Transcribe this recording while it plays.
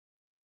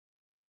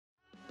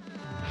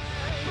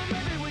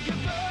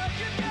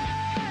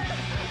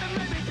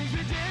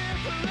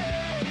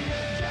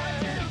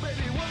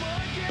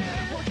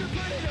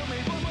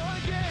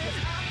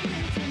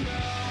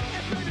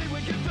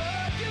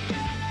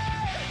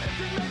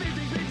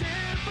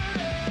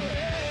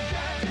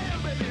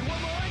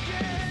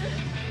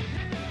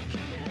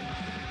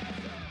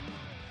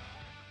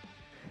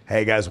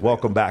Hey guys,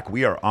 welcome back.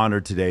 We are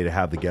honored today to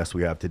have the guest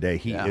we have today.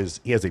 He has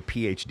a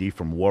PhD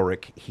from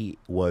Warwick. He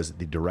was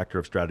the Director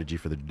of Strategy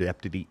for the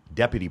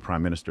Deputy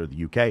Prime Minister of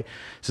the UK,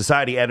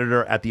 Society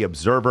Editor at The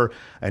Observer,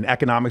 an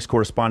economics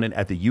correspondent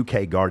at the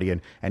UK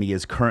Guardian, and he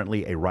is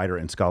currently a writer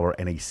and scholar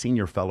and a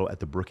senior fellow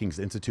at the Brookings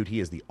Institute. He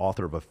is the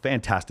author of a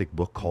fantastic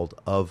book called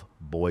Of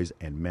Boys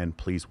and Men.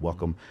 Please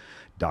welcome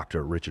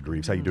Dr. Richard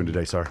Reeves. How you doing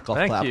today, sir?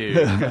 Thank you.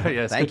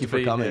 Yes, Thank you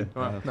for coming.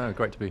 Well, no,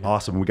 great to be here.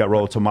 Awesome. We got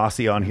Rollo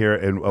Tomasi on here,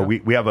 and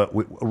we have a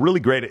really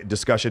great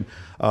discussion.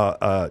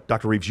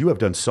 Dr. Reeves, you have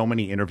done so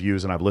many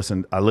interviews, and I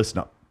listened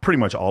to pretty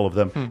much all of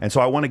them, and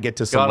so I want to get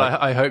to some. God,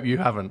 I hope you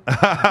haven't.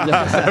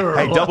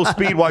 Hey, double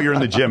speed while you're in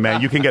the gym,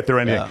 man. You can get through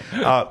anything.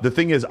 Yeah. The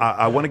thing is,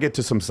 I want to get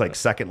to some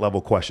second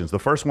level questions. The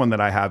first one that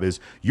I have is,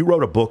 you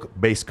wrote a book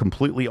based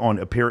completely on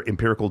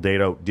empirical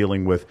data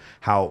dealing with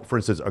how, for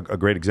instance, a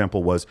great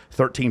example was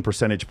 13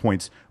 percentage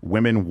points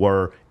women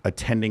were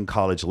attending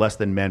college less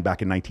than men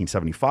back in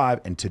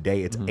 1975, and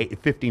today it's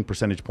 15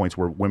 percentage points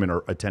where women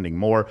are attending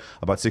more.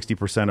 About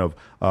 60%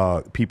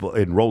 of people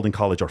enrolled in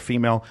college are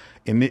female.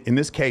 In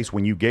this case,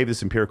 when you gave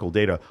this empirical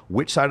data,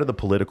 which side of the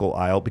political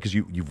aisle, because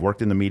you've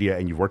worked in the media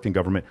and you've worked in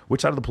government,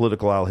 which side of the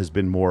political aisle has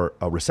been more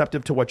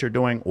receptive to what you're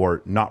doing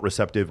or not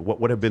receptive?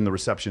 What have been the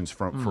receptions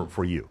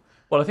for you?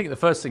 Well, I think the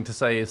first thing to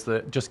say is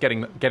that just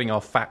getting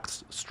our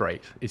facts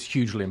straight is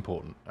hugely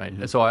important.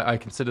 Right? So I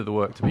consider the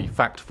work to be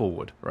fact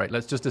forward. Right?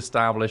 Let's just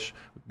establish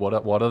what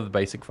are the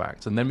basic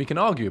facts, and then we can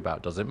argue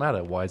about, does it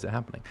matter? Why is it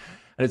happening?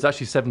 And it's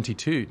actually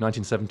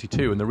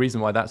 1972, and the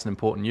reason why that's an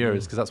important year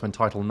is because that's when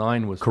Title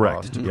IX was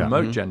passed to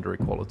promote gender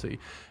equality,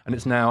 and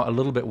it's now a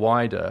little bit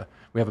wider.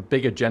 We have a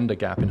bigger gender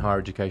gap in higher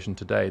education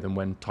today than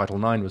when Title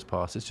IX was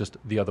passed. It's just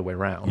the other way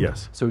around.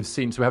 Yes. So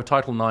we have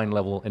Title IX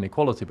level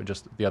inequality, but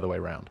just the other way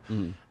around.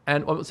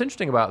 And what's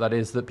interesting about that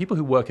is that people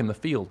who work in the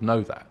field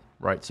know that,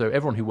 right? So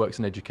everyone who works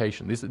in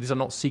education, these are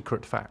not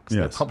secret facts.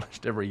 They're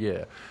published every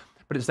year.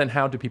 But it's then,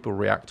 how do people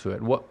react to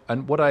it?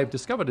 What I've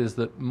discovered is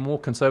that more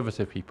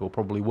conservative people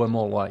probably were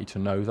more likely to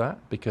know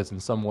that, because in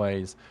some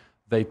ways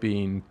they've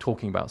been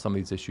talking about some of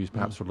these issues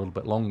perhaps for a little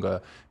bit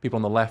longer. People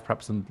on the left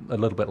perhaps a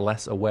little bit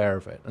less aware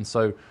of it. And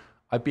so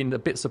I've been a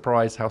bit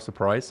surprised how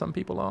surprised some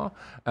people are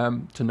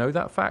to know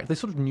that fact. They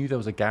sort of knew there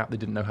was a gap. They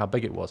didn't know how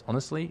big it was.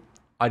 Honestly,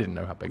 I didn't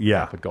know how big the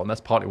gap had gotten. That's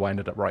partly why I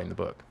ended up writing the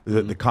book.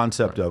 The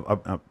concept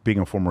of being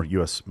a former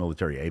U.S.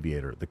 military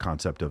aviator, the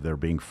concept of there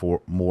being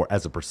more,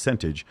 as a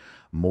percentage,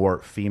 more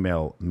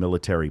female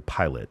military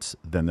pilots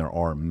than there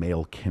are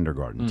male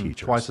kindergarten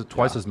teachers.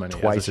 Twice as many.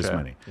 Twice as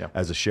many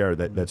as a share.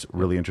 That's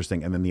really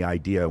interesting. And then the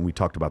idea, and we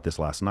talked about this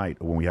last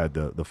night when we had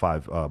the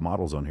five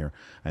models on here,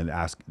 and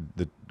asked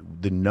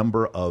the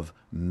number of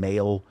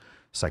male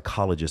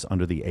psychologists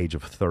under the age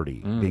of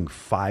 30 being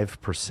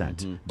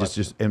 5%.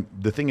 And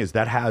the thing is,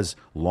 that has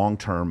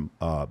long-term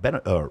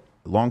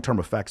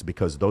effects,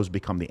 because those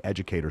become the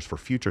educators for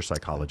future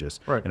psychologists,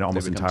 and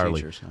almost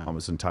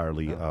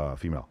entirely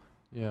female.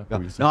 Yeah.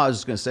 No, I was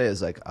just going to say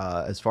is like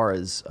as far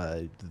as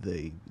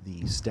the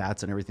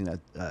stats and everything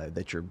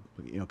that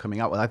you're coming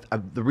out with.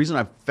 The reason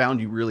I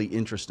found you really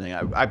interesting.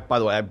 I by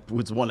the way, I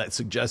was the one that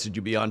suggested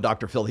you be on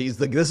Dr. Phil.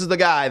 This is the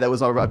guy that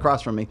was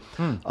across from me.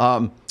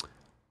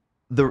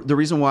 The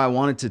reason why I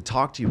wanted to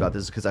talk to you about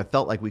this is because I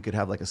felt like we could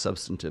have like a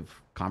substantive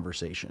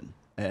conversation.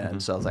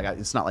 And so I was like,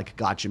 it's not like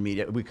gotcha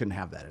media. We couldn't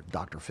have that at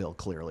Dr. Phil,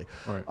 clearly.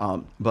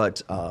 Right.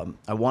 But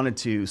I wanted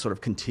to sort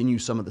of continue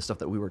some of the stuff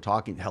that we were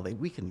talking,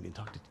 we can even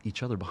talk to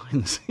each other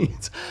behind the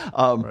scenes.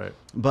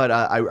 But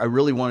I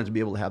really wanted to be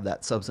able to have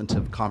that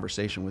substantive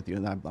conversation with you.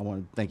 And I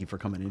want to thank you for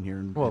coming in here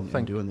and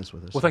doing this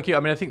with us. Well, thank you. I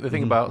mean, I think the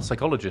thing about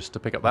psychologists, to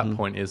pick up that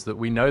point, is that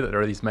we know that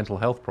there are these mental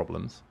health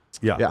problems.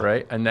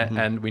 Right.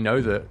 And we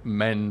know that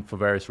men, for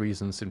various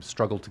reasons,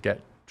 struggle to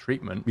get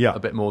treatment a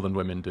bit more than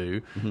women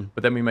do,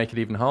 but then we make it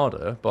even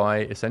harder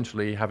by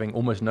essentially having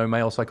almost no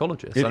male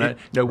psychologists.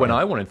 When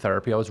I wanted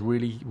therapy, I was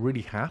really,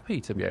 really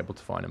happy to be able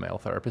to find a male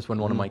therapist. When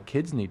one of my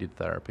kids needed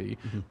therapy,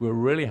 we were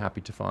really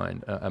happy to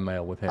find a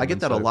male with him. I get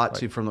that a lot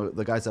too from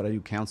the guys that I do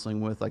counseling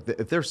with. Like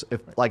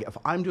if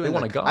I'm doing,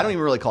 I don't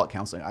even really call it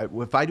counseling.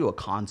 If I do a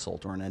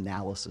consult or an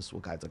analysis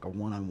with guys, like a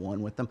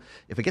one-on-one with them,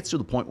 if it gets to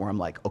the point where I'm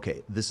like,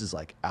 okay, this is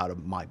like out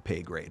of my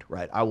pay grade,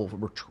 right? I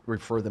will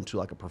refer them to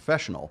like a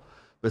professional.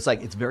 But it's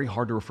like, it's very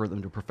hard to refer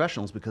them to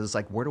professionals, because it's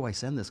like, where do I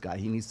send this guy?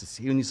 He needs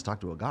to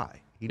talk to a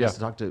guy. He needs to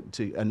talk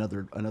to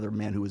another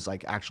man who is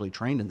like actually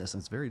trained in this,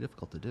 and it's very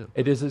difficult to do.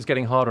 It's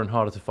getting harder and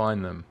harder to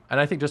find them. And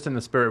I think, just in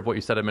the spirit of what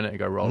you said a minute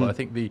ago, Rollo, I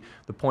think the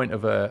point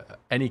of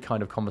any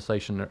kind of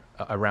conversation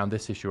around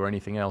this issue or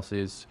anything else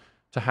is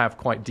to have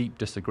quite deep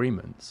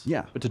disagreements,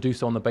 but to do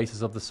so on the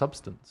basis of the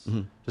substance.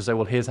 To say,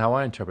 well, here's how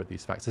I interpret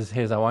these facts,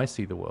 here's how I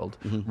see the world,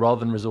 rather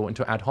than resorting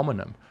to ad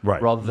hominem,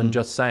 rather than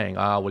just saying,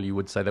 well, you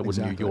would say that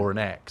wouldn't you, you're an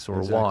X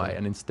or a Y,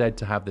 and instead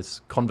to have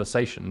this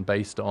conversation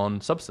based on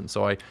substance.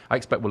 So I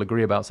expect we'll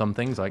agree about some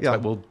things, I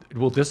expect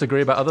we'll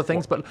disagree about other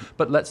things,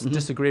 but let's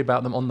disagree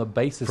about them on the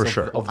basis of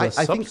the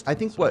substance. I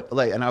think what,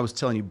 and I was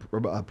telling you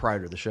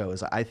prior to the show,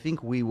 is I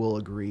think we will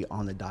agree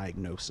on the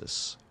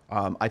diagnosis.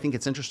 I think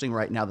it's interesting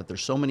right now that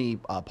there's so many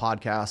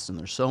podcasts and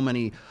there's so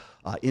many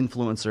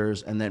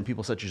influencers and then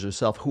people such as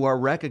yourself who are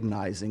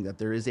recognizing that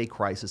there is a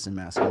crisis in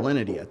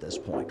masculinity at this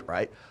point,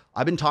 right?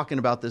 I've been talking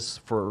about this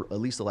for at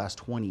least the last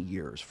 20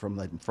 years, from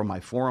my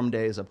forum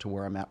days up to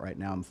where I'm at right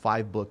now. I'm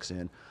 5 books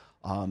in.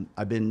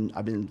 I've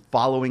been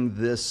following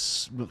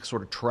this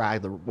sort of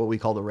track, what we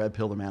call the red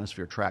pill, the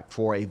manosphere track,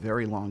 for a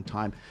very long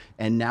time,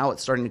 and now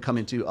it's starting to come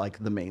into like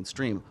the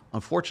mainstream.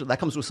 Unfortunately, that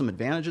comes with some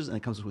advantages and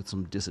it comes with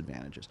some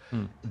disadvantages.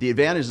 The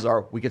advantages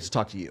are we get to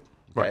talk to you.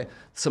 Okay? Right.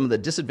 Some of the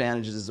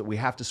disadvantages is that we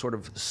have to sort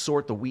of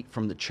sort the wheat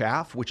from the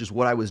chaff, which is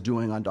what I was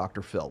doing on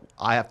Dr. Phil.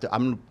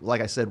 I'm like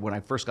I said, when I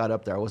first got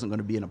up there, I wasn't going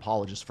to be an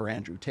apologist for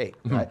Andrew Tate.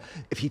 Right?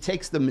 If he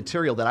takes the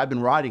material that I've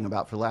been writing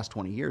about for the last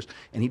 20 years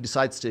and he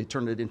decides to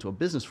turn it into a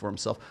business for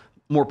himself,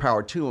 more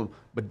power to him,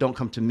 but don't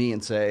come to me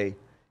and say,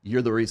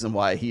 you're the reason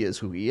why he is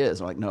who he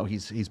is. I'm like, no,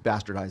 he's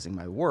bastardizing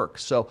my work.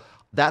 So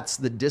that's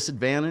the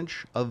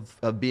disadvantage of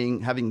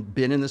having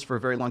been in this for a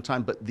very long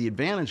time. But the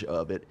advantage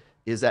of it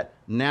is that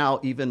now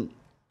even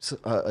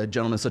a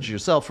gentleman such as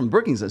yourself from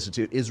Brookings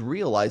Institute is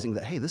realizing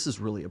that, hey, this is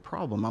really a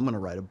problem. I'm going to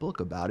write a book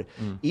about it,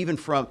 even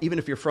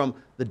if you're from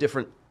a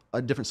different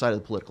side of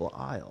the political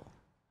aisle.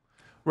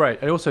 Right.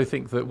 I also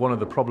think that one of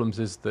the problems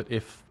is that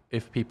if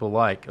people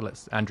like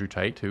Andrew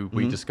Tate, who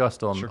we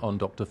discussed on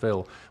Dr.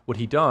 Phil, what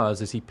he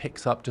does is he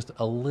picks up just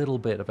a little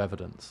bit of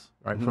evidence,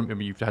 right?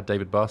 You've had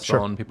David Buss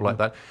on, people like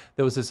that.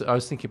 There was this, I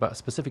was thinking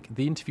about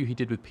the interview he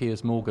did with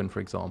Piers Morgan, for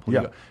example.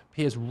 Yeah.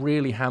 Piers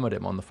really hammered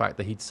him on the fact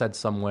that he'd said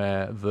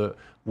somewhere that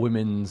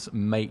women's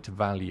mate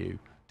value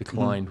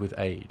declined with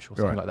age or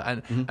something like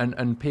that.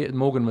 And Piers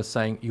Morgan was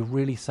saying, you're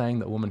really saying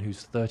that a woman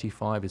who's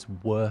 35 is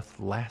worth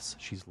less?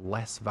 She's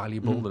less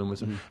valuable than a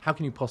woman? How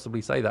can you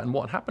possibly say that? And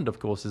what happened, of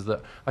course, is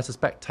that I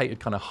suspect Tate had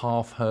kind of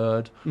half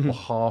heard or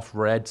half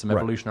read some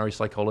evolutionary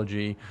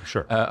psychology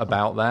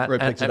about that.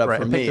 Right, picked it up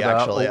from me,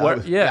 actually.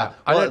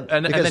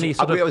 And then he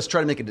we always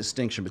try to make a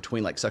distinction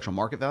between like sexual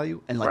market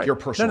value and like your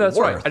personal worth.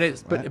 Right. And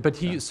it's, but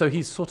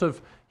he's sort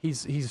of,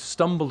 he's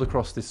stumbled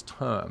across this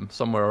term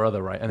somewhere or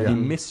other, right? And then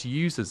he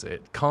misuses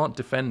it, can't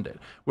defend it.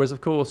 Whereas, of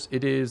course,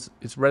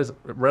 it's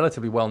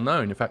relatively well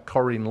known. In fact,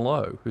 Corinne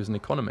Lowe, who's an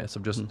economist,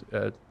 I've just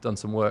done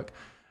some work.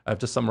 I've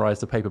just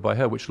summarized a paper by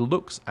her, which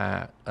looks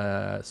at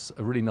a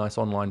really nice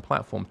online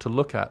platform to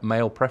look at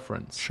male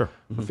preference for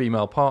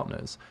female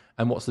partners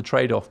and what's the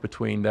trade-off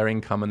between their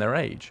income and their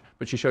age.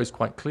 But she shows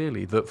quite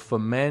clearly that for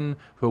men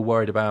who are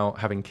worried about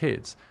having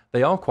kids,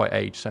 they are quite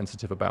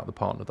age-sensitive about the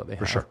partner that they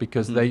have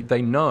because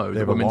they know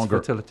that women's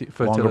fertility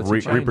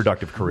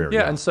reproductive career.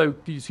 Yeah, and so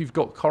you've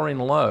got Corinne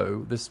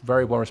Lowe, this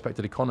very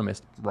well-respected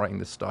economist, writing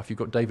this stuff. You've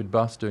got David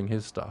Buss doing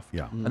his stuff.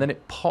 Yeah. And then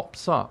it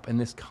pops up in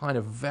this kind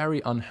of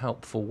very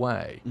unhelpful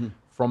way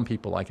from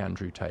people like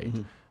Andrew Tate.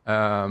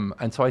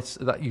 And so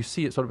that you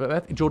see it sort of. I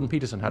think Jordan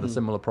Peterson had a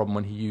similar problem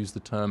when he used the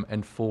term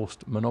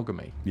enforced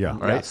monogamy. Yeah,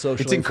 right. Yeah,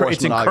 it's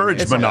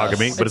encouraged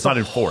monogamy, but it's not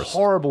enforced.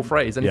 Horrible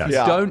phrase, and if you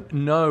don't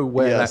know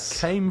where that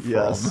came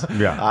from,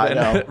 I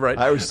know. Right.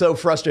 I was so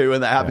frustrated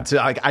when that happened.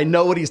 To I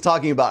know what he's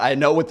talking about. I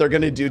know what they're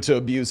going to do to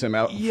abuse him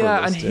out.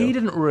 Yeah, and he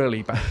didn't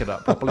really back it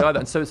up properly either.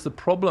 And so it's the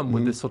problem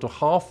with this sort of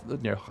half,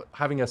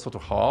 having a sort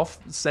of half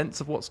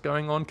sense of what's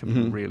going on can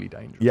be really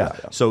dangerous. Yeah.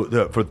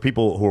 So for the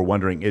people who are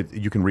wondering,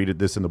 you can read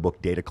this in the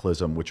book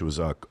Dataclysm, which was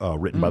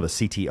written by the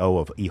CTO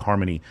of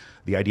eHarmony.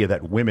 The idea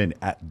that women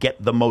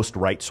get the most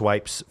right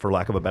swipes, for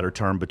lack of a better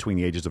term, between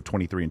the ages of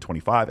 23 and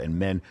 25, and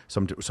men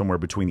somewhere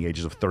between the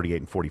ages of 38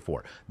 and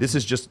 44. These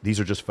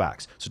are just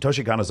facts.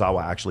 Satoshi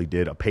Kanazawa actually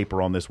did a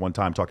paper on this one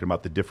time talking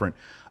about the different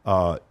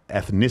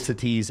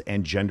ethnicities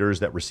and genders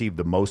that receive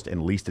the most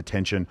and least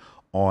attention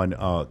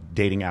on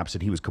dating apps,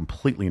 and he was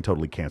completely and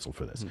totally canceled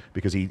for this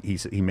because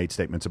he made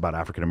statements about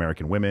African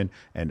American women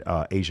and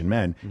Asian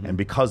men, and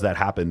because that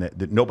happened,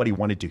 that nobody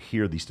wanted to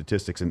hear these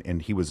statistics,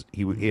 and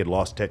he had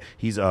lost.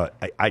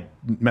 I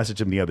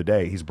messaged him the other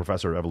day. He's a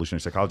professor of evolutionary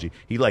psychology.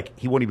 He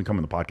won't even come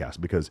on the podcast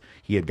because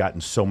he had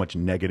gotten so much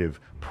negative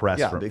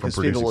press from because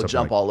producing people will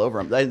jump like, all over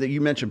him.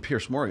 You mentioned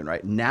Piers Morgan,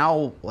 right?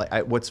 Now,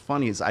 what's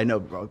funny is I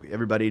know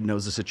everybody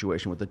knows the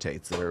situation with the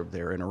Tates.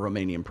 They're in a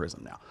Romanian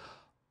prison now.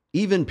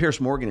 Even Piers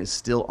Morgan is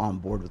still on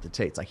board with the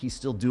Tates. Like, he's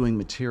still doing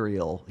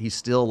material. He's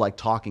still like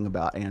talking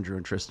about Andrew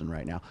and Tristan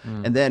right now.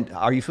 And then,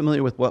 are you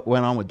familiar with what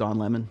went on with Don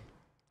Lemon?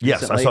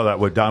 Yes, I saw that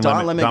with Don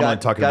Lemon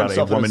talking about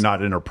a woman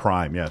not in her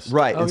prime. Yes,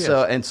 right.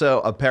 And so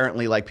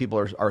apparently, like, people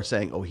are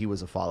saying, oh, he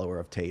was a follower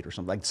of Tate or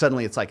something. Like,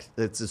 suddenly it's like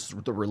it's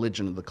the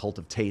religion of the cult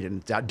of Tate,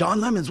 and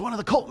Don Lemon's one of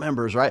the cult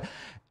members, right?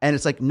 And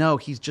it's like, no,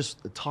 he's just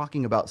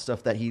talking about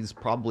stuff that he's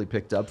probably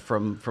picked up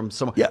from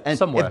someone. Yeah, and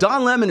somewhere. If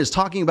Don Lemon is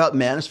talking about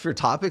manosphere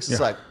topics, it's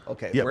like,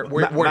 okay,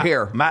 we're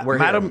here.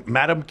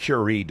 Madame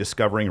Curie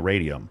discovering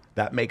radium,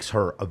 that makes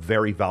her a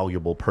very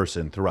valuable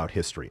person throughout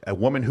history. A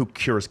woman who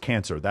cures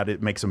cancer,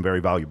 it makes them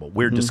very valuable.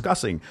 We're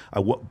discussing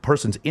a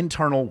person's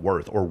internal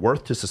worth or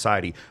worth to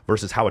society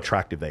versus how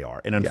attractive they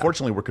are. And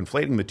unfortunately, we're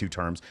conflating the two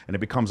terms, and it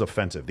becomes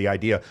offensive. The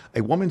idea, a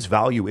woman's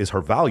value is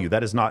her value.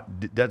 That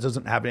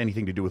doesn't have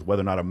anything to do with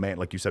whether or not a man,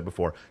 like you said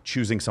before,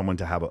 choosing someone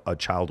to have a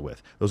child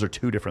with. Those are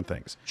two different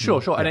things.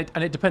 Sure. And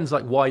it depends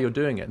like why you're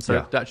doing it. And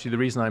so actually the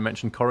reason I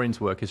mentioned Corinne's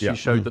work is she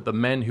showed that the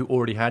men who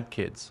already had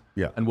kids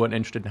and weren't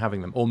interested in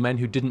having them, or men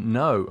who didn't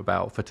know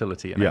about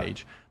fertility and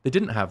age, they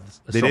didn't have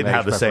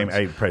the same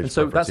age preference. And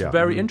so that's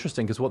very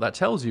interesting, because what that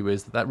tells you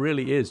is that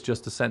really is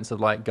just a sense of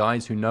like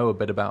guys who know a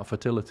bit about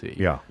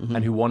fertility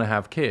and who want to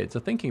have kids are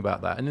thinking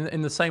about that. And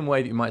in the same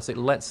way that you might say,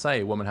 let's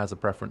say a woman has a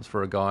preference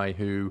for a guy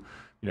who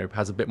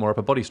has a bit more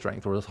upper body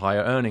strength or has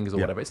higher earnings or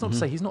whatever. It's not to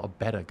say he's not a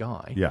better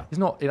guy. He's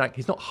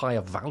not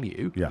higher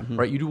value.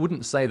 Right? You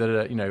wouldn't say that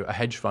a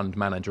hedge fund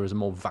manager is a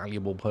more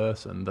valuable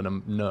person than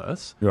a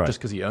nurse just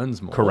because he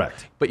earns more.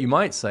 Correct. But you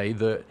might say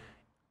that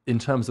in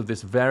terms of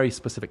this very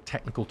specific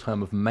technical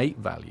term of mate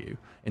value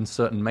in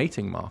certain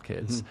mating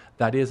markets,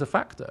 that is a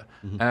factor.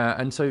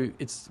 And so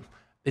it's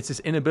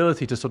this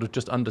inability to sort of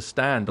just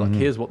understand, like,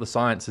 here's what the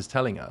science is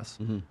telling us,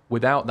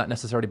 without that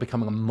necessarily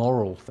becoming a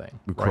moral thing.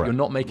 Right? You're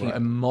not making a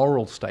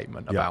moral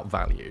statement about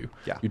value.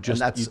 You just,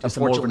 and that's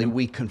unfortunately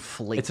we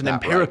conflate. It's an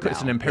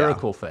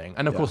empirical thing,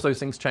 and of course those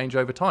things change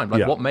over time.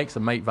 Like what makes a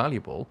mate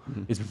valuable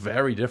is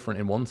very different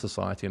in one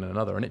society and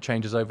another, and it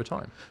changes over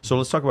time. So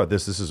let's talk about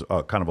this. This is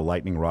kind of a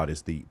lightning rod.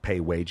 Is the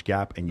pay wage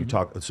gap, and you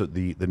talk. So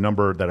the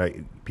number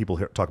that people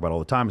talk about all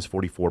the time is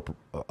 44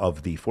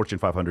 of the Fortune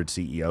 500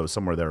 CEOs,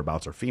 somewhere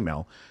thereabouts, are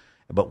female.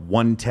 But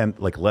 1/10,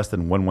 like less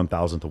than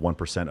 1/1000th to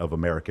 1% of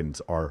Americans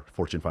are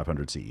Fortune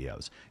 500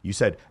 CEOs. You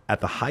said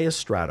at the highest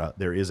strata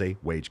there is a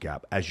wage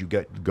gap. As you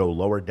go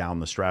lower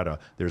down the strata,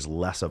 there's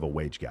less of a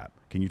wage gap.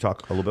 Can you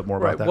talk a little bit more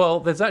about that? Well,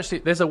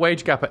 there's a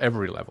wage gap at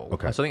every level.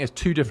 Okay. So I think there's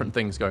two different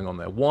things going on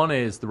there. One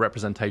is the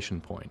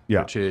representation point,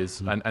 which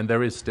is, and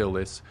there is still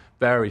this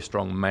very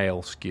strong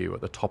male skew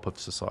at the top of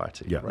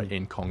society, right?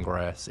 In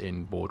Congress,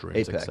 in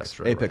boardrooms,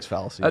 etc. Apex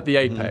fallacy. At the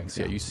apex,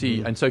 you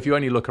see. And so if you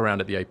only look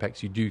around at the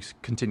apex, you do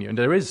continue. And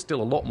there is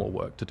still a lot more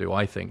work to do,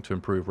 I think, to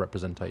improve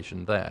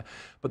representation there.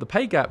 But the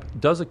pay gap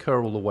does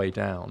occur all the way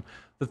down.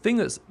 The thing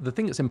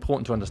that's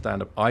important to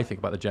understand, I think,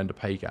 about the gender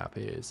pay gap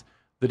is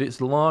that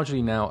it's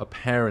largely now a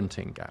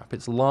parenting gap.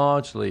 It's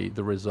largely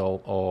the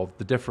result of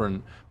the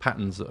different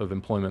patterns of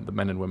employment that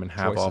men and women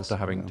have after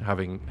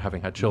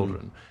having had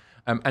children.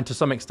 And to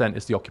some extent,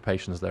 it's the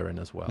occupations they're in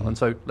as well. And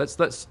so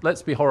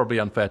let's be horribly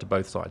unfair to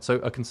both sides. So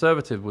a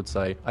conservative would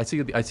say, I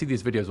see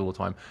these videos all the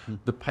time.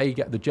 The pay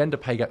gap, the gender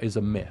pay gap, is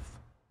a myth,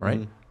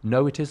 right?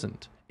 No, it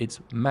isn't. It's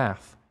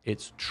math.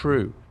 It's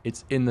true.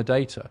 It's in the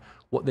data.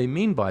 What they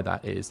mean by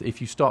that is if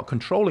you start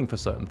controlling for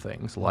certain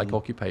things like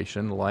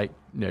occupation, like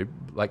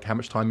how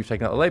much time you've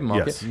taken out of the labor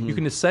market, you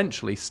can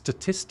essentially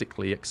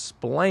statistically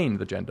explain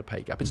the gender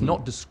pay gap. It's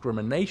not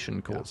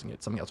discrimination causing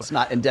it, something else. It's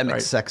not endemic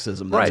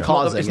sexism that's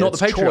causing it. It's not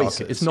the patriarchy.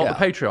 Choices. It's not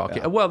the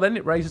patriarchy. Well, then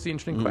it raises the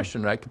interesting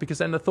question, right? Because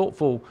then a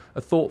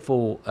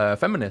thoughtful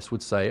feminist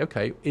would say,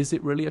 okay, is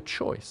it really a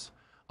choice?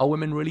 Are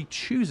women really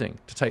choosing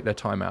to take their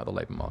time out of the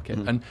labor market?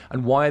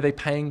 And why are they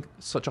paying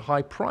such a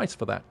high price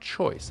for that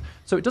choice?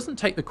 So it doesn't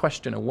take the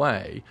question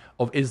away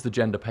of, is the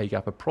gender pay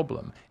gap a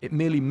problem? It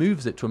merely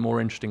moves it to a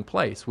more interesting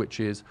place, which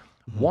is,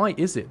 why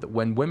is it that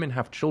when women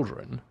have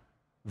children,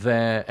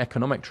 their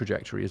economic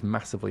trajectory is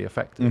massively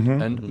affected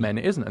and men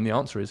it isn't? And the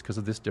answer is because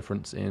of this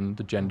difference in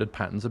the gendered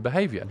patterns of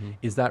behavior.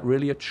 Is that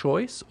really a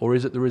choice, or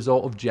is it the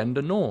result of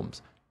gender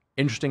norms?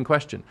 Interesting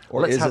question.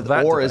 Or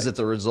is it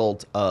the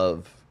result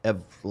of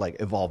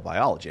evolved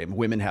biology? I mean,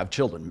 women have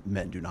children,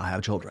 men do not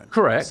have children.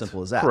 Correct.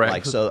 Simple as that.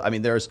 Correct. So I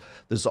mean, there's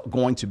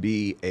going to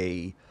be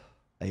a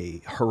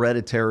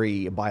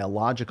hereditary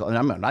biological, and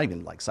I'm not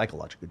even like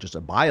psychological, just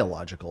a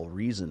biological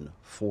reason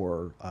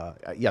for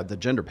the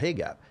gender pay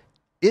gap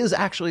is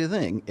actually a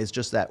thing. It's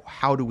just that,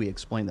 how do we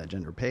explain that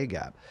gender pay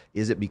gap?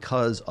 Is it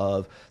because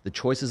of the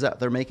choices that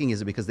they're making?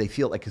 Is it because they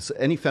feel like,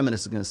 any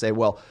feminist is going to say,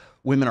 well,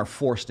 women are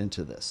forced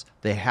into this.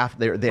 They're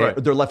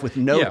left with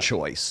no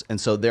choice,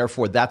 and so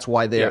therefore that's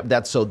why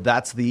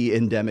that's the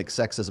endemic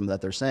sexism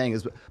that they're saying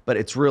is. But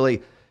it's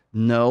really,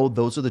 no,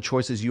 those are the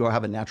choices you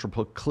have a natural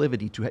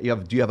proclivity to.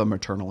 Do you have a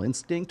maternal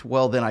instinct?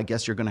 Well, then I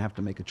guess you're going to have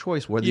to make a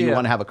choice whether you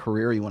want to have a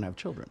career or you want to have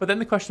children. But then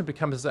the question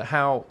becomes that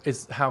how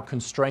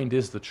constrained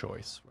is the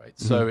choice, right?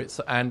 So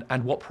it's and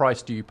what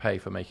price do you pay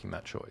for making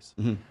that choice?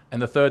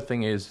 And the third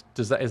thing is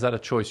that a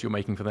choice you're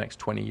making for the next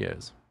 20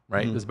 years?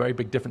 Right? There's a very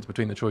big difference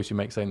between the choice you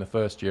make, say, in the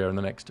first year and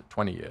the next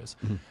 20 years.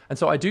 And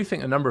so I do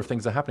think a number of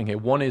things are happening here.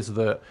 One is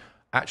that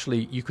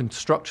actually you can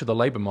structure the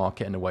labor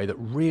market in a way that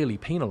really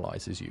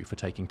penalizes you for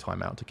taking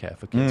time out to care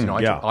for kids.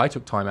 I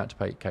took time out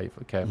to care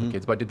for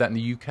kids, but I did that in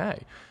the UK.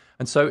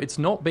 And so it's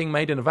not being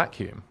made in a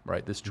vacuum,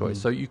 right, this choice.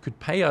 So you could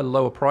pay a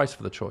lower price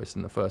for the choice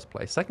in the first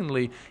place.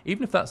 Secondly,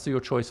 even if that's your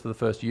choice for the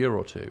first year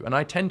or two, and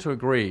I tend to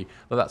agree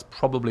that that's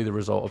probably the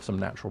result of some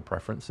natural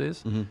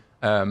preferences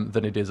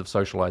than it is of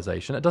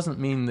socialization. It doesn't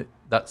mean that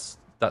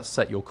that's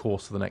set your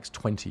course for the next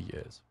 20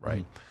 years,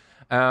 right?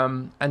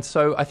 And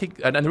so I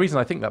think, and the reason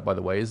I think that, by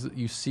the way, is that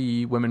you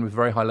see women with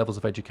very high levels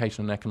of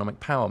education and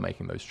economic power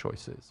making those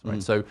choices,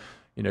 right? So,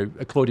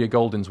 Claudia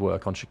Goldin's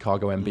work on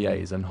Chicago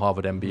MBAs and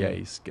Harvard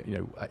MBAs,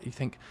 you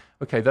think,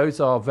 okay, those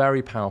are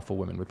very powerful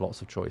women with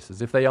lots of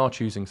choices. If they are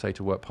choosing, say,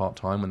 to work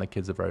part-time when their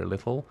kids are very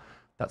little,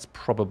 that's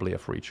probably a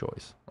free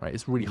choice, right?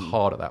 It's really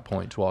hard at that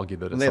point to argue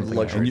that it's something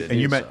else.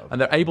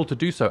 And they're able to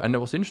do so. And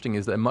what's interesting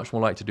is they're much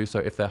more likely to do so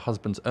if their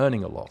husband's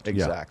earning a lot.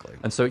 Exactly.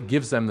 And so it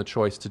gives them the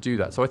choice to do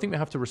that. So I think we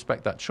have to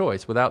respect that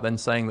choice without then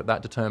saying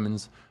that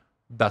determines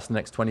that's the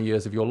next 20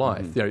 years of your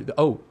life.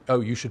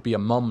 You should be a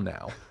mum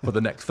now for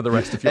the rest of your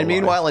life. And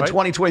meanwhile, right? in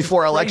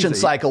 2024 election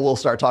cycle, we'll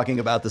start talking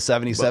about the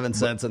 77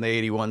 cents and the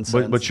 81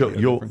 cents. But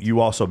you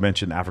also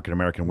mentioned African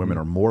American women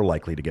are more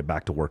likely to get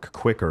back to work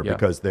quicker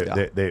because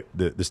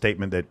the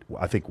statement that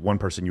I think one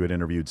person you had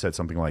interviewed said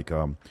something like,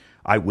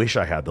 I wish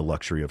I had the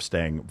luxury of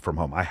staying from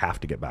home. I have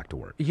to get back to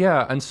work.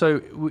 Yeah, and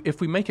so if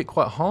we make it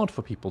quite hard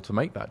for people to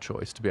make that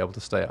choice to be able to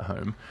stay at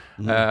home,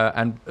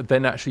 and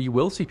then actually you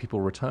will see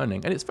people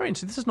returning. And it's very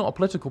interesting. This is not a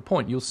political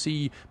point. You'll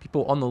see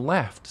people on the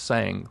left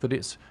saying that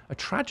it's a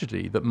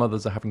tragedy that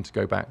mothers are having to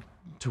go back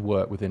to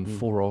work within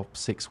 4 or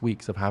 6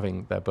 weeks of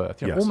having their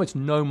birth. Almost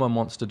no one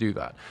wants to do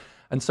that.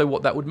 And so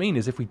what that would mean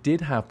is if we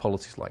did have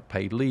policies like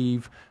paid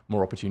leave,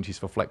 more opportunities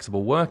for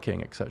flexible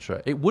working,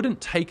 etc., it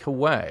wouldn't take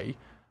away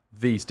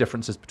these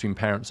differences between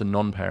parents and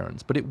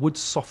non-parents, but it would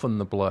soften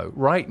the blow.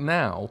 Right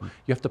now,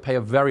 you have to pay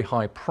a very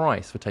high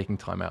price for taking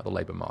time out of the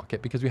labor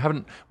market because we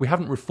haven't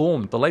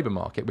reformed the labor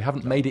market. We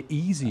haven't made it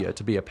easier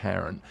to be a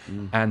parent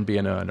and be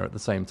an earner at the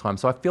same time.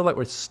 So I feel like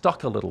we're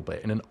stuck a little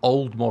bit in an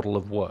old model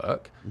of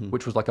work,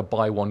 which was like a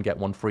buy one, get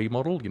one free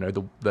model.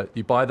 That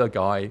you buy the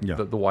guy,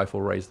 the wife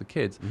will raise the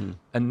kids.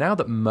 And now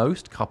that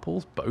most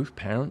couples, both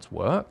parents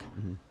work,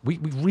 we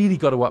really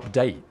got to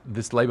update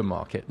this labor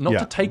market, not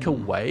to take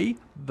away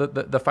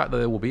the fact that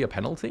there will be a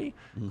penalty,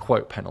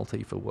 quote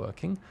penalty for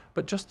working,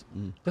 but just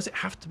does it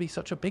have to be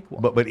such a big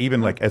one? But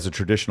even like as a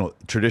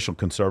traditional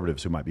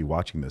conservatives who might be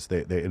watching this,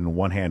 they in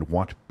one hand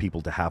want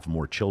people to have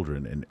more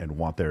children and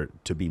want there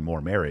to be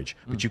more marriage,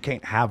 but you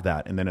can't have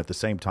that and then at the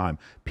same time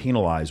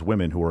penalize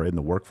women who are in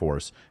the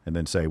workforce and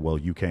then say, well,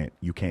 you can't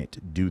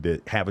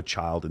have a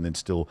child and then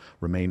still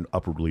remain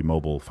upwardly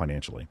mobile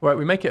financially. Right,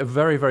 we make it a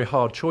very, very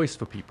hard choice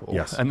for people,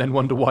 and then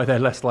wonder why they're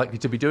less likely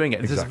to be doing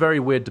it. This is a very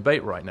weird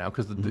debate right now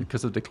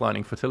because of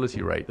declining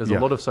fertility rate. There's a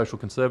lot of social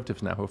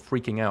conservatives now who are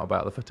freaking out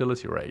about the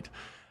fertility rate.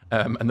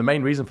 And the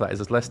main reason for that is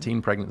there's less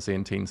teen pregnancy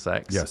and teen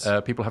sex. Yes.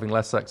 People having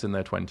less sex in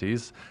their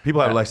 20s.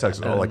 People have less sex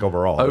like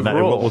overall.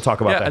 We'll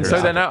talk about that. And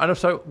so they're now,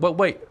 well,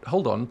 wait,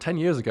 hold on. 10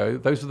 years ago,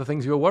 those were the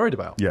things you were worried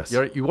about. Yes.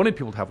 You wanted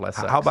people to have less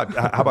sex. How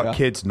about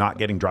kids not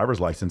getting driver's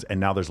license and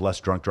now there's less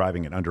drunk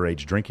driving and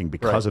underage drinking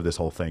because of this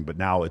whole thing. But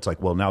now it's like,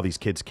 well, now these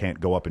kids can't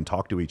go up and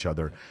talk to each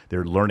other.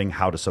 They're learning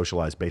how to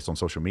socialize based on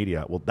social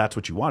media. Well, that's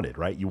what you wanted,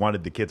 right? You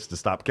wanted the kids to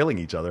stop killing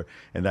each other.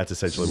 And that's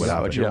essentially what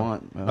happened. What you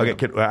want.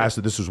 Okay, I asked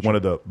that this was one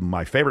of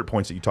my favorite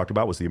points that you talked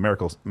about was the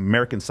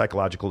American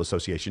Psychological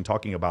Association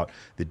talking about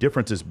the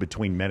differences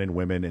between men and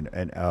women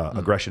and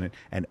aggression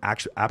and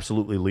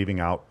absolutely leaving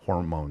out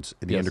hormones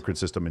in the endocrine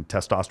system and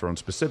testosterone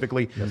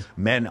specifically.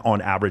 Men on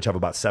average have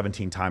about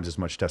 17 times as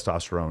much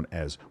testosterone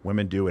as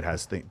women do. It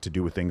has to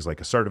do with things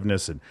like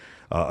assertiveness and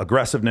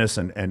aggressiveness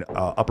and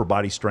upper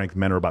body strength.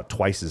 Men are about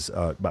twice as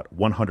about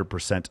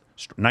 100%,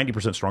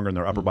 90% stronger in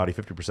their upper body,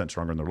 50%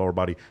 stronger in their lower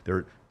body. There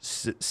are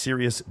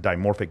serious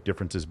dimorphic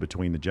differences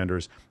between the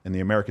genders, and the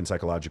American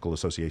Psychological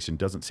Association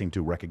doesn't seem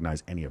to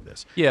recognize any of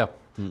this. Yeah.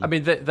 I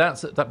mean,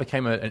 that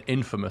became an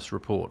infamous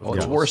report. Well,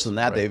 it's worse than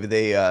that.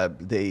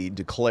 They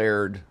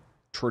declared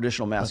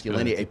traditional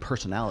masculinity a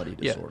personality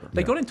disorder.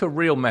 They got into a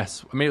real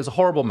mess. I mean, it was a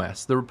horrible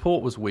mess. The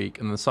report was weak,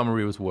 and the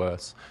summary was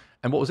worse.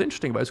 And what was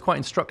interesting about it was quite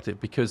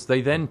instructive because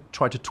they then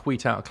tried to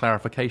tweet out a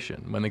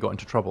clarification when they got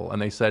into trouble. And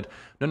they said,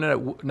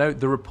 no,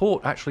 the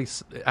report actually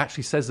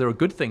says there are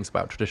good things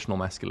about traditional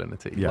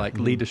masculinity, like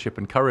leadership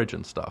and courage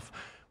and stuff,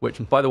 which,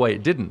 by the way,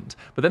 it didn't.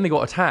 But then they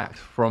got attacked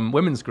from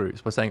women's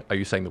groups by saying, are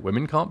you saying that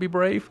women can't be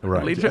brave?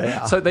 Right. Leadership?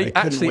 Yeah. So they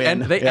actually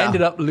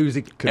ended up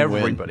losing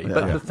everybody.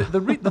 Yeah. But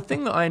the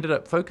thing that I ended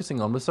up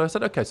focusing on was, so I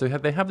said, okay, so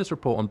they have this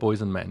report on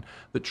boys and men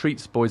that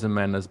treats boys and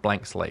men as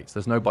blank slates.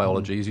 There's no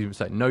biology, as you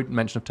say, no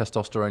mention of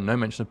testosterone, no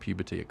mention of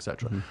puberty,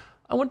 etc.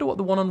 I wonder what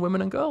the one on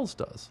women and girls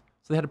does.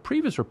 So they had a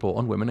previous report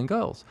on women and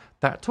girls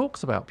that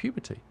talks about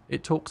puberty.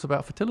 It talks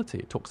about fertility.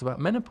 It talks about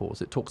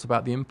menopause. It talks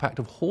about the impact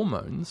of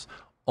hormones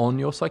on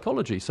your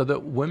psychology, so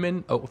that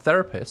women or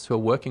therapists who are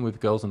working with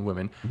girls and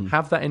women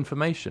have that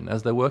information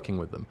as they're working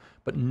with them.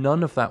 But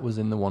none of that was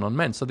in the one on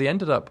men. So they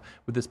ended up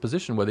with this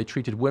position where they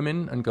treated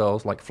women and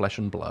girls like flesh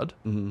and blood,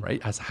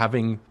 right, as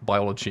having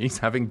biologies,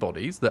 having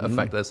bodies that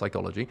affect their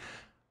psychology,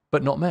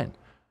 but not men.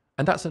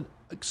 And that's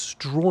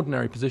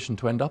extraordinary position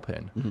to end up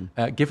in,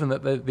 given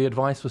that the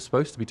advice was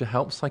supposed to be to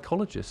help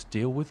psychologists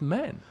deal with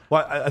men.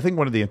 Well, I think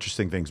one of the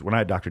interesting things, when I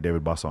had Dr.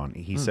 David Buss on,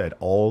 he said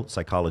all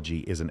psychology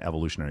is an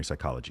evolutionary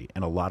psychology.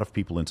 And a lot of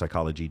people in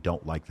psychology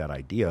don't like that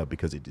idea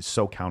because it is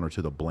so counter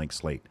to the blank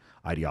slate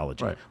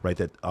ideology, right?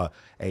 That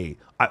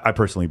I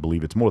personally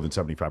believe it's more than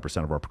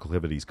 75% of our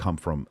proclivities come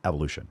from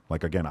evolution.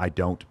 Like, again, I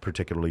don't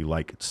particularly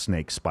like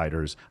snakes,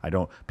 spiders.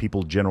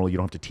 People generally, you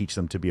don't have to teach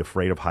them to be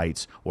afraid of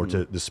heights or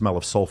to the smell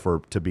of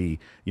sulfur to be,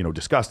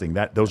 disgusting.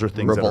 Those are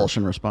things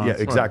revulsion response. Yeah,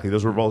 exactly.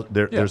 Those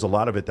there's a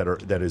lot of it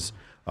that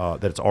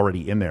it's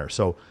already in there.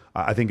 So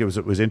I think it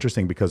was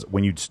interesting because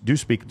when you do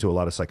speak to a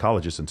lot of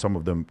psychologists, and some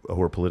of them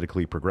who are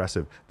politically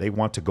progressive, they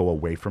want to go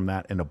away from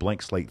that. And a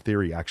blank slate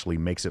theory actually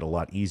makes it a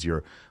lot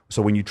easier.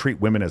 So when you treat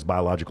women as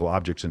biological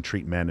objects and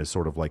treat men as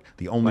sort of like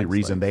the only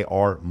reason they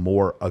are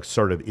more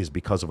assertive is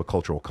because of a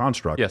cultural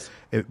construct. Yes.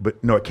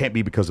 But no, it can't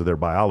be because of their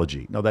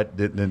biology. No,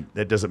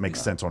 that doesn't make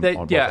sense on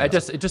both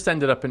ends. It just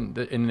ended up in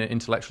an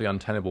intellectually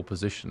untenable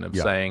position of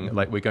saying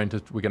like we're going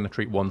to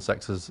treat one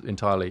sex as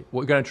entirely,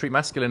 we're going to treat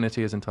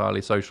masculinity as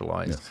entirely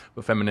socialized,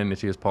 but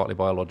femininity is partly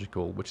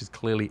biological, which is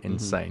clearly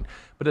insane.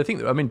 But I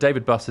think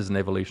David Buss is an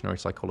evolutionary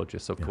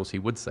psychologist, so of course he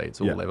would say it's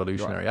all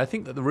evolutionary. I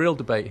think that the real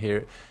debate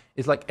here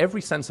is like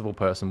every sensible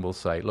person will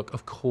say, look,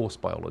 of course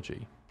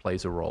biology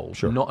plays a role,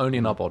 not only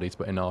in our bodies,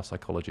 but in our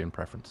psychology and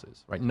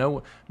preferences, right?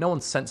 No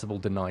one sensible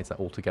denies that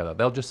altogether.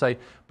 They'll just say,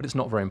 but it's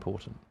not very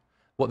important.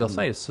 What they'll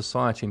say is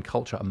society and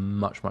culture are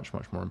much, much,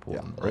 much more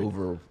important. Yeah,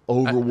 right?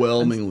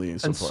 Overwhelmingly.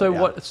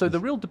 So the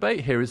real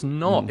debate here is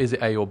not is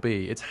it A or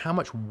B, it's how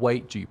much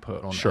weight do you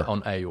put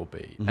on A or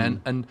B.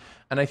 And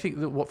I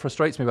think that what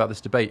frustrates me about this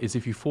debate is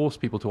if you force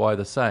people to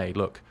either say,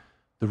 look,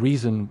 the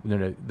reason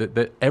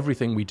that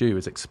everything we do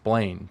is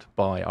explained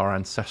by our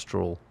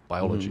ancestral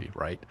biology,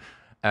 right?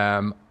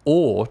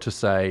 Or to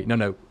say,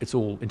 no, it's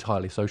all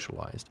entirely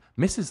socialized,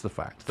 misses the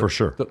fact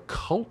that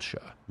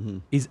culture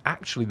is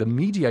actually the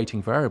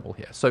mediating variable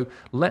here. So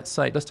let's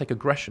take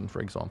aggression,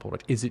 for example.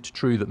 Right? Is it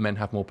true that men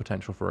have more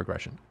potential for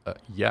aggression?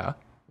 Yeah,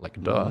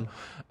 duh.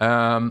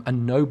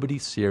 And nobody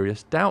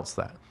serious doubts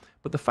that.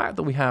 But the fact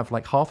that we have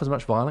like half as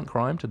much violent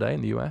crime today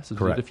in the US as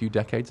we did a few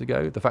decades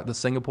ago, the fact that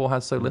Singapore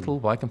has so little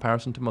by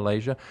comparison to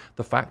Malaysia,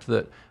 the fact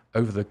that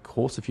over the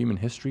course of human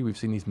history, we've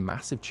seen these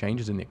massive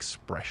changes in the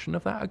expression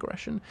of that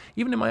aggression.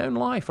 Even in my own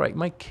life, right?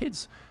 My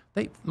kids,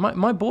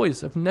 my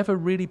boys have never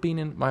really been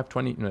in, I have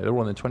 20, they're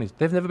all in their 20s.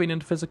 They've never been in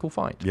a physical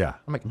fight. Yeah.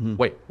 I'm like,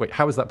 wait,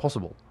 how is that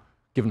possible?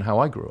 Given how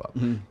I grew up.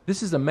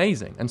 This is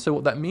amazing. And so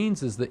what that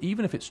means is that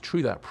even if it's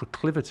true that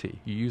proclivity,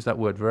 you use that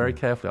word very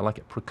carefully, I like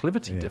it,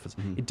 proclivity differs,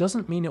 it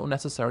doesn't mean it will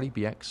necessarily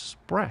be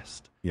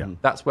expressed. Yeah.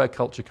 That's where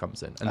culture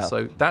comes in. And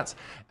so that's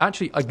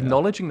actually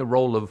acknowledging the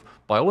role of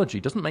biology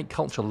doesn't make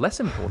culture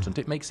less important,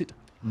 it makes it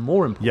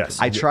more important. Yes.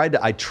 I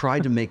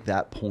tried to make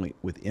that point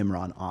with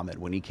Imran Ahmed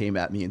when he came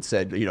at me and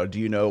said, do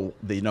you know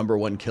the number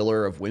one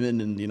killer of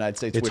women in the United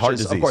States? It's which heart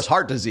is, disease. of course,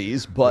 heart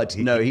disease. But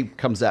he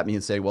comes at me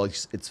and say, well,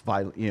 it's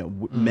violent,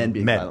 men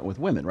being violent with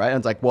women, right? And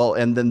it's like, well,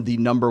 and then the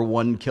number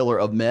one killer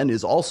of men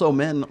is also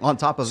men on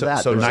top of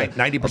that. So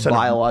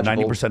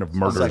 90% of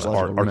murders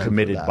are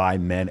committed by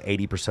men.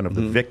 80% of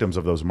the victims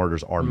of those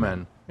murders are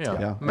men.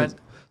 Yeah. Men.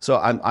 So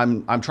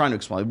I'm trying to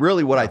explain.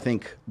 Really, what I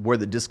think where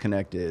the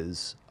disconnect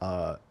is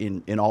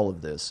in all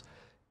of this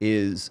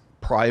is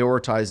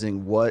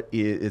prioritizing what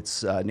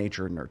it's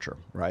nature and nurture,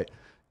 right?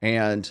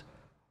 And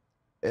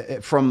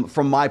from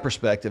my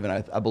perspective,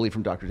 and I believe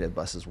from Dr. David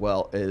Buss as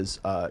well, is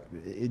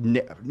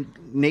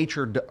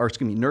nurture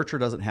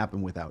doesn't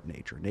happen without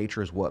nature.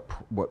 Nature is what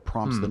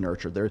prompts the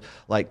nurture. There's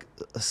like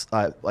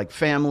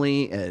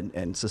family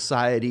and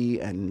society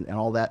and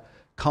all that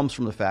comes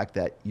from the fact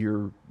that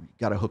you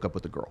got to hook up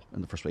with a girl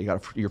in the first place.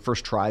 Your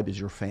first tribe is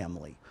your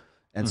family,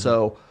 and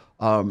so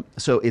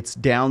it's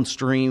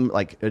downstream.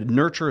 Like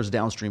nurture is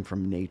downstream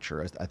from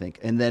nature, I think.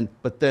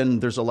 But then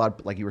there's a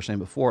lot, like you were saying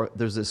before.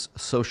 There's this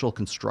social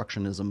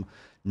constructionism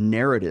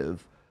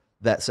narrative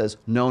that says,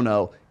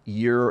 no,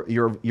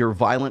 you're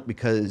violent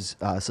because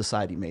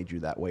society made you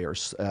that way, or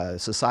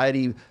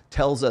society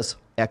tells us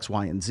X,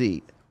 Y, and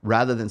Z.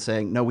 Rather than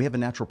saying, no, we have a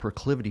natural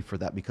proclivity for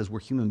that because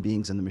we're human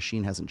beings and the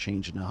machine hasn't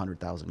changed in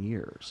 100,000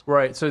 years.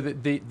 Right. So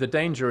the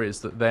danger is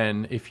that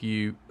then if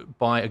you,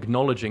 by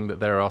acknowledging that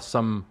there are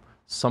some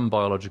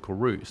biological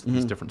roots,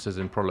 these differences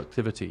in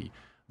productivity,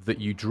 that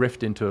you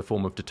drift into a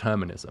form of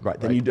determinism. Right.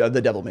 Then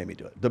the devil made me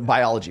do it. The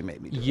biology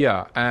made me do it.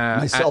 Yeah.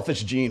 My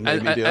selfish gene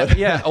made me do it.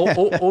 Yeah.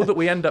 Or that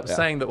we end up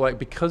saying that like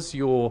because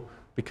you're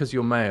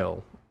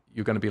male,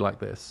 you're going to be like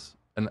this.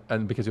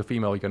 And because you're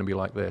female, you're going to be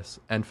like this.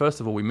 And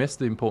first of all, we miss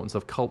the importance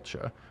of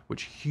culture,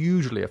 which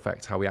hugely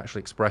affects how we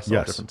actually express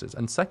our differences.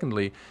 And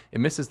secondly, it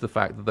misses the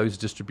fact that those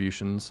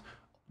distributions,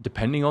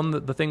 depending on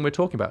the thing we're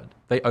talking about,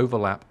 they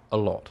overlap a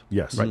lot.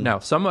 Yes. Right now,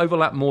 some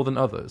overlap more than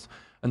others.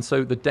 And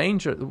so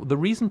the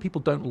reason people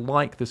don't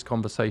like this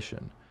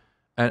conversation,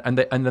 and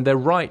they're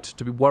right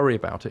to worry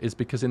about it, is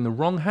because in the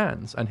wrong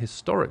hands and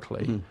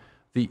historically,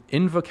 the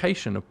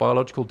invocation of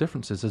biological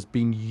differences has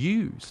been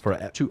used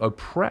to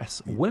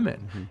oppress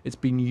women. It's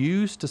been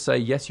used to say,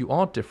 yes, you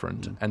are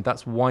different, and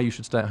that's why you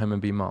should stay at home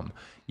and be mum.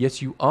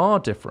 Yes, you are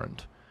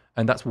different,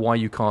 and that's why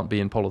you can't be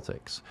in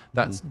politics.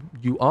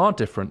 You are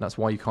different, that's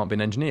why you can't be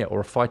an engineer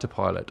or a fighter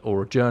pilot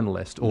or a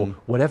journalist or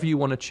whatever you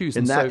want to choose.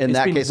 In that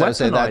case, I would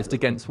say that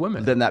against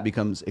women. Then that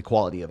becomes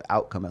equality of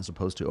outcome as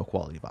opposed to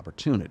equality of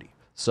opportunity.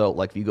 So,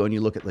 like, if you go and you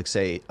look at, like,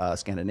 say,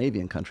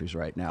 Scandinavian countries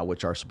right now,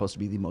 which are supposed to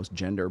be the most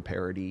gender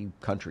parity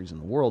countries in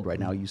the world right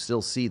now, you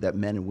still see that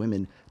men and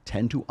women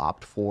tend to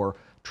opt for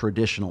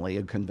traditionally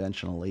and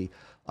conventionally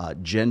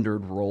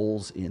gendered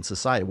roles in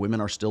society.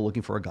 Women are still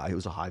looking for a guy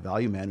who's a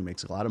high-value man who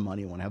makes a lot of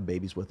money and want to have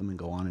babies with them and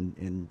go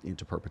on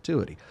into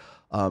perpetuity.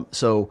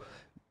 So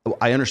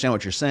I understand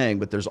what you're saying,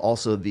 but there's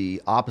also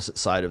the opposite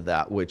side of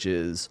that, which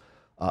is,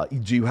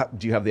 do you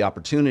have the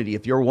opportunity?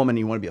 If you're a woman and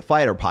you want to be a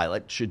fighter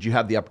pilot, should you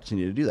have the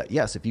opportunity to do that?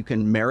 Yes, if you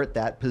can merit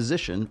that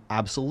position,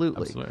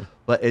 absolutely.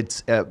 But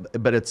it's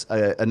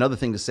another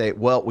thing to say,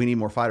 well, we need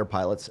more fighter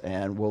pilots,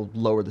 and we'll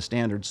lower the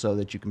standards so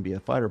that you can be a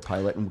fighter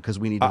pilot, and because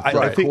we need.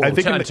 I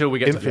think until we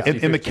get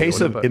to in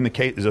the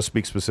case, just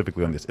speak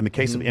specifically on this. In the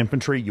case of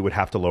infantry, you would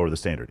have to lower the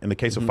standard. In the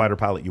case of fighter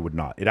pilot, you would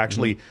not. It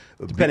actually,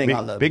 depending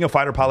on being a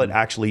fighter pilot,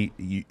 actually,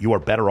 you are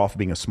better off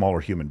being a smaller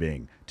human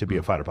being to be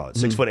a fighter pilot.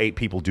 6'8"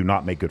 people do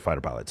not make good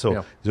fighter pilots.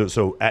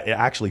 So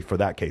actually, for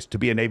that case, to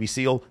be a Navy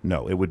SEAL,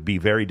 no, it would be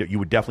you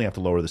would definitely have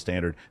to lower the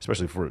standard,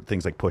 especially for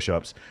things like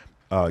push-ups.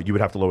 You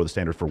would have to lower the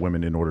standard for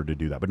women in order to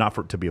do that, but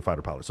not to be a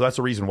fighter pilot. So that's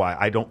the reason why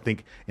I don't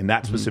think in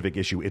that specific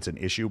issue it's an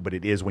issue, but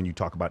it is when you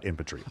talk about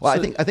infantry. Well,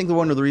 I think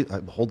one of the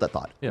reasons, hold that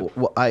thought. Yeah.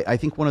 Well, I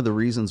think one of the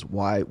reasons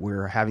why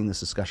we're having this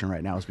discussion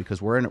right now is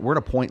because we're at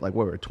a point, like,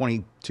 we're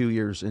 22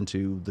 years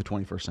into the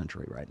 21st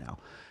century right now.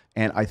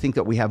 And I think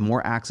that we have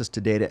more access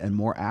to data and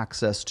more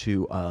access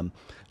to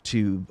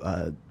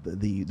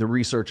the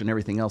research and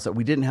everything else that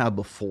we didn't have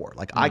before.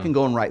 Like, I can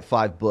go and write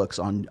 5 books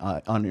on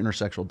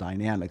intersexual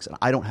dynamics, and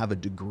I don't have a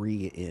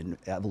degree in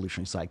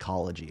evolutionary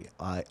psychology.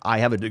 I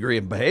have a degree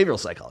in behavioral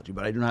psychology,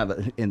 but I don't have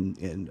it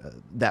in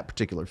that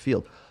particular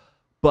field.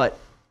 But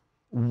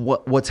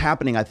what's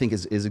happening, I think,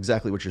 is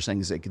exactly what you're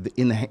saying. Is like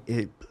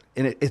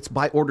it's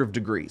by order of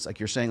degrees. Like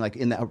you're saying, like,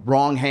 in the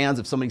wrong hands,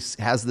 if somebody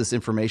has this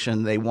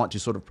information, they want to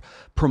sort of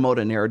promote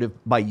a narrative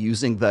by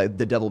using the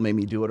devil made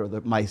me do it,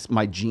 or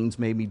my genes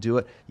made me do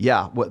it.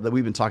 Yeah,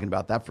 we've been talking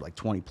about that for like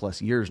 20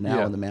 plus years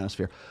now in the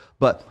manosphere.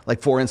 But, like,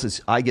 for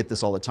instance, I get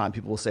this all the time.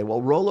 People will say,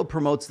 well, Rollo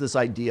promotes this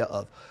idea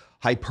of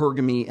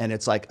hypergamy, and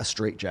it's like a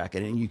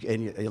straitjacket, and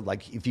you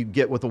like, if you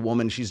get with a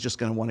woman, she's just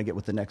going to want to get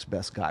with the next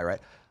best guy, right?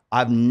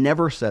 I've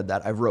never said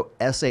that. I've wrote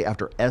essay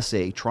after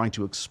essay trying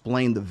to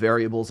explain the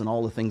variables and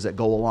all the things that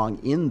go along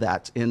in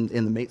that in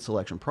the mate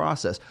selection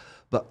process.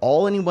 But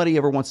all anybody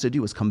ever wants to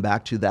do is come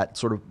back to that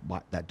sort of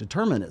that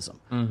determinism.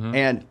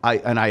 And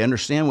I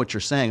understand what you're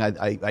saying.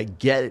 I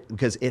get it,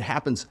 because it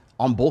happens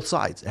on both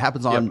sides. It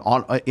happens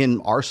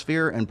in our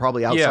sphere and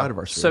probably outside of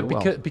our sphere.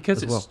 So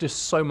because it's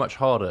just so much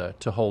harder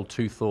to hold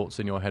 2 thoughts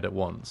in your head at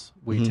once.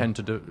 We tend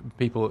to do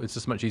it's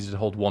just much easier to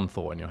hold 1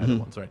 thought in your head at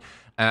once, right?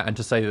 And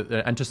to say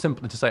that, and to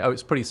say, oh,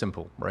 it's pretty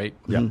simple, right?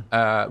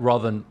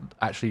 Rather than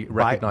actually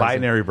recognizing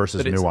binary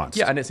versus nuanced.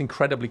 Yeah, and it's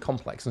incredibly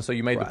complex. And so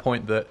you made the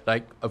point that,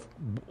 like, of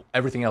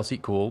everything else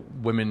equal,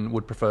 women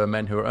would prefer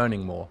men who are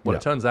earning more. Well,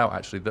 it turns out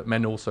actually that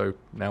men also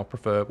now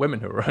prefer women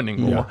who are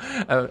earning more.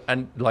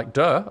 And, like,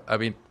 I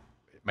mean,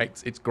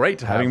 it's great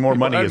to having more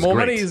money is more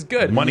great. Money is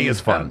good. Money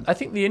is fun. I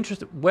think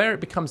where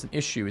it becomes an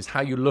issue is how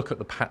you look at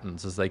the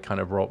patterns as they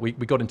kind of roll. We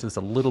got into this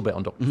a little bit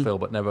on Dr. Phil,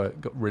 but never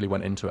really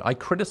went into it. I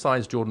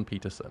criticized Jordan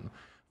Peterson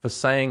for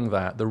saying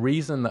that the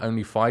reason that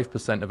only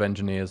 5% of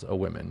engineers are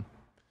women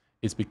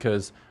is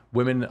because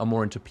women are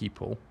more into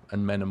people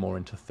and men are more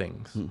into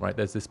things, right?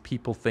 There's this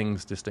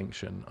people-things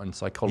distinction in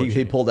psychology.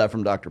 He pulled that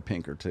from Dr.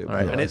 Pinker too.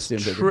 Right? And it's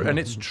true. And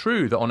it's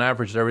true that on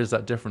average there is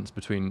that difference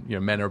between,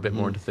 men are a bit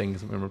more into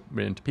things and women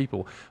are into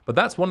people. But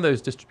that's one of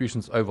those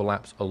distributions that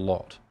overlaps a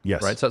lot.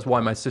 Yes. Right. So that's why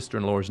my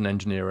sister-in-law is an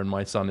engineer and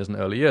my son is an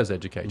early years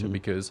educator,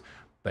 because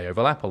they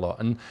overlap a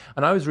lot. And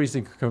I was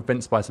recently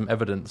convinced by some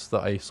evidence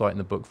that I cite in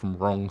the book from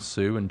Rong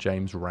Su and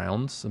James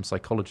Rounds, some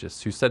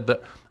psychologists, who said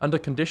that under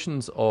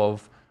conditions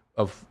of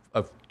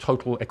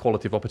total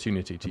equality of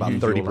opportunity, to about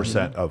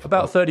 30% of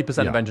about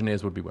 30% of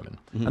engineers would be women,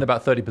 and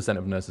about 30%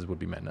 of nurses would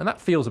be men, and that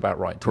feels about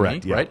right to me,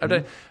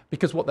 right?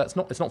 Because it's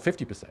not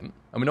 50%, and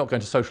we're not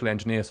going to socially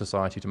engineer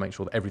society to make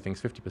sure that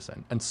everything's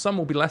 50%, and some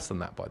will be less than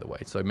that, by the way.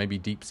 So maybe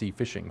deep sea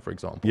fishing, for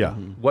example,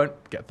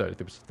 won't get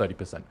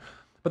 30%.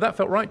 But that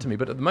felt right to me.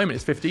 But at the moment,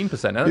 it's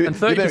 15%. And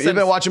 30%. You've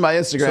been watching my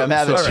Instagram,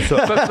 haven't you?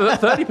 But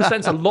 30%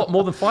 is a lot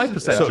more than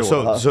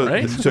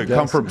 5%. So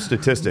come from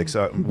statistics.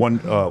 One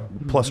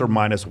plus or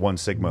minus 1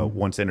 sigma,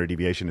 1 standard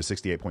deviation is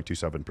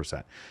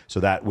 68.27%. So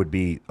that would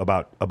be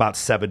about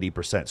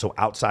 70%. So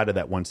outside of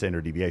that 1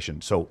 standard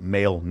deviation, so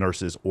male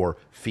nurses or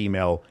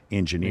female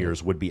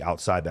engineers would be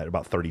outside that,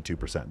 about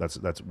 32%.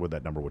 That's where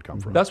that number would come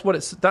from.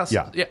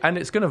 And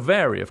it's going to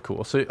vary, of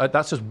course. So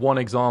that's just one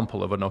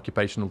example of an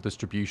occupational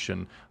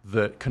distribution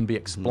that can be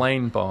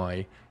explained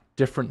by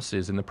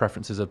differences in the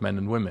preferences of men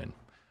and women.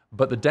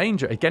 But the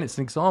danger, again, it's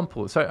an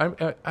example. So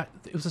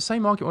it was the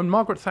same argument when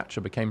Margaret Thatcher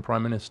became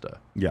Prime Minister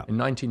in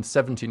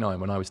 1979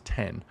 when I was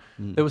 10.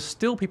 There was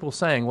still people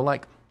saying, well,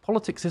 like,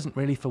 politics isn't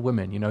really for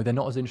women. You know, they're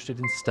not as interested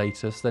in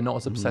status. They're not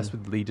as obsessed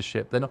with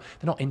leadership. They're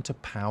not into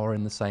power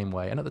in the same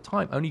way. And at the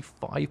time, only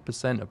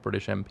 5% of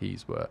British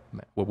MPs were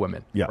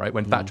women, right?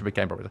 When Thatcher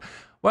became Prime Minister.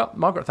 Well,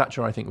 Margaret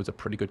Thatcher, I think, was a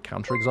pretty good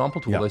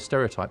counterexample to all those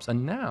stereotypes.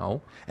 And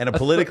now... And a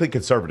politically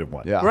conservative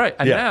one. Yeah. Right.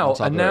 And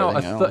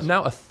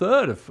now a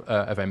third of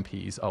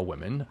MPs are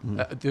women.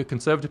 The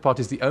Conservative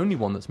Party is the only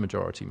one that's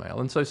majority male.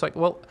 And so it's like,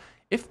 well...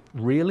 If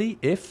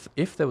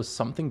there was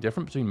something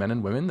different between men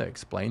and women that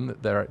explained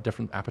that there are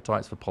different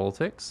appetites for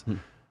politics,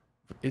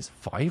 is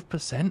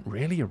 5%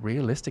 really a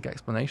realistic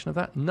explanation of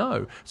that?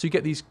 No. So you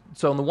get these.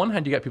 So on the one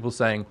hand, you get people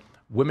saying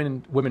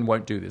women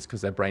won't do this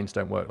because their brains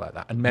don't work like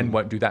that, and men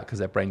won't do that because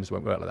their brains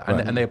won't work like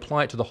that, and they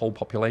apply it to the whole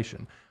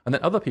population. And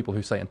then other people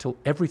who say until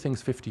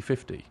everything's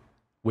 50-50.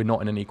 We're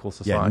not in an equal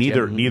society.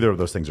 Yeah, neither of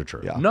those things are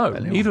true. Yeah. No,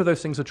 neither of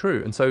those things are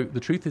true. And so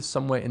the truth is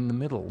somewhere in the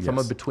middle,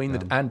 somewhere between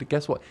the... And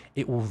guess what?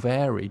 It will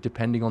vary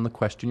depending on the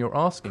question you're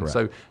asking. Correct.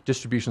 So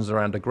distributions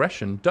around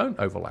aggression don't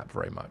overlap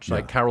very much.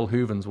 Like Carol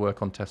Hooven's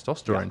work on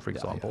testosterone, for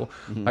example,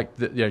 like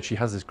she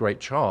has this great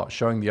chart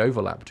showing the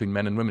overlap between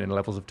men and women in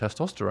levels of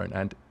testosterone,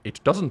 and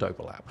it doesn't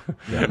overlap.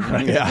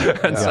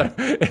 So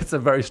it's a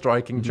very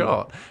striking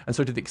chart. And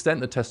so to the extent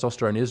that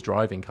testosterone is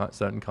driving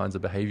certain kinds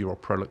of behavioral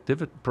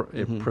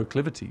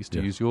proclivities, to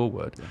use your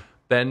word,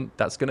 then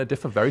that's going to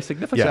differ very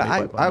significantly.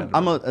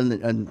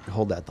 And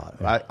hold that thought.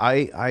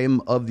 I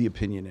am of the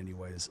opinion,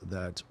 anyways,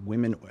 that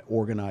women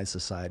organize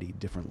society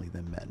differently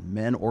than men.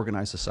 Men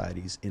organize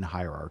societies in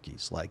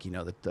hierarchies, like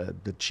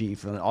the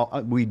chief.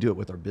 And we do it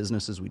with our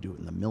businesses. We do it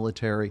in the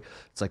military.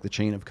 It's like the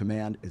chain of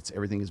command.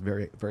 Everything is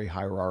very, very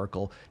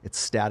hierarchical. It's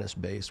status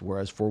based.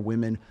 Whereas for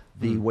women,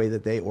 the way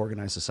that they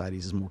organize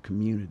societies is more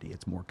community.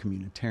 It's more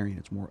communitarian.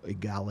 It's more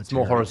egalitarian. It's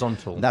more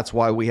horizontal. That's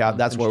why we have.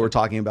 That's why we're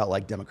talking about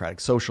like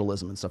democratic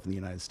socialism and stuff in the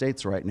United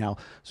States right now.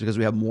 It's because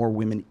we have more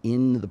women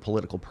in the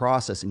political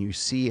process, and you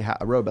see how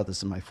I wrote about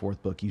this in my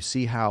 4th book. You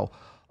see how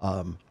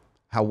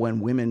when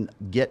women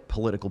get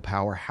political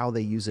power, how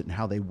they use it and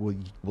how they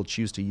will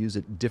choose to use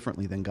it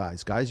differently than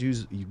guys.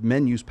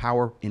 Men use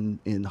power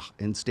in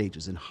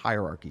stages, in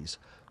hierarchies.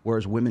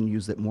 Whereas women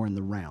use it more in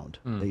the round.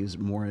 They use it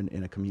more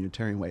in a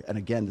communitarian way. And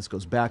again, this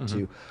goes back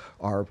to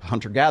our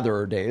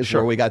hunter-gatherer days,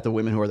 where we got the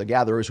women who are the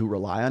gatherers who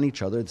rely on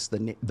each other. It's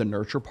the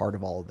nurture part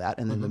of all of that.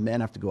 And then the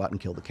men have to go out and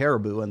kill the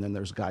caribou. And then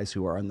there's guys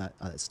who are on that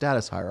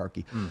status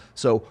hierarchy.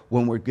 So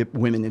when we get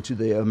women into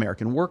the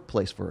American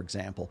workplace, for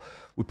example,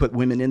 we put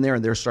women in there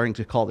and they're starting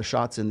to call the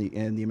shots in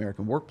the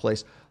American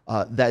workplace.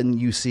 Then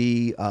you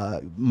see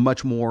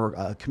much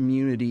more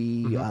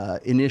community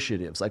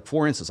initiatives, like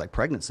for instance, like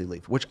pregnancy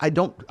leave, which I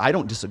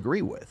don't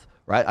disagree with,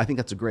 right? I think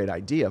that's a great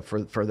idea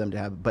for them to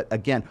have. But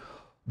again,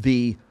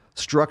 the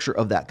structure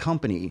of that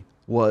company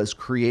was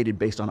created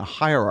based on a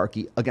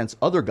hierarchy against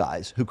other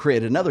guys who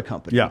created another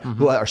company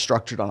who are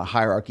structured on a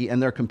hierarchy,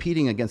 and they're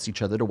competing against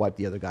each other to wipe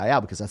the other guy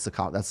out, because that's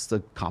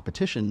the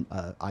competition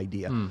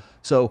idea.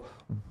 So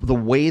the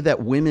way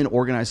that women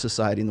organize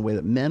society and the way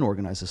that men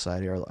organize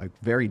society are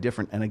very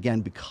different, and again,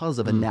 because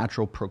of a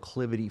natural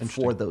proclivity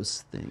for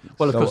those things.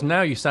 Well, of course,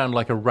 now you sound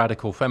like a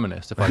radical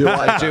feminist. If I do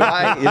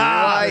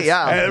I?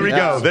 Yeah. There we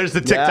go. There's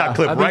the TikTok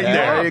clip right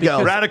there. There you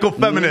go. Radical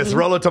feminist,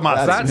 Rollo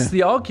Tomas. That's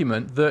the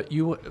argument that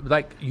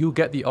you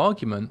get the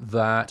argument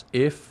that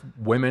if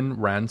women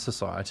ran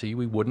society,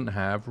 we wouldn't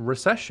have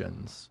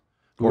recessions.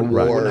 We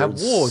wouldn't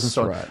have wars and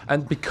so on. Right.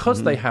 And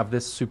because they have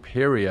this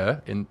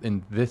superior,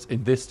 in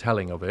this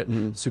telling of it,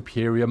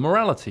 superior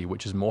morality,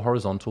 which is more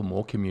horizontal,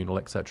 more communal,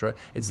 etc.,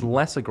 it's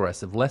less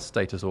aggressive, less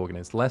status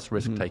organized, less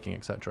risk-taking,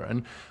 etc.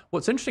 And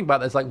what's interesting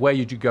about that is, like, where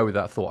would you go with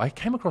that thought? I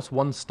came across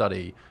one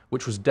study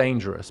which was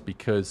dangerous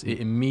because it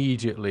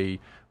immediately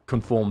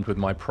conformed with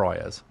my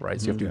priors,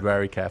 right? So you have to be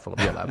very careful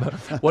about that.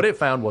 But what it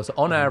found was,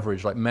 on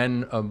average, like,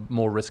 men are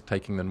more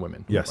risk-taking than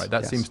women. Yes. Right?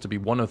 That seems to be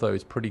one of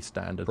those pretty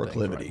standard things,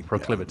 right?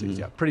 Proclivities,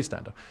 pretty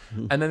standard.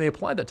 And then they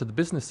applied that to the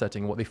business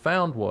setting. What they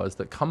found was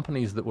that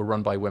companies that were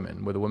run by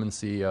women, with a woman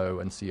CEO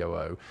and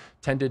COO,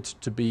 tended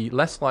to be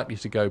less likely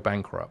to go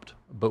bankrupt,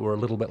 but were a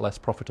little bit less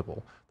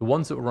profitable. The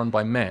ones that were run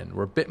by men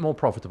were a bit more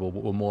profitable,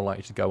 but were more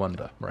likely to go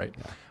under, right?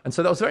 And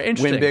so that was very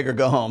interesting. Win big or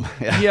go home.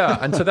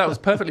 And so that was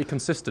perfectly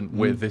consistent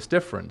with this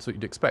difference that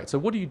you'd expect. So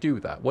what do you do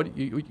with that?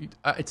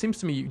 It seems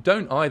to me you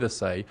don't either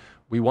say,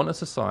 we want a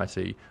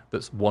society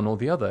that's one or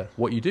the other.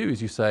 What you do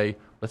is you say,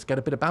 let's get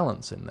a bit of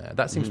balance in there.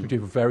 That seems to be a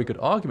very good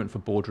argument for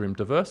boardroom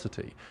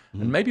diversity.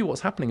 And maybe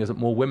what's happening is that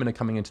more women are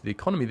coming into the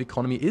economy. The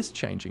economy is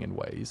changing in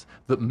ways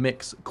that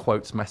mix,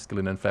 quotes,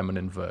 masculine and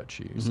feminine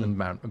virtues and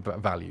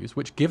values,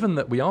 which, given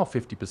that we are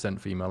 50%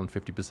 female and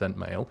 50%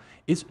 male,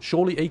 is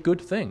surely a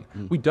good thing.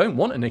 We don't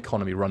want an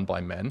economy run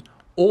by men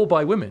or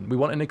by women. We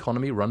want an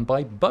economy run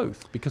by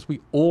both, because we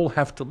all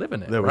have to live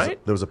in it,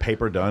 right? There was a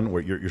paper done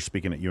where you're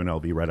speaking at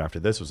UNLV right after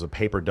this. There was a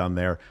paper done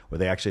there where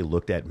they actually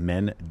looked at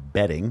men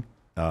betting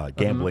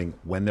gambling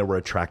when there were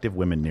attractive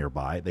women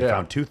nearby. They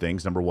found two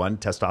things. Number one,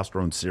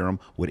 testosterone serum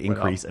would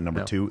increase. And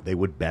number two, they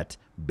would bet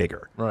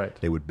bigger. Right.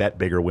 They would bet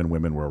bigger when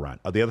women were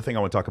around. The other thing I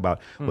want to talk about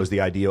was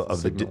the idea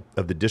of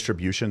the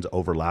distributions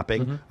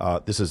overlapping.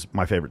 This is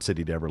my favorite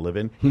city to ever live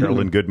in.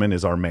 Carolyn Goodman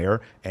is our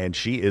mayor, and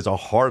she is a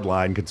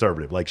hardline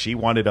conservative. Like, she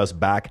wanted us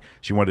back.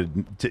 She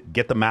wanted to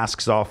get the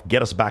masks off,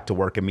 get us back to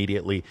work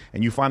immediately.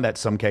 And you find that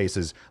some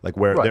cases, like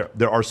where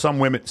there are some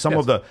women,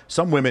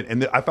 some women,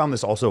 and I found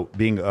this also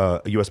being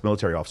a U.S.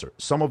 military officer.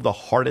 Some of the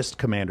hardest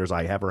commanders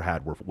I ever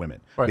had were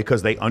women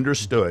because they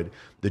understood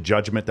the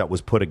judgment that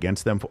was put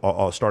against them,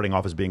 starting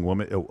off as being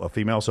a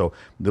female. So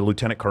the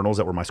lieutenant colonels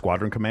that were my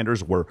squadron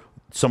commanders were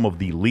some of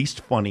the least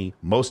funny,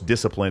 most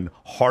disciplined,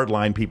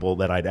 hardline people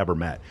that I'd ever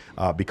met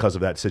because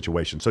of that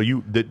situation. So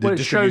the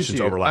distributions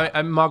overlap.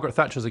 And Margaret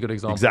Thatcher's a good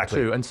example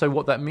too. And so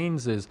what that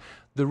means is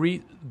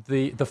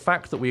the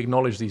fact that we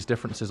acknowledge these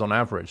differences on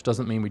average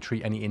doesn't mean we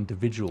treat any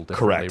individual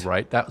differently,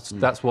 right?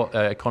 That's what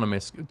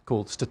economists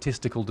call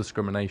statistical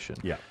discrimination.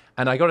 Yeah.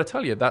 And I got to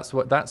tell you, that's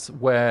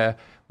where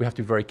we have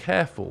to be very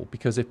careful,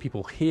 because if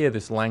people hear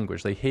this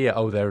language, they hear,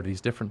 oh, there are these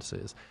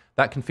differences,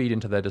 that can feed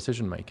into their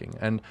decision making.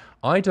 And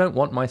I don't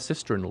want my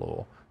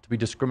sister-in-law to be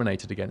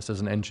discriminated against as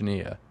an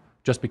engineer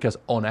just because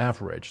on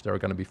average there are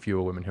going to be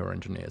fewer women who are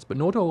engineers. But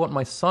nor do I want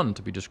my son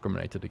to be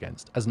discriminated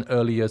against as an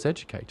early years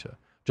educator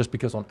just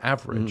because on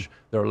average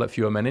there are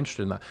fewer men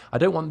interested in that. I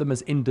don't want them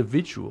as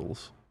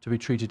individuals to be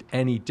treated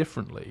any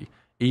differently,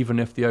 even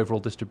if the overall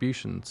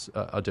distributions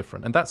are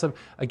different. And that's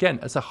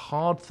it's a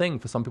hard thing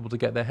for some people to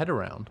get their head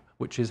around,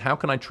 which is, how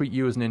can I treat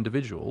you as an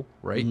individual,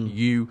 right?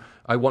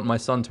 I want my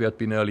son to be able to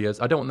be in early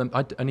years. I don't want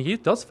them, and he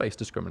does face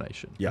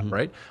discrimination,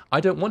 right? I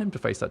don't want him to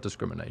face that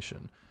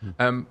discrimination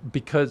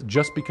because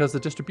the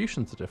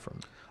distributions are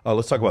different.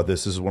 Let's talk about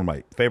this. This is one of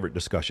my favorite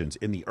discussions.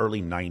 In the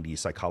early 90s,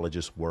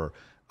 psychologists were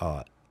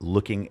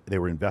they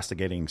were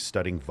investigating,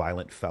 studying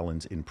violent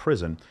felons in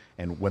prison.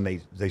 And when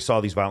they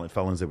saw these violent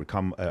felons, they would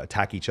come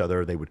attack each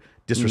other. They would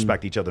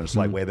disrespect each other in a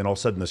slight way. Then all of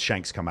a sudden the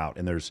shanks come out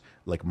and there's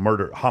like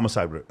murder,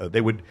 homicide. They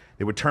would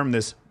term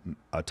this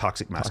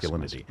toxic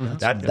masculinity.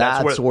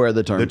 That's where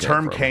the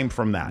term came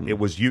from. That it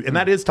was you, and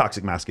that is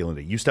toxic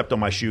masculinity. You stepped on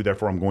my shoe,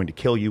 therefore I'm going to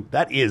kill you.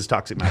 That is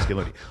toxic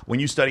masculinity. When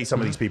you study some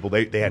of these people,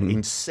 they had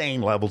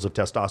insane levels of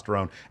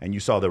testosterone, and you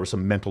saw there were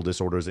some mental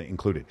disorders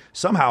included.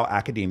 Somehow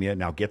academia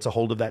now gets a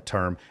hold of that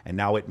term, and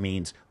now it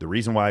means the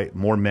reason why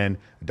more men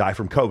die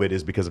from COVID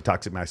is because of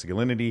toxic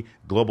masculinity.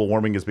 Global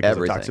warming is because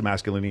of toxic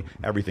masculinity.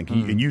 Everything.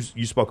 And you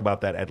spoke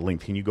about that at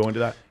length. Can you go into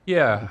that?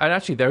 Yeah, and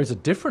actually there is a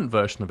different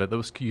version of it that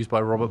was used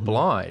by Robert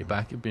Bly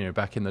back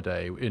in the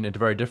day in a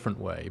very different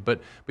way. But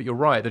you're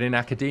right that in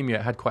academia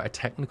it had quite a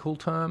technical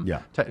term.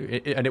 Yeah.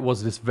 And it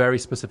was this very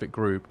specific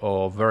group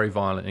of very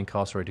violent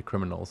incarcerated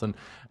criminals.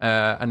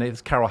 And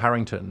it's Carol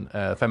Harrington,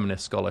 a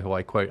feminist scholar who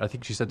I quote. I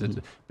think she said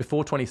that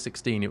before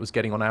 2016 it was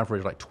getting on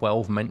average like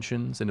 12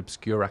 mentions in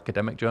obscure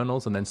academic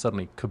journals, and then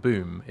suddenly,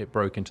 kaboom, it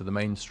broke into the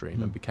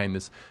mainstream and became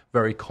this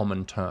very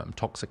common term,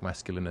 toxic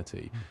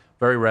masculinity.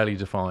 Very rarely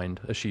defined,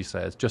 as she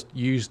says, just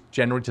used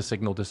generally to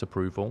signal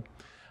disapproval.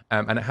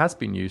 And it has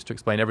been used to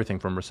explain everything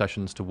from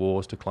recessions to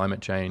wars to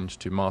climate change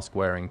to mask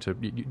wearing to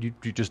you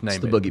just name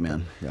it. It's the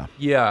boogeyman.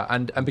 Yeah,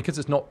 and because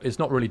it's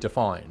not really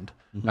defined,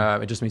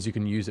 it just means you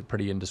can use it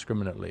pretty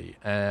indiscriminately.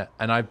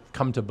 And I've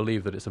come to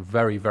believe that it's a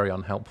very, very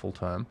unhelpful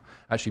term.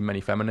 Actually,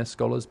 many feminist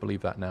scholars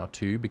believe that now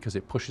too, because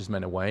it pushes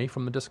men away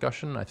from the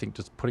discussion. I think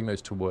just putting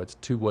those two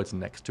words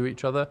next to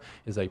each other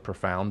is a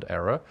profound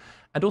error.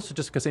 And also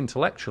just because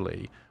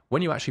intellectually,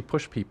 when you actually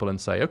push people and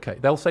say, okay,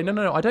 they'll say,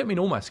 no, I don't mean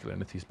all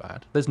masculinity is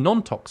bad. There's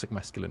non-toxic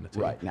masculinity.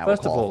 Right, now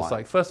First of all,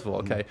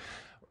 okay,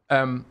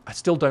 I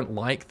still don't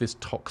like this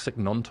toxic,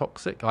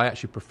 non-toxic. I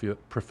actually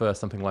prefer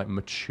something like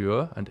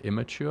mature and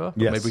immature.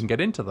 Maybe we can get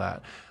into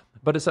that.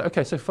 But it's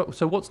okay, so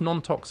what's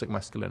non-toxic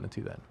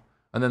masculinity then?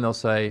 And then they'll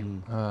say,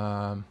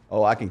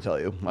 I can tell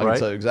you. I can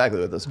tell you exactly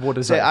what this is. What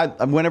is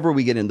that? Whenever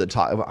we get into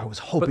talk, I was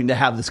hoping to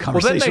have this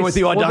conversation with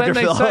you on Dr.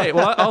 Phil.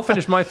 I'll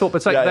finish my thought,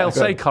 but they'll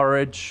say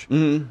courage.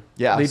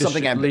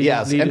 Something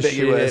ambiguous. And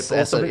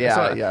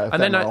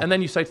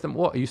then you say to them,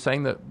 what? Are you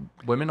saying that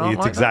women aren't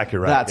It's exactly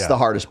right. That's the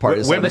hardest part.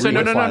 Women say,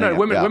 no.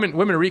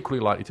 Women are equally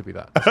likely to be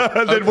that.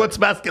 Then what's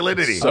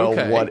masculinity?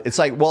 So what? It's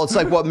like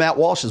what Matt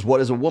Walsh is. What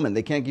is a woman?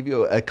 They can't give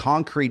you a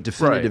concrete,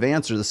 definitive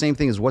answer. The same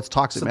thing as what's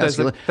toxic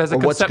masculinity or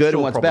what's good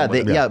and what's bad.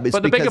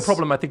 But the bigger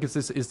problem, I think, is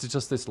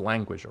just this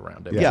language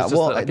around it.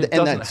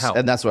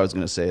 And that's what I was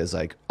going to say is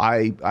like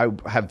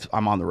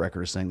I'm on the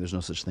record as saying there's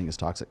no such thing as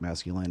toxic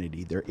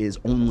masculinity. There is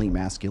only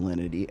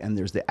masculinity, and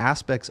there's the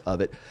aspects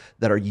of it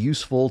that are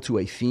useful to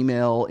a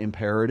female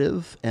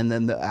imperative, and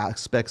then the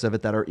aspects of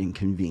it that are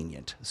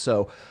inconvenient.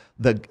 So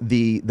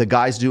the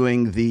guys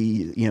doing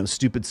the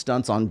stupid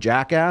stunts on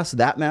Jackass,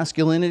 that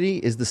masculinity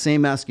is the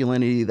same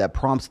masculinity that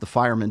prompts the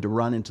fireman to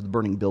run into the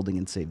burning building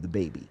and save the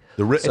baby.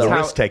 The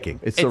risk taking.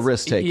 It's the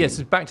risk taking.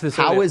 Yes, back to this.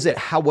 What is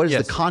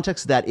the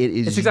context that it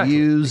is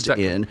used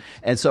in?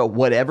 And so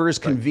whatever is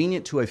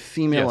convenient to a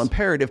female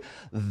imperative,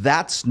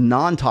 that's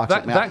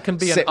non-toxic. That can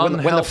be an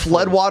when the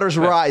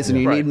floodwaters rise and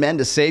you need men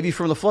to save you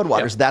from the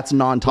floodwaters, that's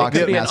non-toxic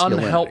masculinity. It could be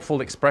an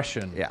unhelpful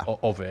expression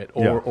of it,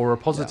 or a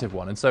positive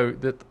one. And so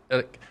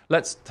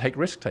let's take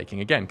risk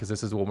taking again, because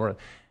this is what we're.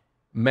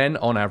 Men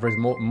on average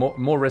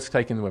more risk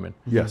taking than women.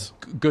 Yes.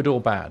 Good or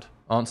bad?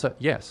 Answer: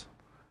 yes.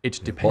 It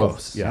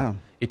depends. Yeah.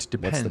 It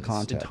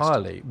depends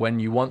entirely. When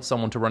you want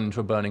someone to run into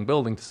a burning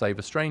building to save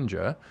a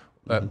stranger,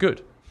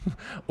 good.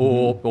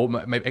 or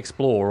maybe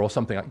explore or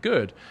something like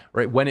good.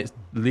 Right? When it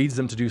leads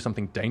them to do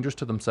something dangerous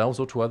to themselves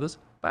or to others,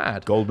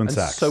 bad. Goldman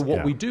Sachs. So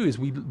what we do is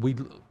we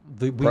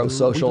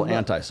pro-social,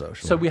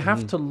 anti-social. So we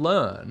have to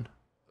learn,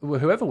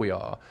 whoever we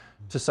are,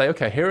 to say,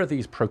 okay, here are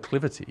these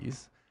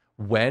proclivities.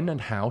 When and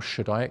how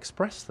should I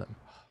express them?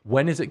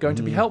 When is it going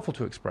to be helpful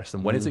to express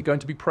them? When is it going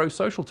to be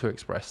pro-social to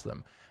express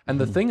them? And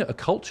the thing that a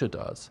culture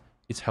does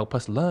is help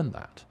us learn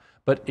that.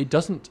 But it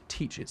doesn't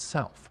teach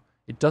itself.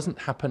 It doesn't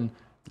happen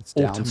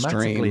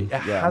automatically. It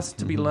has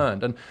to be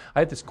learned. And I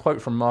had this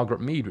quote from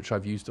Margaret Mead, which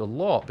I've used a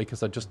lot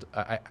because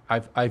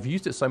I've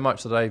used it so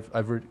much that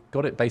I've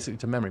got it basically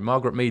to memory.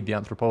 Margaret Mead, the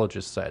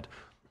anthropologist, said,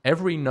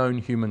 every known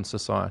human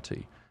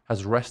society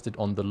has rested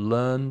on the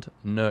learned,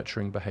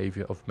 nurturing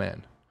behavior of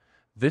men.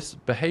 This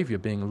behavior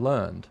being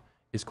learned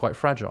is quite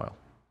fragile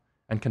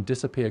and can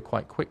disappear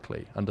quite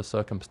quickly under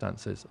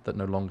circumstances that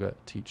no longer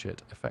teach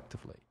it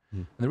effectively.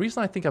 And the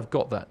reason I think I've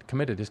got that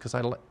committed is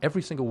because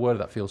every single word of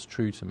that feels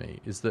true to me,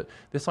 is that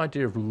this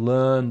idea of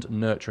learned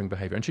nurturing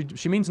behavior, and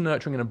she means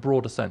nurturing in a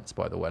broader sense,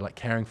 by the way, like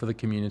caring for the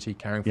community,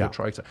 caring for the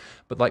tribe,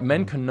 but like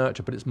men can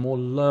nurture, but it's more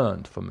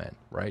learned for men,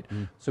 right?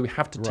 So we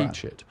have to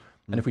teach it.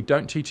 And if we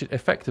don't teach it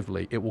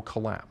effectively, it will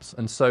collapse.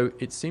 And so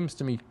it seems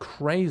to me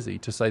crazy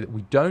to say that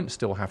we don't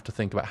still have to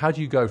think about how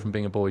do you go from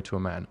being a boy to a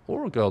man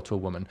or a girl to a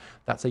woman.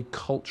 That's a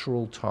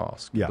cultural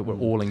task that we're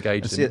all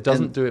engaged in. It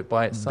doesn't do it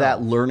by itself.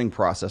 That learning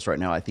process right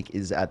now, I think,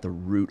 is at the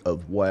root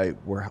of why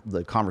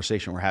the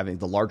conversation we're having,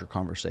 the larger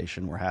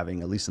conversation we're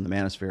having, at least in the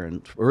manosphere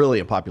and really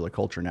in popular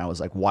culture now, is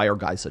like, why are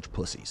guys such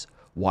pussies?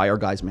 Why are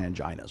guys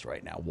manginas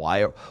right now?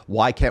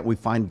 Why can't we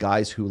find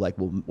guys who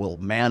will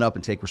man up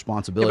and take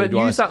responsibility? Why do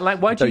you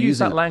use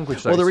that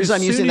language? Well, the reason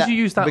I'm using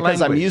that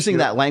because I'm using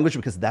that language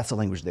because that's the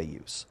language they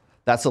use.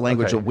 That's the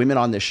language that women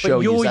on this show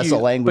use. That's the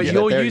language that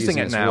they're using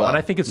it now. And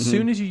I think as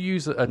soon as you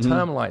use a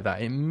term like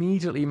that, it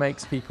immediately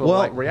makes people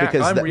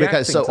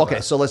react.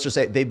 So let's just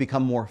say they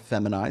become more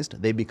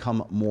feminized. They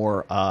become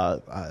more.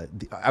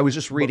 I was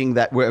just reading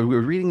that. We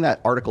were reading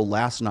that article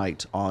last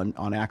night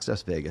on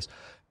Access Vegas.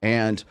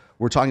 And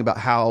we're talking about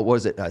how,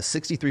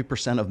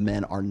 63% of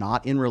men are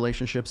not in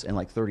relationships and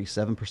like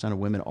 37% of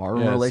women are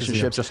in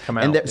relationships. Just come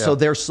out. So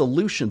their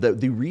solution,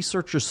 the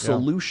researchers'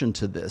 solution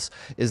to this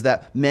is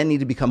that men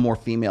need to become more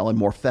female and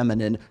more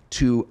feminine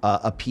to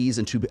appease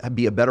and to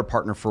be a better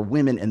partner for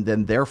women, and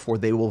then therefore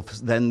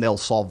they'll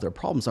solve their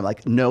problems. I'm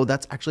like, no,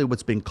 that's actually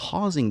what's been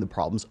causing the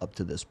problems up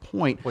to this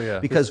point,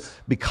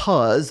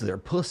 because they're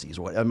pussies.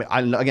 I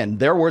mean, again,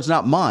 their words,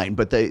 not mine,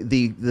 but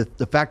the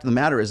fact of the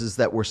matter is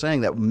that we're saying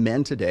that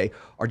men today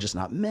are just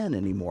not men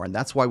anymore, and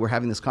that's why we're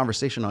having this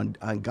conversation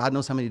on God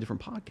knows how many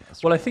different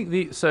podcasts. Well, I think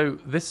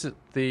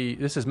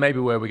this is maybe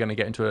where we're going to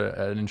get into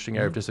an interesting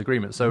area of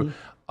disagreement. So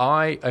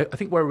I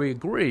think where we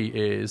agree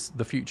is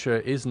the future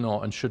is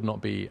not and should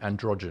not be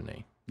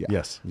androgyny. Yeah.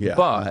 Yes. Yeah.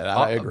 But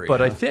I agree.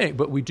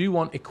 But we do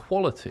want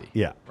equality.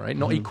 Yeah. Right.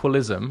 Not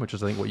equalism, which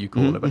is I think what you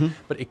call it,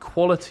 but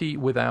equality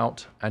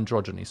without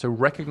androgyny. So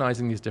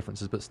recognizing these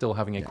differences, but still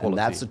having equality. And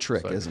that's the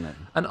trick, isn't it?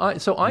 And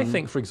I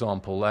think, for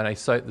example, and I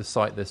cite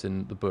this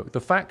in the book,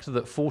 the fact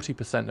that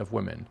 40% of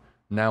women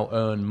now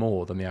earn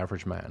more than the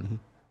average man,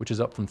 which is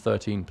up from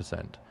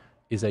 13%,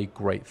 is a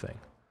great thing.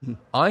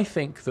 I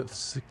think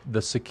that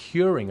the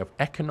securing of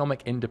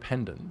economic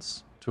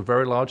independence to a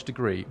very large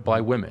degree by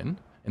women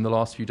in the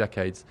last few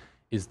decades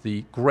is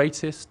the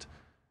greatest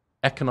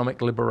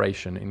economic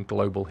liberation in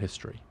global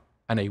history,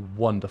 and a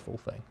wonderful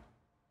thing.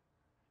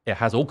 It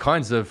has all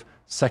kinds of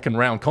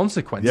second-round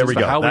consequences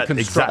for how we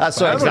construct. That's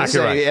exactly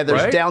right. Yeah,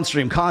 there's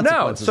downstream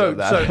consequences of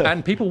that.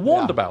 And people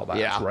warned about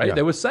that, right? Yeah.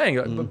 They were saying,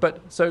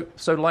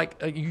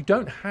 you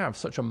don't have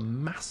such a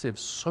massive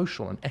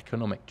social and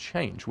economic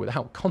change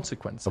without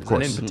consequences. Of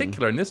course. And in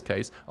particular, in this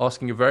case,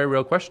 asking a very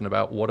real question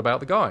about what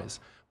about the guys?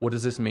 What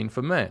does this mean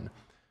for men?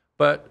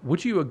 But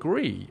would you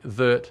agree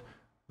that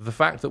the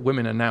fact that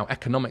women are now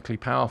economically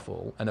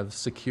powerful and have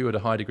secured a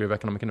high degree of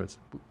economic independence,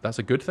 that's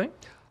a good thing?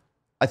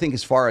 I think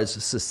as far as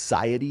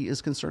society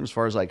is concerned, as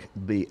far as like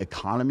the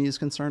economy is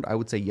concerned, I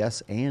would say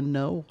yes and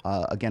no.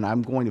 Again,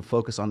 I'm going to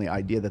focus on the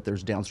idea that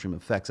there's downstream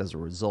effects as a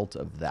result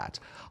of that.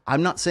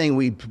 I'm not saying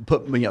we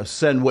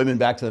send women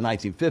back to the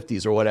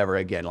 1950s or whatever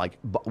again. Like,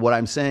 what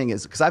I'm saying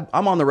is, because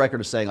I'm on the record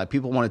of saying, like,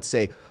 people wanted to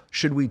say,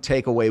 should we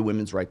take away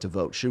women's right to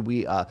vote? Should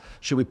we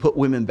put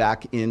women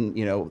back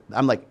in?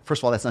 I'm like,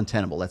 first of all, that's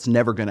untenable. That's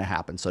never going to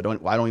happen. So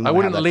I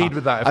wouldn't lead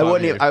with that. I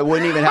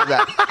wouldn't even have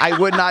that. I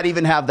would not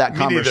even have that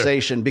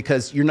conversation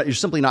because you're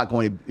simply not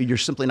going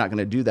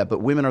to do that.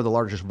 But women are the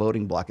largest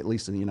voting bloc, at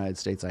least in the United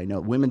States. I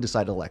know women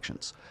decide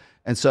elections,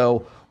 and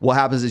so what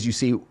happens is you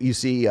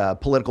see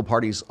political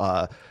parties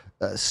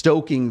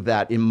stoking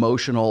that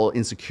emotional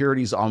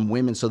insecurities on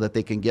women so that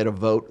they can get a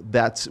vote.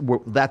 That's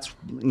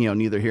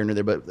neither here nor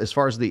there. But as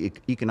far as the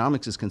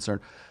economics is concerned,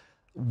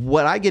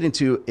 what I get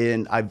into,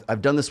 and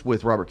I've done this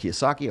with Robert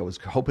Kiyosaki. I was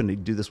hoping to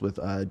do this with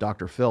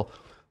Dr. Phil.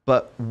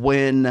 But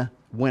when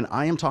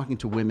I am talking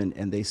to women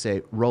and they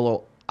say,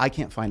 Rollo, I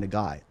can't find a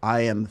guy.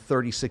 I am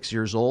 36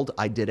 years old.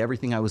 I did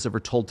everything I was ever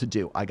told to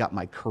do. I got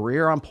my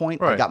career on point.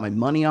 Right. I got my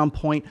money on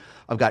point.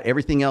 I've got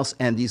everything else,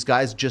 and these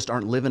guys just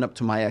aren't living up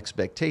to my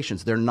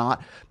expectations. They're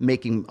not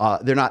making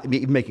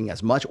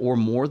as much or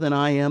more than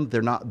I am.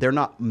 They're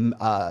not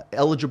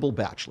eligible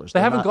bachelors.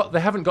 They haven't got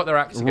their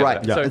act together.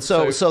 Right. Yeah.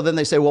 So then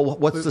they say, well,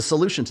 what's the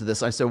solution to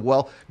this? I said,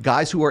 well,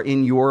 guys who are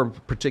in your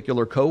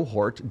particular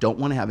cohort don't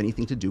want to have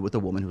anything to do with a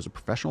woman who's a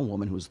professional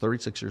woman who's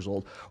 36 years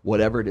old,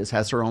 whatever it is,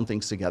 has her own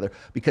things together,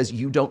 because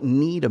you don't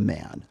need a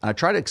man. And I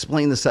try to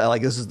explain this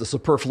like this is the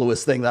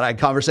superfluous thing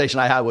conversation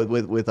I had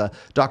with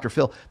Dr.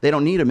 Phil. They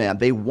don't need a man.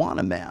 They want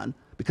a man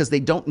because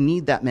they don't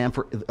need that man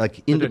for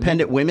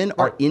independent women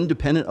are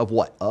independent of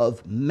what?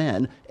 Of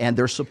men and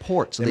their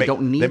support. So they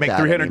don't need that. They make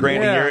 $300,000 a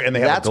year and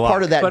they have that's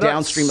part of that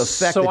downstream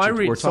effect. So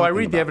I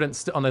read the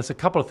evidence on this. A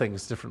couple of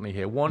things differently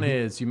here. One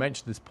is you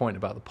mentioned this point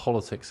about the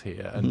politics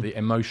here and the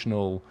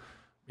emotional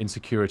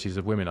insecurities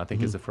of women, I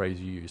think is the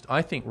phrase you used.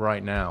 I think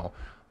right now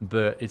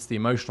it's the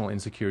emotional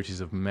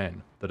insecurities of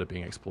men that are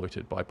being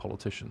exploited by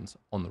politicians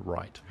on the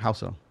right. How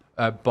so?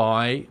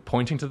 By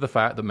pointing to the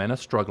fact that men are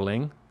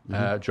struggling.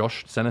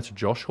 Senator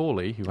Josh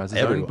Hawley, who has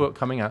his own book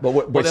coming out.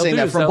 But we're saying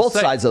that from both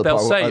sides of the They'll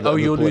say, oh,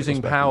 you're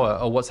losing power,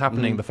 or what's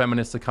happening, the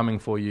feminists are coming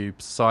for you,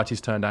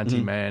 society's turned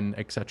anti-men,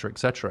 et cetera, et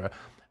cetera.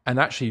 And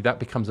actually, that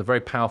becomes a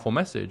very powerful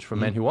message for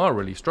men who are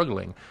really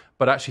struggling.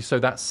 But actually, so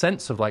that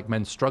sense of like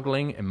men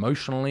struggling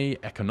emotionally,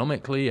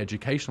 economically,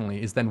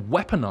 educationally is then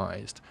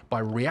weaponized by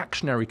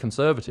reactionary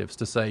conservatives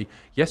to say,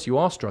 yes, you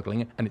are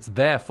struggling, and it's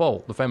their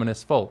fault, the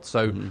feminists' fault.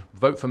 So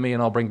vote for me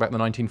and I'll bring back the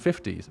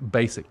 1950s,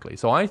 basically.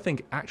 So I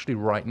think actually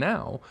right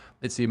now,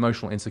 it's the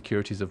emotional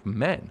insecurities of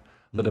men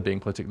that are being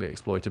politically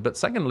exploited. But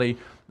secondly,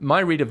 my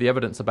read of the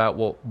evidence about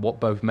what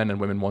both men and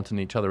women want in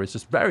each other is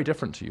just very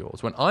different to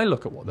yours. When I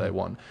look at what they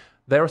want,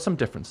 there are some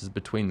differences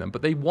between them,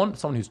 but they want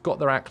someone who's got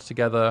their act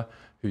together,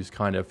 who's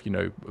kind of,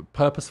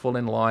 purposeful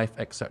in life,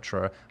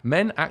 etc.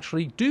 Men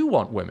actually do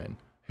want women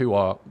who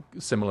are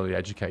similarly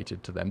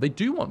educated to them. They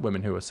do want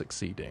women who are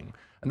succeeding.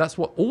 And that's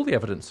what all the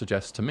evidence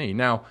suggests to me.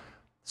 Now,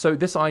 so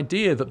this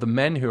idea that the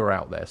men who are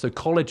out there, so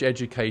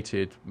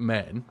college-educated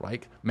men,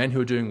 like men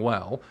who are doing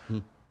well,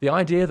 the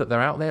idea that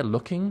they're out there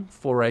looking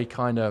for a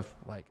kind of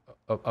like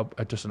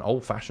just an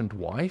old-fashioned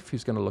wife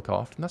who's going to look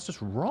after them, that's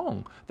just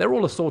wrong. They're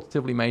all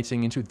assortatively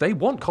mating into, they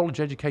want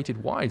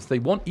college-educated wives. They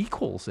want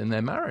equals in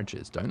their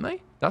marriages, don't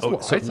they? That's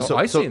what I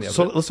see in the evidence.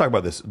 So let's talk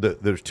about this.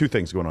 There's two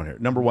things going on here.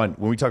 Number one,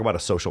 when we talk about a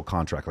social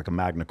contract, like a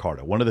Magna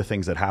Carta, one of the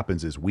things that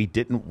happens is we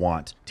didn't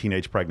want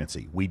teenage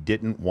pregnancy. We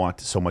didn't want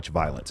so much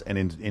violence. And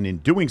in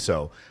doing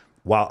so,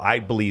 while I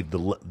believe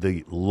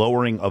the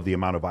lowering of the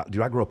amount of violence,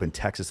 I grew up in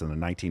Texas in the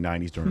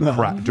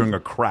 1990s during a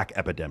crack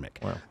epidemic.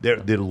 Wow.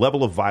 The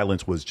level of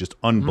violence was just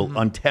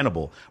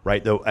untenable,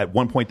 right? Though at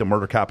one point the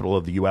murder capital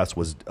of the U.S.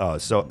 was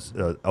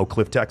Oak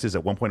Cliff, Texas.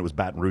 At one point it was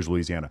Baton Rouge,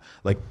 Louisiana.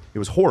 Like, it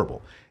was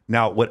horrible.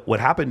 Now,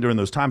 what happened during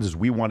those times is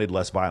we wanted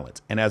less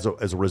violence, and as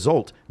a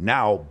result,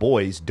 now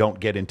boys don't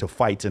get into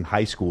fights in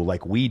high school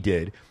like we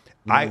did.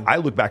 I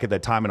look back at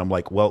that time and I'm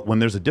like, well, when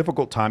there's a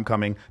difficult time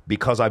coming,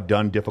 because I've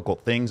done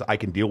difficult things, I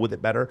can deal with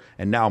it better.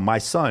 And now my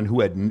son, who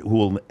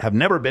will have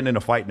never been in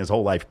a fight in his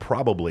whole life,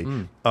 probably,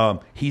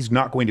 he's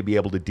not going to be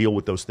able to deal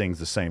with those things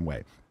the same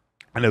way.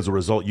 And as a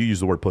result, you use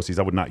the word pussies.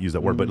 I would not use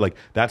that word, but like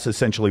that's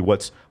essentially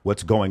what's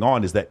going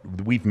on, is that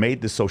we've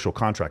made this social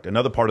contract.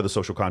 Another part of the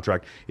social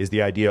contract is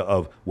the idea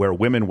of where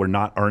women were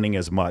not earning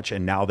as much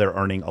and now they're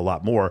earning a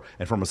lot more.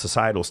 And from a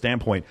societal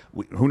standpoint,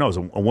 who knows?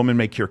 A woman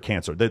may cure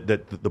cancer.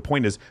 The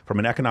point is, from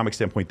an economic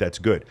standpoint, that's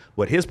good.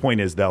 What his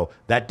point is, though,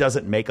 that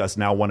doesn't make us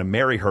now want to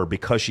marry her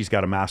because she's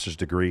got a master's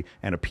degree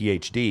and a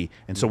PhD.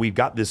 And so we've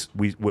got this,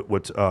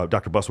 what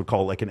Dr. Buss would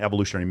call like an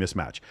evolutionary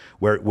mismatch,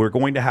 where we're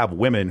going to have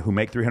women who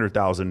make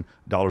 $300,000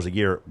 a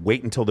year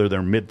wait until they're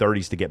their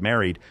mid-30s to get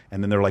married,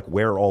 and then they're like,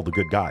 where are all the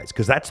good guys?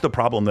 Because that's the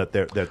problem that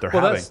they're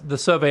having. That's the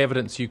survey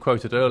evidence you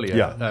quoted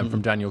earlier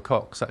from Daniel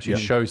Cox actually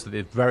shows that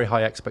there's very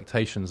high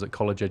expectations that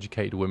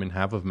college-educated women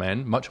have of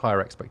men, much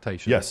higher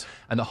expectations. Yes.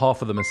 And that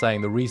half of them are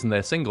saying the reason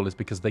they're single is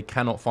because they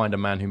cannot find a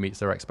man who meets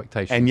their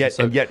expectations. And yet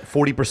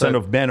 40%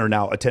 of men are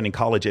now attending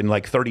college, and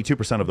like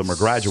 32% of them are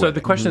graduating. So the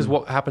question is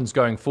what happens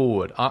going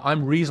forward.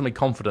 I'm reasonably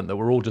confident that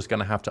we're all just going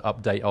to have to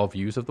update our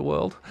views of the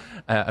world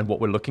and what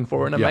we're looking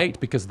for in a mate.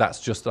 because that's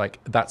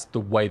the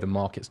way the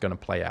market's going to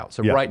play out.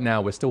 So right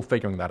now we're still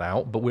figuring that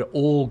out, but we're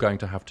all going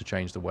to have to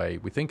change the way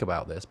we think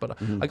about this. But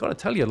I got to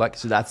tell you, like,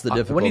 so that's the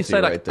difficulty when you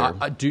say right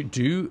like,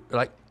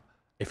 there.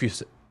 if you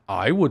say,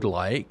 I would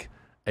like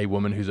a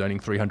woman who's earning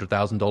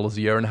 $300,000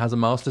 a year and has a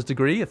master's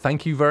degree.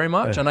 Thank you very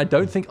much. And I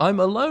don't think I'm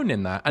alone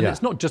in that. And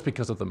it's not just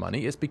because of the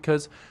money. It's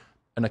because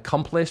an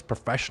accomplished,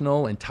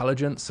 professional,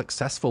 intelligent,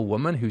 successful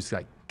woman who's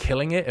like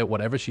killing it at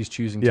whatever she's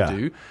choosing to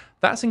do,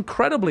 that's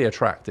incredibly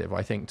attractive,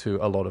 I think, to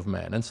a lot of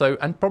men.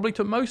 And probably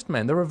to most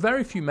men. There are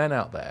very few men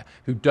out there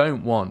who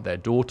don't want their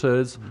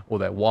daughters or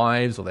their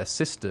wives or their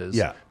sisters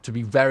to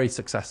be very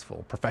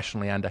successful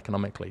professionally and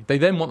economically. They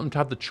then want them to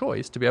have the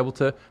choice to be able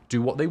to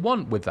do what they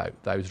want without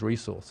those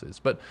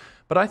resources. But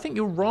I think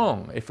you're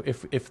wrong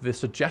if the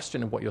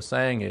suggestion of what you're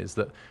saying is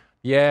that,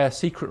 yeah,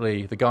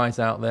 secretly the guys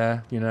out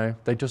there, you know,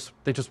 they just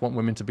want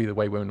women to be the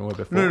way women were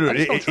before. No,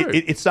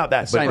 it's not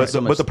that.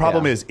 But the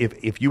problem is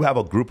if you have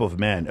a group of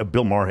men,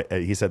 Bill Maher,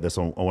 he said this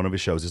on one of his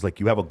shows, is like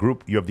you have a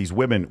group, you have these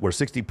women where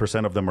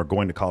 60% of them are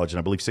going to college, and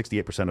I believe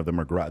 68% of them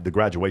are the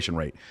graduation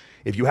rate.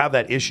 If you have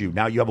that issue,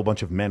 now you have a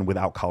bunch of men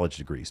without college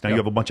degrees. Now you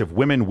have a bunch of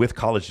women with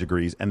college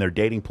degrees, and their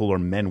dating pool are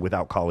men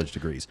without college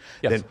degrees.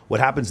 Then what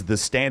happens? The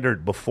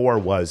standard before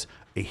was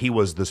he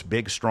was this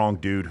big, strong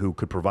dude who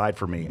could provide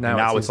for me.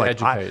 Now it's like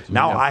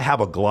I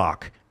have a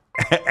Glock.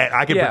 And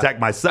I can protect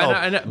myself.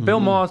 And Bill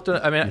Maher's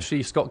done, I mean,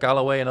 actually, Scott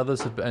Galloway and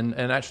others have, and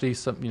actually,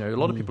 some, you know, a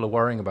lot of people are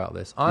worrying about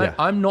this.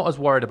 I'm not as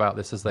worried about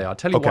this as they are. I'll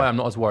tell you why I'm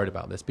not as worried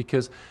about this,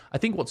 because I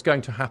think what's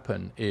going to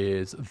happen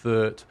is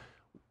that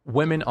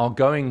women are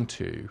going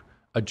to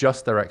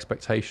adjust their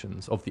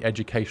expectations of the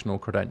educational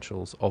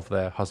credentials of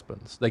their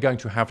husbands. They're going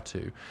to have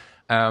to.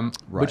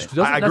 Which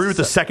doesn't I agree with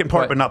the second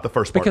part, but not the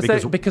first part.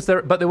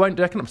 But they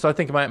won't. So I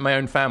think of my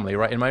own family,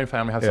 right? In my own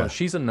family, I have someone.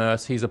 She's a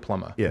nurse. He's a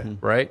plumber.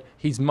 Right.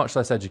 He's much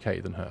less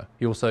educated than her.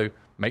 He also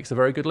makes a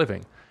very good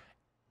living.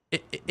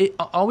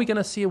 Are we going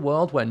to see a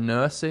world where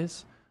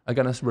nurses are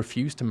going to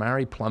refuse to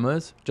marry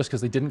plumbers just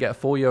because they didn't get a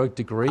 4-year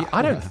degree?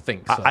 I don't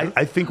think so.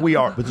 I think we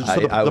are. But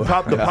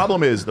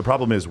the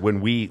problem is when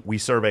we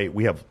survey,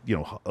 we have, you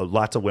know,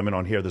 lots of women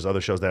on here. There's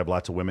other shows that have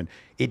lots of women.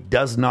 It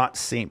does not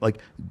seem like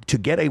to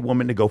get a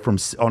woman to go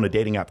on a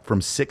dating app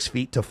from 6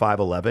 feet to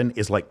 5'11"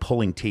 is like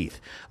pulling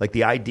teeth. Like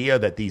the idea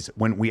that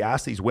when we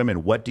ask these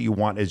women, what do you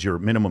want as your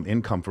minimum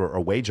income for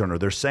a wage earner?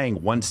 They're saying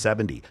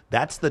 170.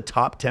 That's the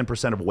top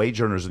 10% of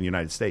wage earners in the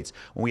United States.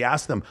 When we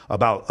ask them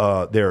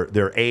about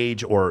their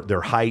age or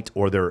their height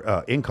or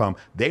their income,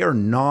 they are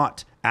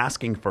not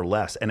asking for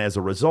less. And as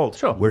a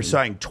result, we're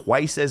seeing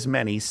twice as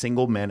many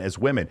single men as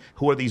women.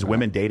 Who are these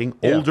women dating?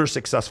 Older,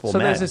 successful men. So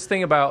there's this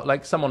thing about,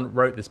 like, someone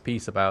wrote this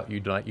piece about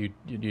you'd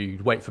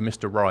wait for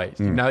Mr. Right.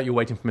 Now that you're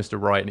waiting for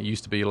Mr. Right, and it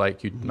used to be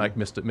like you'd like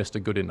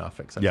Mr. Good Enough,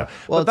 etc.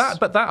 Well,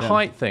 but that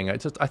height thing, I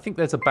think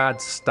there's a bad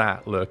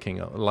stat lurking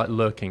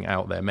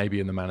out there,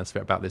 maybe in the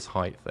manosphere, about this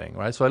height thing,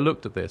 right? So I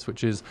looked at this,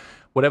 which is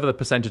whatever the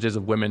percentages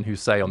of women who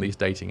say on these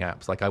dating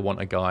apps, like, I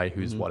want a guy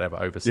who's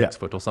whatever, over 6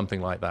 foot or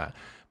something like that.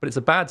 But it's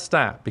a bad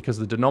stat because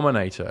the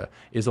denominator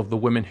is of the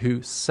women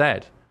who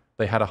said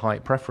they had a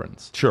height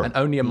preference. And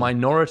only a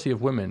minority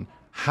of women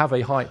have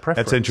a height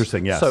preference. That's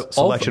interesting, yes. So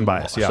selection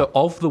bias, So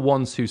of the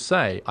ones who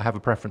say, I have a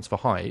preference for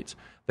height,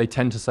 they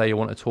tend to say you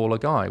want a taller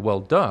guy.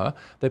 Well,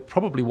 they're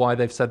probably why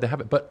they've said they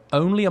have it. But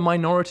only a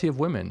minority of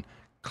women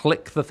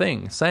click the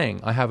thing saying,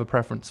 I have a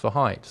preference for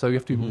height. So you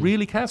have to be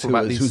really careful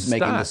about these who's stats.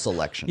 making the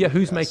selection. Yeah,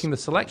 who's making the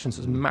selection. So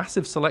it's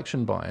massive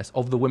selection bias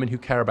of the women who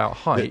care about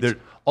height.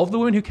 Of the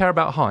women who care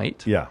about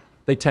height,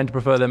 they tend to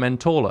prefer their men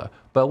taller.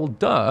 But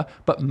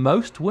but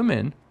most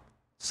women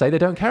say they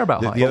don't care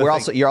about height.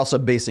 But you're also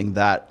basing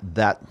that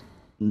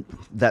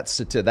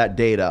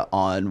data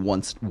on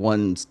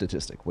one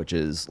statistic, which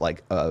is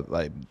like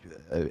a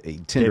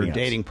Tinder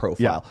dating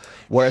profile.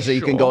 Whereas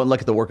you can go and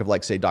look at the work of,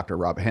 like, say, Dr.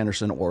 Robert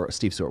Henderson or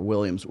Steve Stewart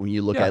Williams. When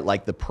you look at,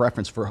 like, the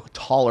preference for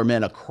taller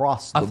men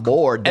across the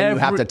board, then you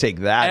have to take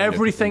that.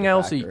 Everything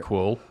else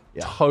equal.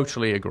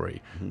 Totally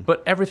agree.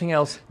 But everything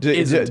else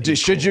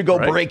should you go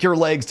break your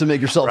legs to make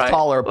yourself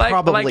taller?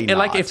 Probably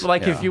not.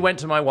 If you went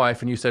to my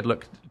wife and you said,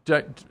 look,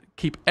 don't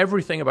keep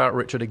everything about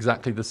Richard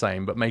exactly the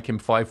same, but make him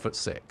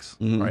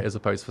 5'6", right, as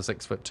opposed to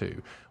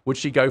 6'2", would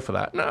she go for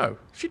that? No,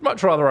 she'd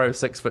much rather have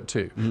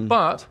 6'2".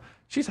 But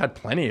she's had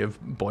plenty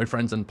of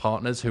boyfriends and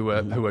partners who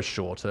are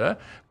shorter,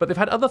 but they've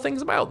had other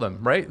things about them,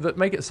 right, that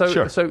make it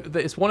so. So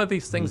it's one of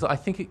these things that I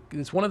think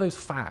it's one of those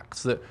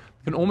facts that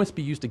can almost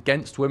be used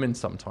against women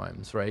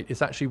sometimes, right?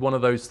 It's actually one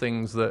of those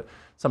things that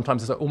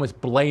sometimes it's almost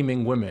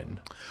blaming women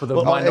for the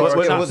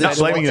minority.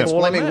 It's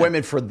blaming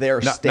women for their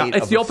state.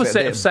 It's the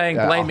opposite of saying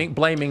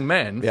blaming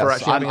men for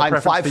actually having a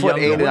preference for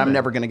younger women. I'm 5'8" and I'm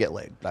never going to get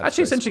laid.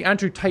 Actually, essentially,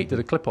 Andrew Tate did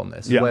a clip on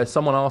this where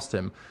someone asked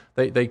him,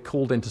 they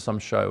called into some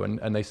show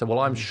and they said, well,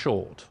 I'm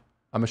short.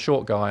 I'm a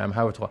short guy. I'm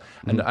however tall.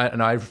 And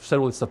I've said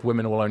all this stuff.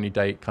 Women will only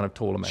date kind of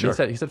taller men.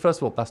 He said, first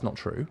of all, that's not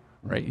true,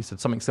 right? He said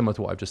something similar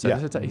to what I've just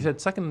said. He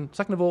said, second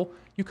of all,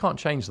 you can't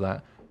change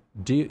that.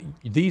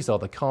 these are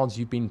the cards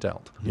you've been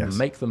dealt. Yes.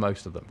 Make the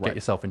most of them. Get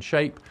yourself in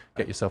shape,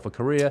 get yourself a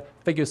career,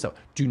 figure yourself.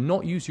 Do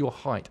not use your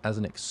height as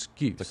an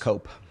excuse. To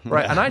cope.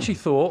 Right. And I actually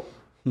thought,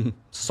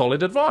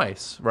 solid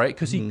advice, right?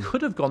 Because he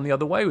could have gone the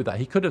other way with that.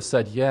 He could have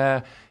said,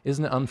 yeah,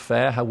 isn't it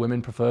unfair how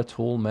women prefer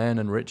tall men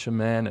and richer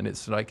men? And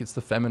it's like, it's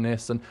the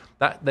feminists. And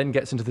that then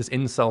gets into this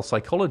incel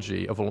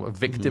psychology of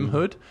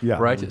victimhood,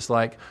 right? It's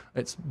like,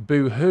 it's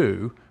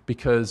boo-hoo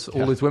because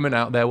all these women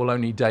out there will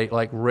only date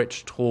like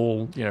rich,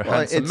 tall,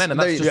 handsome men. And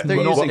that's just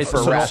they're not using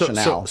for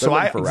rationale.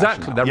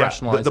 Exactly, they're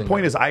rationalizing. The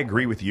point is, I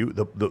agree with you.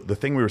 The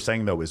thing we were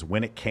saying, though, is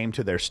when it came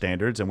to their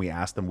standards and we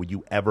asked them, would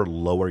you ever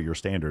lower your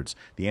standards?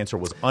 The answer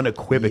was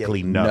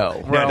unequivocally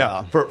no.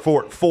 No.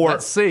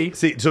 Let's see.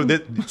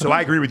 So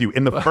I agree with you.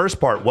 In the first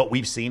part, what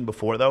we've seen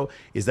before, though,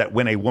 is that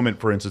when a woman,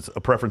 for instance,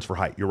 a preference for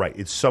height, you're right.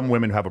 It's some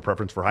women who have a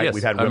preference for height. Yes,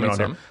 we've had women on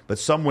here. But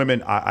some women,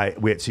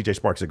 we had CJ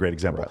Sparks is a great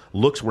example. Right.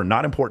 Looks were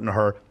not important to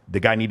her. The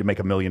guy needed to make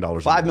 $1 million.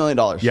 $5 million.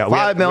 Yeah,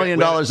 $5 million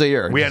a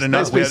year. We had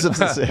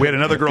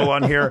another girl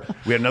on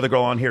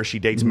here. She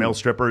dates male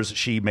strippers.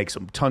 She makes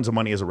tons of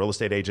money as a real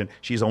estate agent.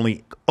 She's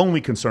only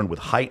concerned with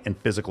height and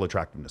physical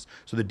attractiveness.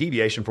 So the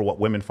deviation for what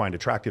women find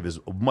attractive is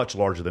much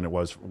larger than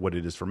what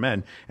it is for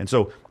men. And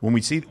so when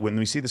we see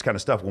this kind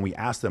of stuff, when we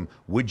ask them,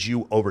 would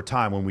you over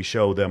time, when we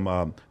show them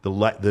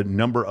the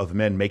number of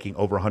men making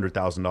over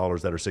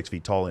 $100,000 that are 6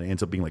 feet tall, and it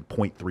ends up being like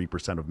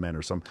 0.3% of men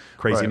or some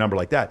crazy number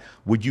like that,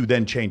 would you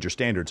then change your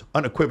standards?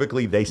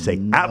 Unequivocally, they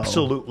say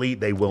absolutely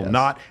they will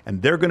not,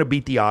 and they're going to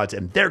beat the odds,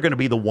 and they're going to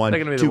be the one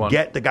to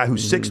get the guy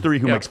who's 6'3",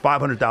 who makes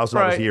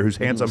 $500,000 a year, who's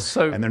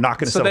handsome, and they're not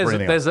going to settle for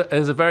anything else.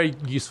 There's a very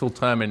useful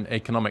term in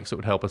economics that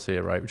would help us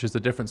here, right? Which is the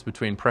difference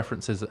between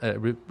preferences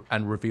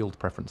and revealed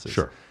preferences.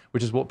 Sure.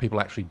 Which is what people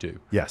actually do.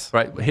 Yes.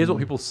 Right. Here's what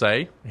people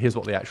say. Here's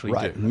what they actually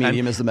do.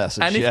 Medium is the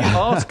message. And if you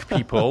ask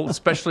people,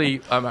 especially,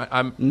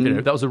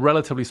 that was a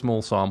relatively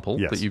small sample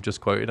that you've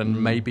just quoted,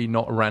 and maybe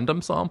not a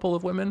random sample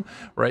of women,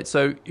 right?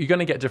 So you're going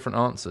to get different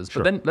answers.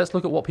 But then let's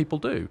look at what people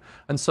do.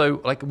 And so,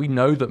 like, we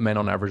know that men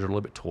on average are a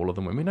little bit taller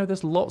than women. We know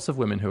there's lots of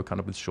women who are kind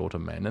of with shorter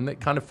men, and they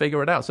kind of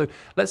figure it out. So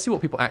let's see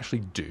what people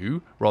actually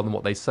do rather than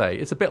what they say.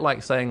 It's a bit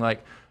like saying,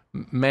 like,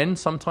 men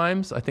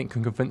sometimes, I think,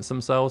 can convince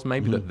themselves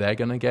maybe that they're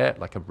going to get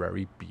like a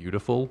very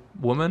beautiful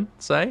woman,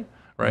 say,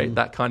 right?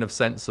 That kind of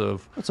sense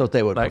of... That's what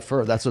they would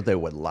prefer. That's what they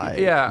would like.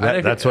 Yeah.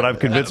 That's what I've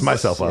convinced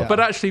myself of. But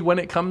actually, when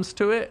it comes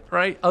to it,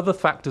 right, other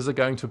factors are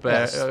going to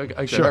bear...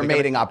 They're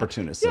mating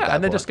opportunists. Yeah,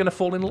 and they're just going to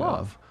fall in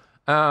love.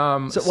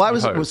 So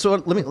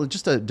let me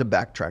just to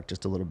backtrack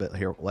just a little bit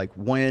here. Like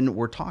when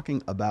we're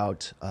talking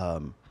about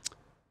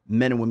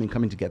men and women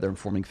coming together and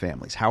forming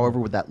families,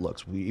 however that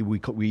looks,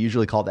 we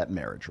usually call that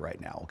marriage right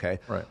now. Okay.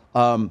 Right.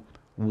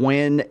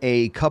 When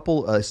a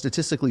couple,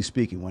 statistically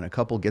speaking, when a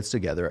couple gets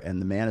together and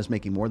the man is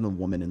making more than the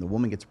woman and the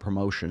woman gets a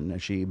promotion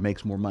and she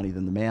makes more money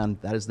than the man,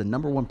 that is the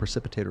number one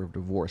precipitator of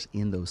divorce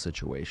in those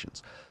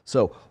situations.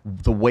 So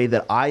the way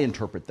that I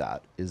interpret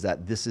that is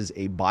that this is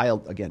a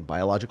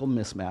biological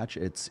mismatch.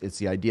 It's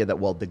the idea that,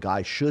 well, the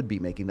guy should be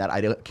making that.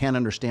 I can't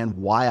understand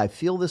why I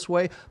feel this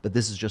way, but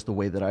this is just the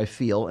way that I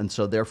feel. And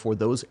so therefore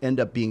those end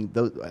up being,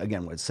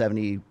 again,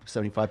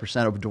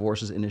 75% of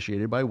divorces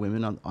initiated by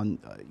women on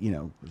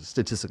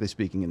statistically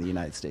speaking, in the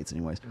United States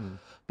anyways.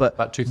 But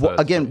about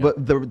 2/3,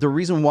 but the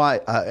reason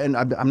why, and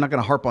I'm not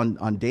going to harp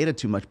on data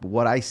too much, but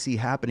what I see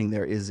happening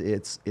there is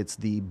it's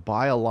the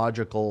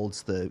biological,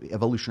 it's the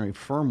evolutionary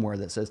firmware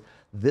that says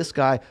this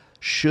guy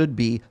should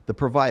be the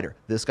provider.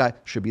 This guy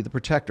should be the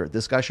protector.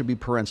 This guy should be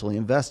parentally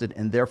invested,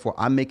 and therefore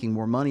I'm making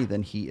more money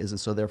than he is, and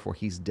so therefore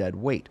he's dead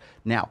weight.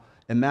 Now,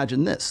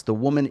 imagine this. The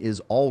woman is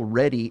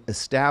already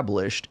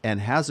established and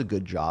has a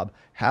good job,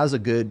 has a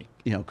good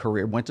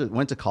career, went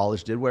to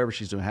college, did whatever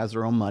she's doing, has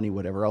her own money,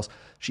 whatever else.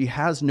 She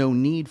has no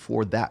need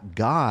for that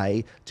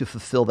guy to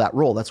fulfill that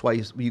role. That's why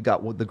you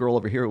got the girl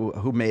over here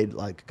who made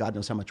like God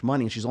knows how much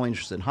money, and she's only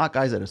interested in hot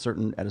guys at a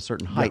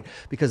certain height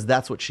because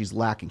that's what she's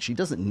lacking. She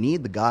doesn't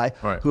need the guy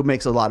who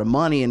makes a lot of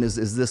money and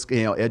is this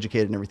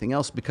educated and everything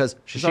else because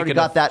she's already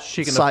got that.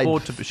 She can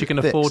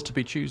afford to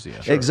be choosy.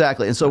 Sure.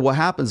 Exactly. And so what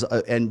happens,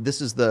 and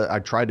this is I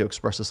tried to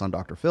express this on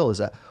Dr. Phil, is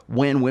that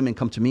when women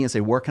come to me and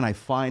say, where can I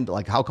find,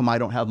 like, how come I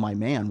don't have my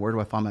man? Where do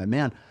I find my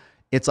man?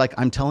 It's like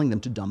I'm telling them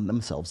to dumb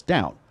themselves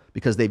down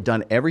because they've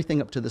done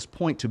everything up to this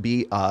point to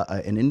be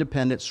an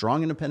independent,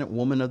 strong, independent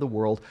woman of the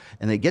world.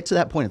 And they get to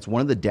that point. It's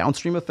one of the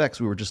downstream effects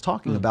we were just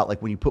talking about,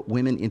 like when you put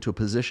women into a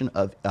position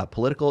of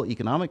political,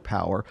 economic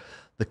power,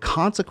 the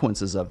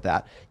consequences of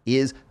that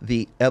is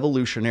the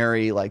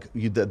evolutionary,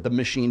 the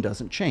machine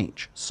doesn't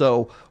change.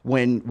 So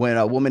when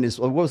a woman is,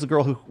 what was the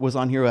girl who was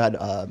on here who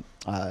had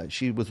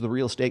she was the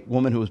real estate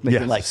woman who was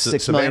making like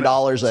 $6 million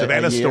a year.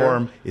 Savannah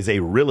Storm is a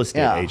real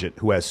estate agent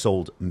who has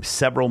sold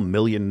several $1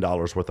 million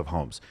worth of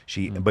homes.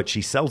 But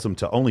she sells them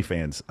to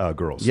OnlyFans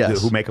girls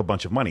who make a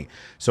bunch of money.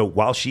 So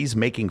while she's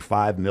making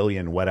 $5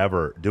 million,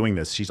 whatever, doing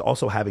this, she's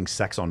also having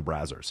sex on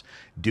browsers.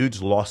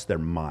 Dudes lost their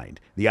mind.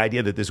 The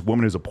idea that this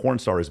woman who's a porn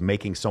star is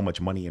making so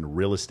much money in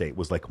real estate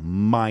was like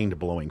mind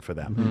blowing for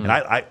them. And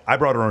I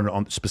brought her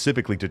on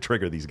specifically to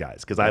trigger these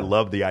guys because I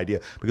love the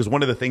idea. Because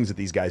one of the things that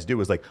these guys do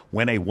is like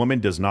when a woman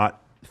does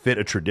not fit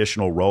a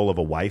traditional role of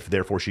a wife,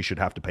 therefore she should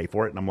have to pay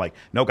for it. And I'm like,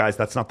 no, guys,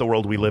 that's not the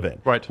world we live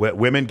in. Right.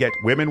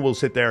 Women will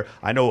sit there.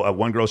 I know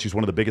one girl, she's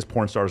one of the biggest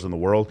porn stars in the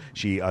world.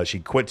 She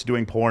quits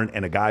doing porn,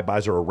 and a guy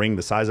buys her a ring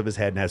the size of his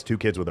head and has 2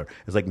 kids with her.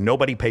 It's like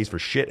nobody pays for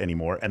shit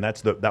anymore, and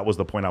that was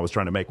the point I was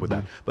trying to make with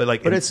that. But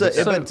like,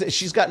 but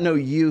she's got no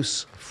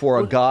use for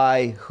a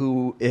guy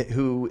who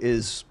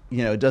is,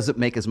 doesn't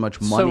make as much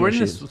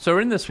money. So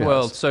in this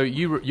world, so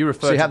you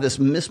refer. So you have this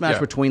mismatch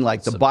between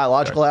like the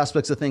biological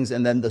aspects of things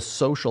and then the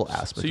social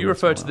aspects. So you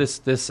refer to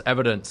this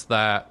evidence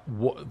that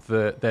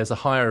there's a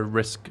higher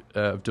risk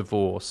of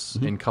divorce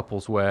in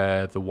couples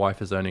where the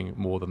wife is earning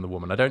more than the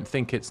woman. I don't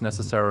think it's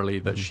necessarily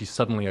that she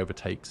suddenly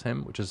overtakes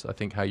him, which is I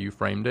think how you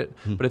framed it.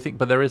 But I think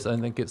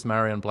it's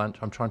Marianne Blanche.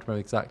 I'm trying to remember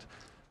the exact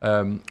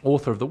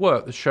author of the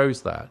work that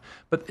shows that.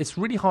 But it's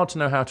really hard to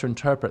know how to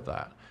interpret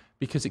that.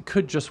 Because it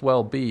could just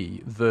well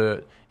be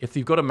that if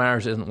you've got a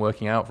marriage that isn't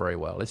working out very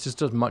well, it's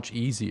just much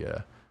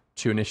easier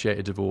to initiate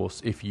a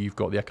divorce if you've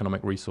got the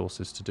economic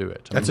resources to do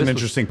it. That's an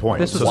interesting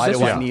point. Why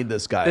do I need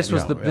this guy?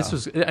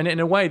 And in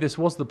a way, this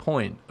was the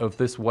point of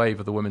this wave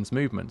of the women's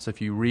movement. So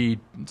if you read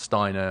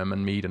Steinem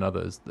and Mead and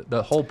others,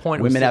 the whole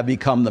point women have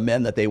become the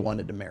men that they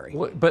wanted to marry.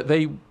 But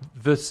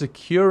the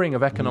securing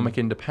of economic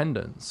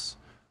independence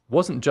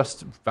wasn't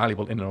just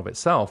valuable in and of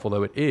itself,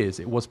 although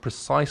it was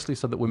precisely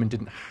so that women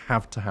didn't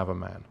have to have a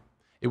man.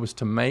 It was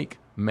to make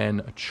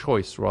men a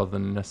choice rather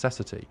than a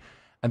necessity.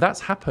 And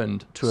that's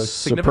happened to a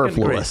significant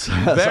degree.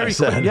 Very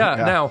quickly.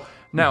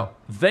 Now,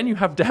 then you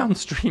have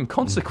downstream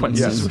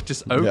consequences, which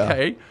is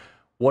okay.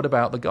 What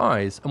about the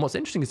guys? And what's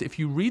interesting is if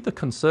you read the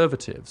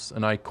conservatives,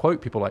 and I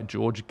quote people like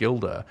George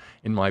Gilder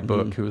in my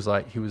book, he was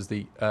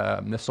the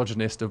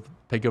misogynist of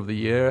Pig of the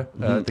Year,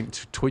 I think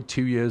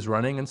 2 years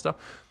running and stuff,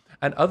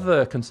 and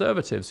other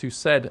conservatives who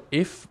said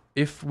if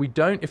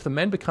the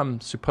men become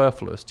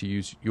superfluous, to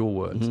use your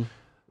words,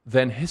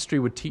 then history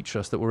would teach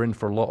us that we're in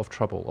for a lot of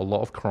trouble, a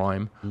lot of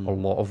crime, a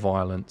lot of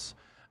violence.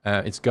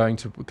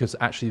 Because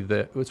actually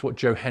it's what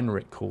Joe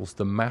Henrich calls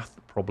the math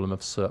problem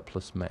of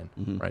surplus men.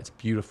 Right? It's a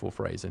beautiful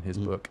phrase in his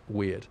book,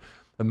 Weird.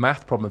 The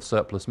math problem of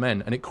surplus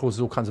men, and it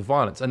causes all kinds of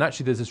violence. And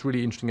actually there's this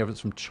really interesting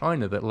evidence from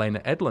China that Lena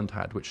Edlund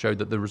had, which showed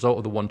that the result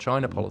of the one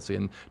China policy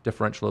and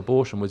differential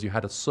abortion was you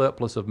had a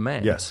surplus of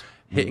men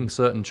hitting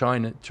certain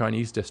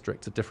Chinese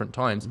districts at different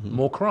times,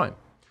 more crime.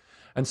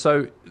 And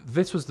so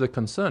this was the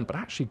concern, but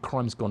actually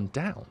crime's gone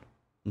down.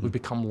 We've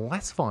become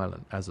less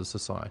violent as a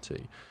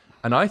society.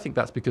 And I think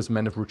that's because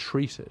men have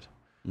retreated.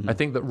 I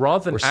think that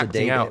rather than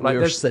acting out, like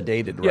we're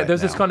sedated right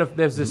there's now.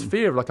 There's this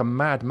fear of like a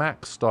Mad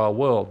Max style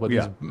world where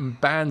these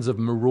bands of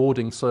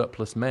marauding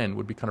surplus men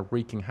would be kind of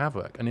wreaking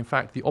havoc, and in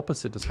fact the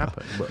opposite has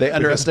happened. They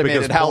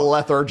underestimated how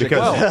lethargic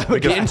because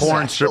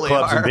porn, strip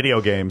clubs, and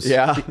video games.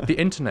 The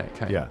internet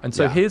came. And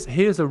so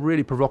here's a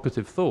really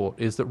provocative thought: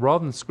 is that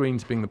rather than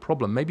screens being the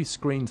problem, maybe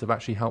screens have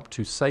actually helped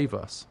to save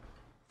us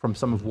from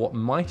some of what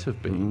might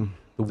have been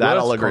the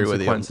worst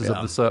consequences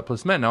of the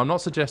surplus men. Now, I'm not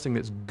suggesting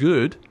it's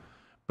good,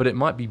 but it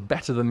might be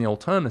better than the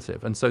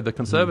alternative. And so the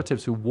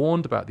conservatives who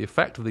warned about the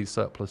effect of these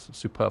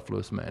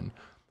superfluous men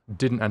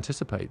didn't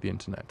anticipate the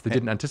internet. They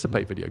didn't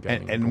anticipate video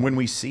gaming. And when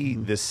we see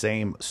this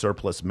same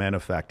surplus men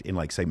effect in,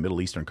 like, say, Middle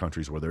Eastern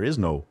countries where there is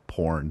no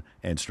porn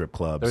and strip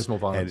clubs, there's more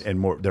violence.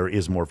 There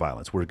is more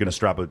violence. We're going to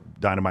strap a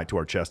dynamite to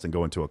our chest and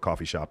go into a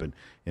coffee shop in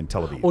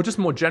Tel Aviv. Or just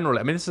more generally,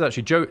 I mean, this is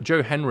actually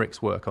Joe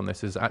Henrich's work on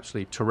this is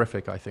actually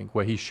terrific, I think,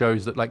 where he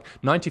shows that like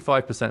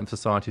 95% of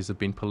societies have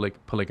been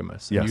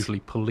polygamous, and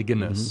usually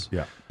polygynous.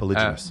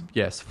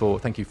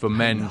 Polygynous. Thank you, for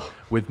men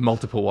with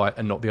multiple wives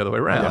and not the other way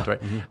around,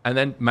 right? And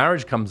then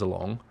marriage comes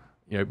along.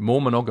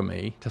 More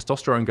monogamy,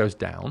 testosterone goes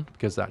down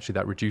because actually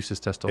that reduces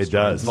testosterone. It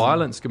does.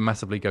 Violence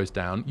massively goes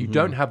down. You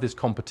don't have this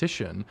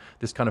competition,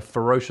 this kind of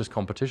ferocious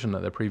competition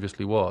that there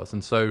previously was.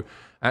 And so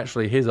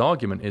actually his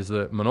argument is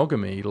that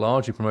monogamy,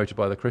 largely promoted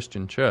by the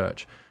Christian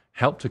church,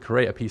 helped to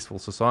create a peaceful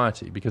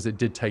society because it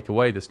did take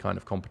away this kind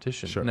of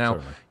competition.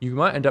 Certainly. You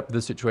might end up with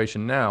a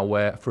situation now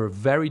where for a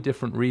very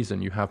different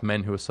reason you have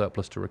men who are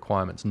surplus to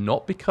requirements,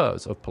 not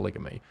because of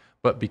polygamy,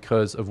 but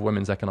because of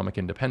women's economic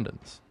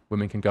independence.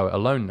 Women can go it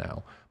alone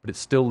now, but it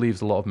still leaves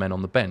a lot of men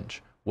on the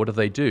bench. What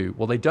do?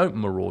 Well, they don't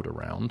maraud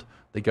around.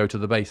 They go to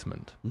the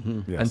basement.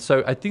 And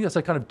so I think that's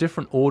a kind of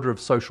different order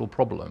of social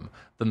problem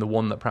than the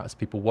one that perhaps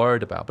people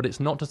worried about. But it's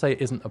not to say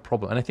it isn't a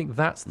problem. And I think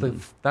that's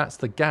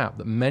the gap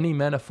that many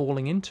men are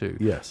falling into.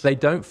 They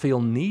don't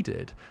feel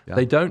needed.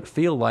 They don't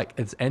feel like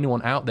there's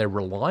anyone out there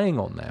relying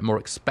on them or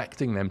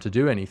expecting them to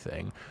do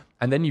anything.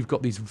 And then you've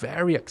got these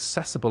very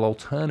accessible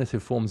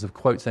alternative forms of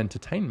quotes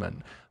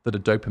entertainment that are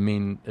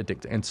dopamine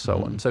addicting and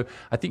so on. So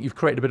I think you've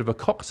created a bit of a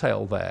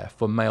cocktail there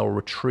for male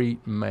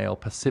retreat, male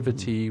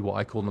passivity, what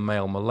I call the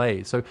male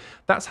malaise. So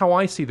that's how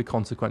I see the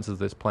consequences of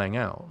this playing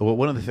out. Well,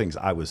 one of the things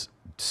I was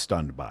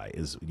stunned by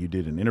is you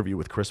did an interview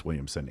with Chris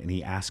Williamson, and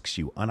he asks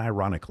you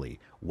unironically,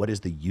 what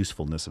is the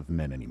usefulness of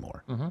men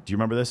anymore? Do you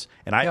remember this?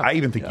 And I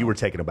even think you were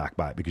taken aback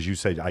by it because you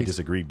said, I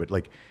disagreed, but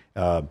like,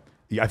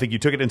 I think you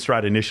took it in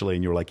stride initially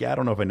and you were like, yeah, I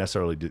don't know if I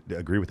necessarily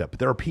agree with that. But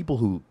there are people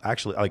who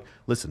actually like,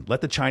 listen,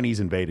 let the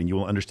Chinese invade and you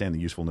will understand the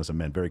usefulness of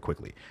men very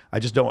quickly. I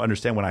just don't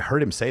understand. When I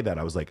heard him say that,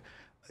 I was like,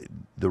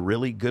 the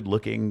really good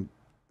looking,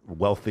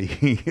 wealthy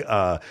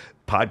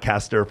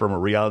podcaster from a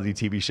reality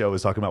TV show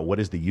is talking about what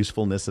is the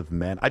usefulness of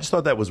men. I just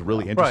thought that was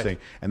really interesting.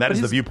 And that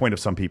is the viewpoint of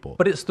some people.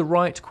 But it's the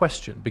right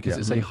question because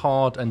it's a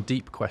hard and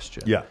deep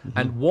question. Yeah.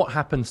 And what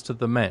happens to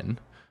the men?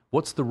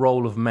 What's the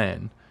role of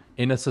men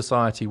in a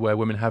society where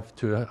women have,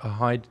 to a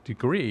high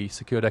degree,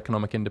 secured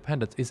economic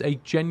independence is a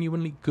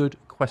genuinely good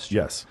question.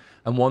 Yes.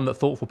 And one that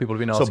thoughtful people have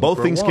been asking for a while. So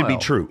both things can be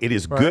true. It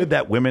is good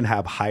that women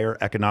have higher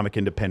economic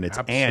independence,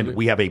 and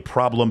we have a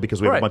problem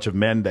because we have a bunch of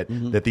men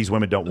that these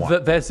women don't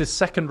want. There's this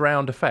second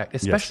round effect,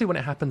 especially when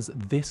it happens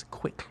this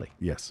quickly.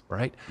 Yes.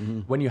 Right?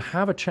 When you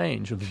have a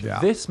change of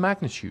this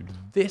magnitude,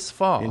 this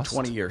fast. In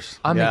 20 years.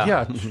 I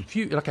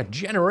mean, like a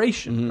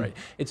generation, right?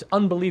 It's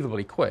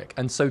unbelievably quick.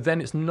 And so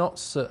then it's not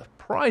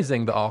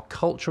surprising that our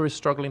culture is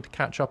struggling to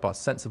catch up, our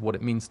sense of what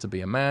it means to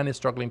be a man is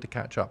struggling to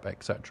catch up,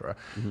 etc.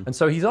 And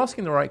so he's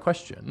asking the right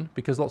question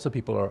because lots of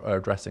people are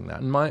addressing that.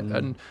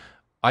 And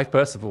I,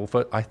 first of all,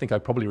 I think I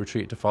probably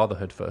retreat to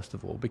fatherhood, first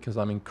of all, because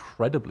I'm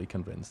incredibly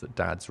convinced that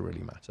dads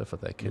really matter for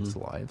their kids'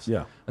 lives.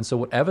 Yeah. And so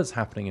whatever's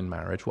happening in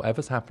marriage,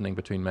 whatever's happening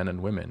between men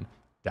and women,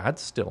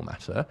 dads still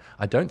matter.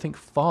 I don't think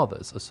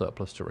fathers are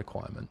surplus to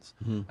requirements.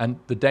 And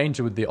the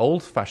danger with the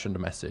old-fashioned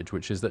message,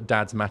 which is that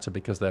dads matter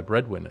because they're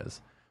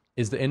breadwinners,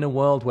 is that in a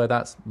world where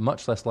that's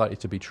much less likely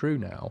to be true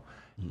now,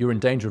 you're in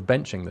danger of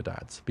benching the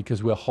dads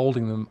because we're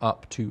holding them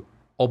up to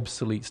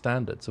obsolete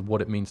standards of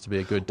what it means to be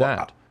a good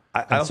dad.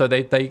 And so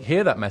they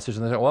hear that message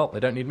and they say, well, they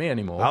don't need me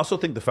anymore. I also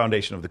think the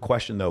foundation of the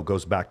question, though,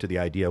 goes back to the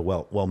idea,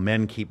 well,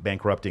 men keep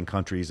bankrupting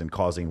countries and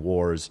causing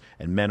wars,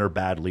 and men are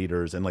bad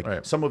leaders. And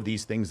like some of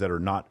these things that are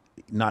not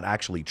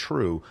actually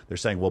true, they're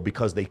saying, well,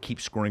 because they keep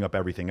screwing up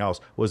everything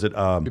else. Was it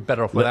you're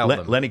better off without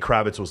them. Lenny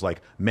Kravitz was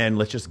like, men,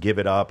 let's just give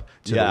it up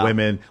to the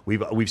women.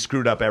 We've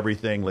screwed up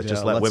everything. Let's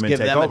just let women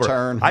take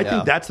over. I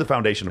think that's the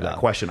foundation of that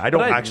question. I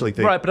don't actually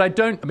think... Right, but I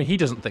don't... I mean, he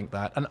doesn't think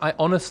that. And I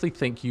honestly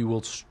think you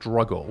will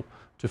struggle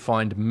to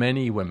find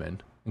many women,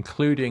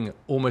 including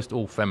almost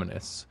all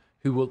feminists,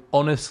 who will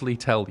honestly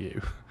tell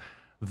you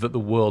that the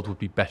world would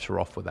be better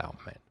off without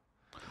men.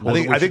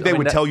 I think they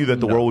would tell you that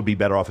the world would be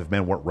better off if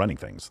men weren't running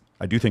things.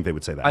 I do think they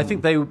would say that. I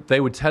think they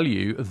would tell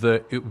you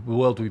that the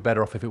world would be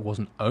better off if it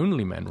wasn't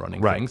only men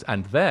running things.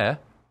 And there,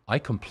 I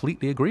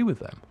completely agree with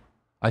them.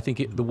 I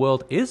think the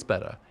world is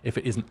better if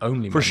it isn't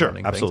only men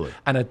running absolutely.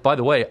 things. And by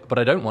the way, but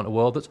I don't want a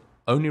world that's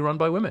only run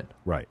by women.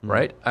 Right.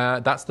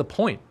 That's the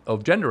point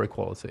of gender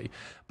equality.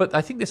 But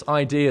I think this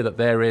idea that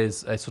there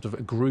is a sort of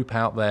a group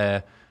out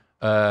there,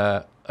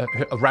 a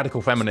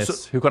radical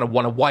feminists who kind of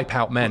want to wipe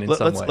out men in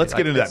some way. Let's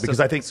get into that because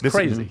I think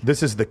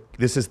this is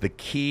the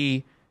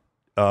key.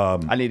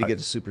 I need to get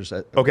a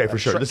superset. Okay, for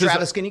sure.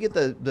 Travis, can you get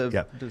the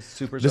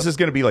superset? This is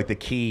going to be like the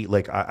key,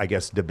 like I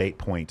guess, debate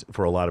point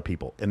for a lot of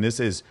people. And this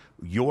is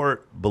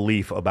your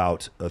belief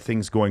about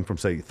things going from,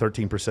 say,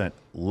 13%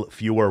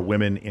 fewer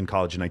women in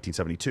college in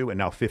 1972 and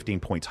now 15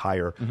 points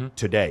higher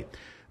today.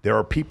 There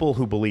are people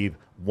who believe,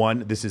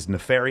 one, this is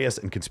nefarious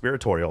and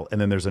conspiratorial,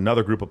 and then there's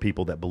another group of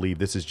people that believe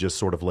this is just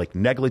sort of like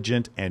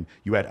negligent, and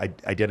you had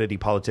identity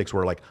politics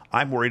where like,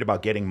 I'm worried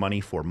about getting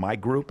money for my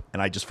group,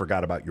 and I just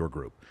forgot about your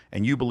group.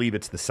 And you believe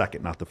it's the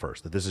second, not the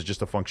first, that this is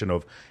just a function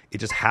of, it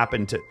just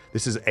happened to,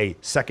 this is a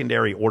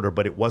secondary order,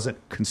 but it wasn't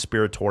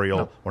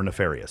conspiratorial or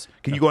nefarious.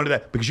 Can you go into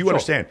that? Because you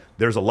understand,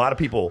 there's a lot of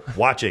people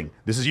watching,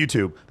 this is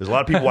YouTube, there's a lot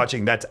of people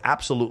watching, that's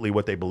absolutely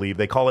what they believe.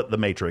 They call it the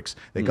Matrix.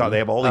 They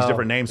have all these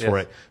different names for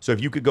it. So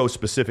if you could go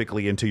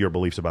specifically into your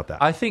beliefs about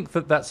that. I think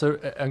that that's an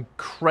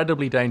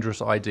incredibly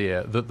dangerous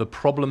idea, that the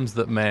problems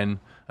that men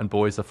and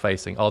boys are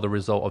facing are the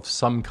result of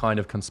some kind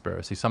of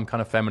conspiracy, some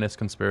kind of feminist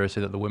conspiracy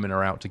that the women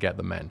are out to get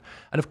the men.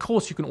 And of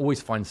course, you can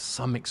always find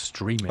some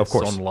extremists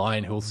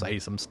online who'll say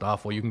some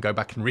stuff, or you can go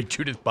back and read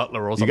Judith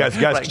Butler or something. You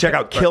guys check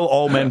out Kill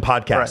All Men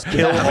podcast.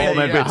 Kill All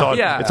Men.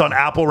 It's on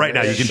Apple right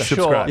now. You can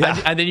subscribe.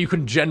 And then you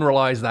can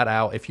generalize that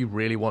out if you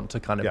really want to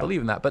kind of believe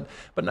in that. But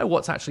no,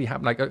 what's actually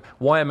happening? Like,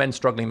 why are men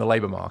struggling in the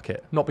labor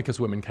market? Not because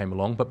women came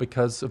along, but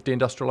because of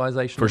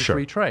deindustrialization and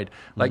free trade.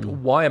 Like,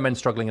 why are men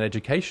struggling in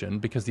education?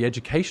 Because the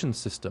education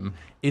system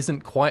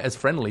isn't quite as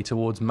friendly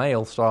towards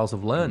male styles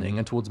of learning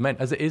and towards men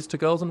as it is to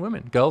girls and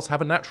women. Girls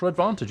have a natural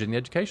advantage in the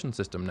education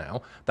system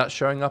now. That's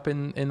showing up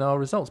in our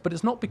results. But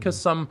it's not because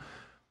some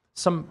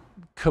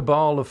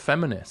cabal of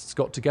feminists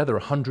got together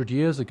 100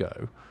 years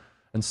ago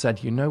and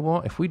said, you know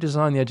what, if we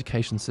design the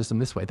education system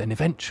this way, then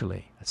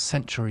eventually, a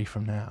century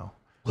from now,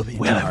 We'll be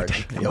in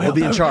charge. We'll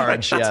be in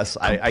charge. Yes,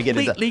 I get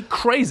it. Completely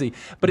crazy.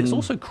 But it's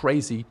also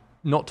crazy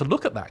not to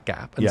look at that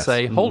gap and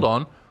say, hold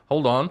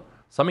on.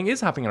 Something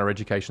is happening in our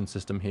education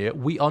system here.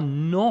 We are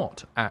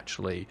not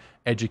actually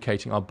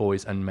educating our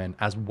boys and men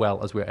as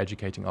well as we're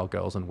educating our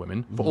girls and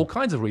women for all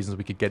kinds of reasons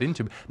we could get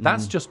into.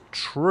 That's just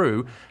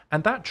true.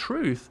 And that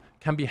truth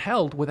can be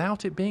held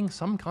without it being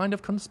some kind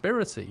of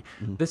conspiracy.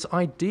 This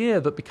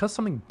idea that because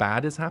something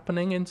bad is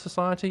happening in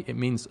society, it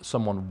means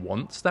someone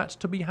wants that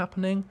to be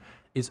happening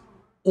is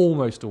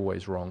almost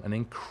always wrong and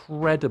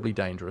incredibly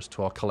dangerous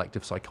to our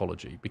collective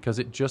psychology, because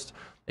it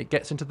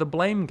gets into the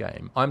blame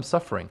game. I'm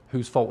suffering.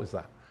 Whose fault is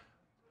that?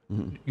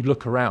 You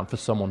look around for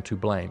someone to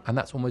blame, and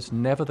that's almost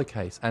never the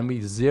case. And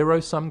we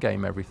zero-sum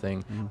game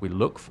everything. We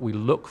look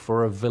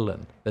for a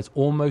villain. There's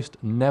almost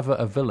never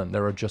a villain.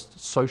 There are just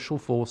social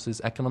forces,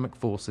 economic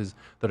forces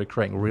that are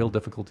creating real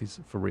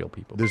difficulties for real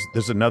people.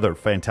 There's another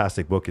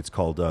fantastic book. It's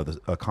called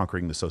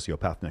Conquering the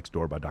Sociopath Next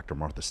Door by Dr.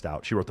 Martha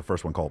Stout. She wrote the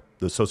first one called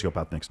The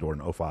Sociopath Next Door in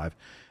 2005,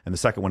 and the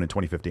second one in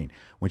 2015.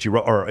 When she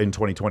wrote, or in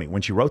 2020,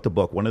 when she wrote the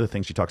book, one of the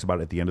things she talks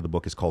about at the end of the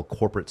book is called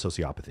corporate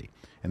sociopathy,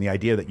 and the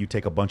idea that you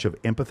take a bunch of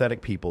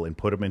empathetic people and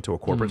put them into a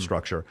corporate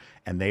structure,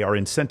 and they are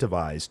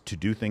incentivized to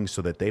do things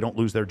so that they don't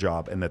lose their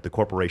job and that the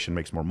corporation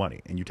makes more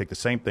money. And you take the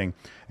same thing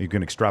and you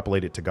can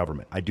extrapolate it to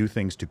government. I do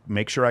things to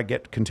make sure I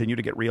continue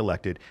to get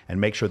reelected and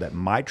make sure that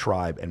my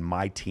tribe and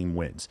my team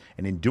wins.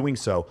 And in doing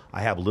so,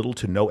 I have little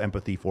to no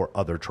empathy for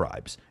other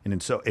tribes.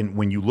 And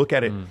when you look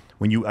at it,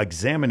 when you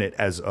examine it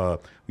as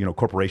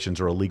corporations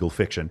are a legal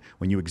fiction,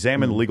 when you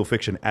examine the legal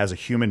fiction as a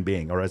human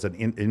being or as an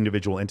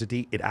individual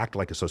entity, it acts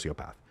like a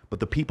sociopath. But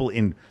the people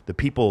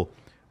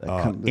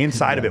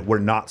inside of it were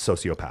not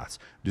sociopaths.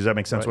 Does that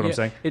make sense? What I'm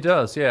saying? It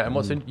does, yeah.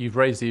 And you've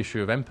raised the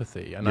issue of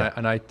empathy, and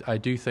I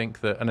do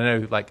think that, and I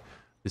know like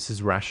this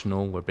is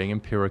rational, we're being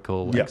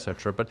empirical,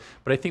 etc. But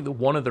I think that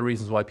one of the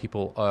reasons why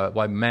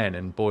why men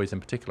and boys in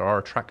particular are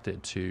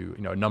attracted to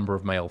a number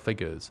of male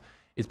figures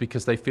is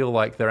because they feel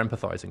like they're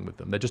empathizing with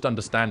them. They're just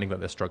understanding that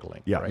they're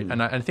struggling. Yeah. Right?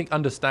 And I think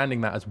understanding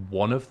that is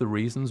one of the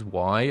reasons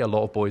why a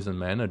lot of boys and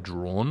men are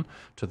drawn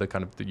to the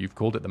kind of, you've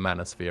called it the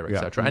manosphere,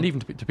 etc. And even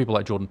to people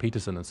like Jordan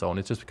Peterson and so on.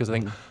 It's just because they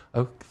think,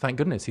 oh, thank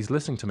goodness, he's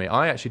listening to me.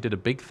 I actually did a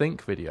Big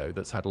Think video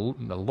that's had a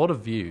lot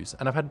of views,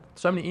 and I've had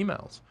so many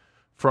emails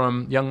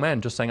from young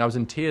men just saying, I was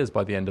in tears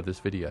by the end of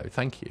this video.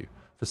 Thank you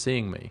for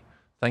seeing me.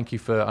 Thank you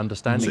for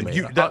understanding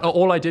me.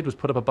 All I did was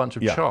put up a bunch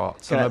of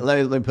charts.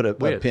 Let me put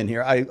a pin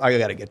here. I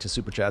got to get to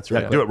super chats.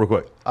 Right do it real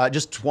quick.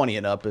 Just 20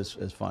 and up is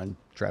fine.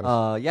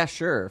 Travis. Yeah,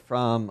 sure.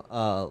 From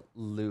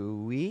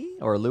Louis,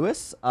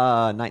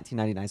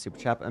 1999 super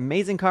chat.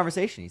 Amazing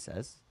conversation, he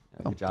says.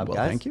 Good job,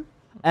 guys. Thank you.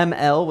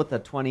 ML with a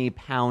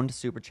 20-pound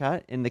super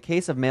chat. In the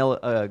case of male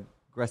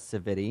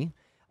aggressivity,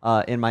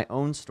 in my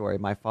own story,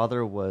 my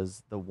father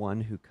was the one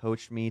who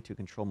coached me to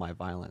control my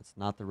violence,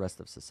 not the rest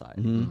of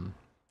society.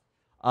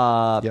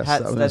 Yes, I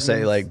was going to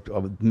say, like,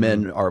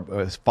 men are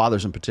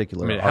fathers in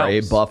particular are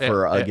a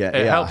buffer again.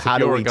 How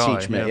do we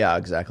teach men? Yeah,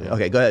 exactly.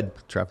 Okay, go ahead,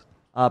 Trev.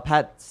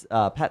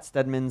 Pat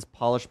Stedman's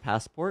polished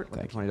passport with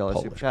a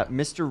 $20 super chat.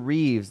 Mr.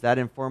 Reeves, that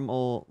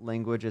informal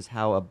language is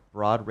how a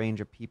broad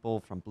range of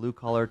people from blue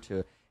collar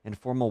to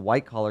informal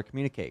white collar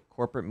communicate.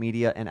 Corporate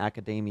media and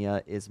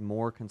academia is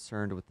more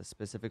concerned with the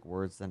specific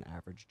words than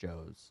average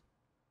Joes.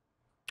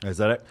 Is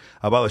that it?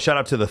 By the way, shout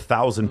out to the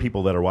 1,000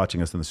 people that are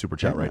watching us in the super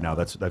chat right now.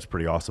 That's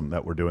pretty awesome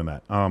that we're doing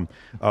that.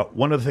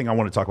 One other thing I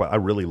want to talk about, I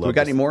really love. We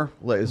got any more?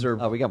 Is there?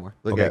 We got more.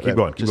 Okay, keep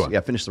going.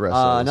 Yeah, finish the rest.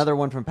 Another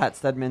one from Pat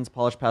Stedman's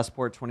polished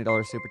passport,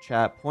 $20 super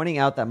chat, pointing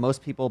out that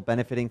most people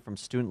benefiting from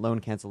student loan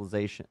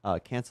cancellation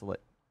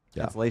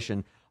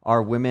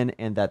are women,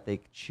 and that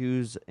they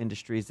choose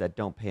industries that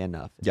don't pay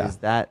enough. Yeah. Is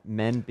that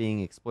men being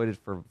exploited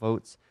for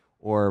votes,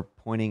 or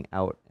pointing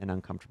out an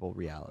uncomfortable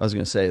reality? I was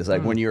going to say, it's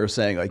like when you were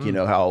saying, like,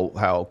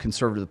 how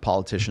conservative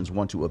politicians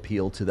want to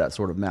appeal to that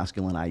sort of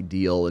masculine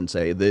ideal and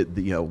say that,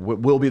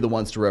 we'll be the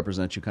ones to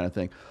represent you kind of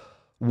thing.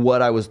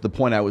 The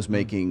point I was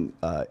making,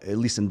 at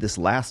least in this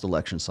last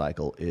election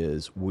cycle,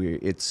 is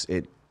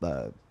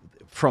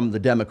from the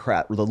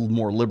Democrat or the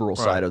more liberal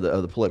side of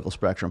the political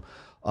spectrum,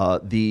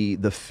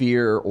 the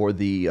fear or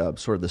the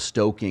sort of the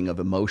stoking of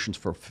emotions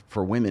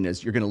for women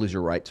is you're going to lose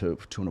your right to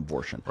an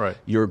abortion. Right.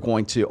 You're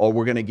going to, or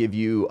we're going to give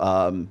you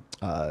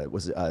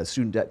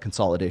student debt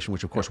consolidation,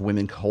 which of course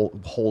women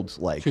holds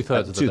like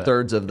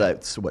two-thirds of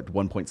that,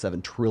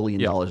 $1.7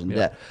 trillion in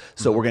debt.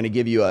 So we're going to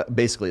give you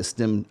basically a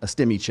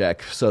stimmy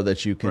check so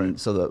that you can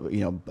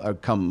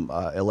come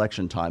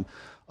election time.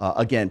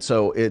 Again,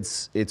 so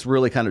it's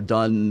really kind of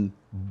done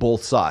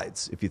both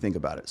sides if you think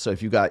about it. So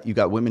if you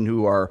got women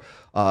who are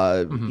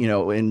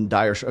in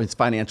dire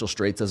financial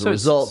straits as a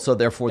result, so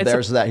therefore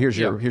here's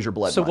your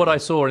blood. So what I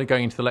saw in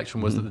going into the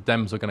election was that the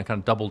Dems were going to kind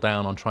of double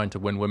down on trying to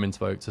win women's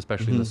votes,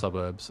 especially in the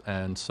suburbs.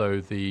 And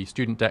so the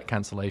student debt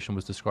cancellation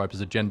was described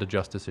as a gender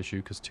justice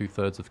issue because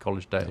 2/3 of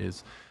college debt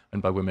is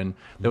owned by women.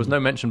 There was no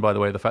mention, by the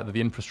way, of the fact that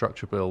the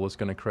infrastructure bill was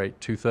going to create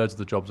 2/3 of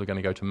the jobs are going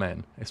to go to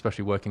men,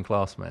 especially working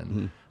class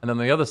men. And then on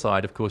the other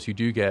side, of course, you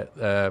do get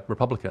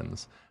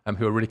Republicans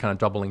who are really kind of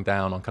doubling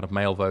down on kind of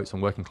male votes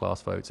and working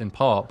class votes, in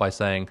part by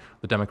saying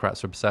the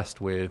Democrats are obsessed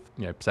with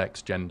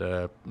sex,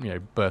 gender,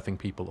 birthing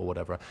people or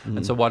whatever.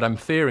 And so what I'm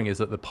fearing is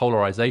that the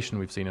polarization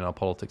we've seen in our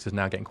politics is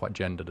now getting quite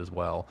gendered as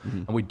well.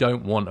 And we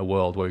don't want a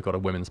world where we've got a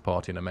women's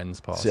party and a men's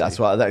party. See, that's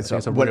why it's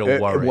a real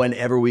worry.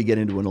 Whenever we get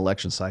into an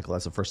election cycle,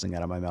 that's the first thing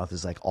out of my mouth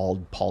is like all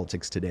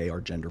politics today are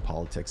gender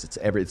politics.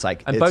 It's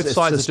like and both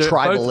sides are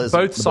tribalism.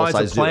 Both sides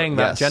are playing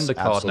that yes, gender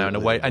card absolutely. now in a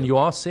way, and you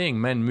are seeing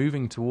men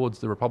moving towards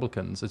the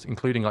Republicans,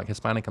 including like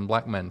Hispanic and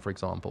black men, for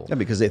example. Yeah,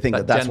 because they think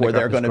that's where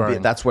they're going to be.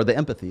 That's where the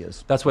empathy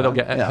is. That's where they'll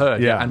get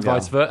heard, and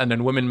vice versa, and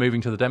then women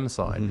moving to the Dem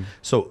side.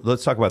 So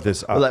let's talk about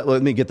this.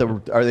 Let me get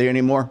are there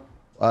any more?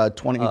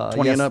 20 yes,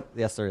 and up?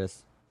 Yes, there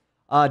is.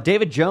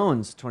 David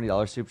Jones,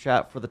 $20 super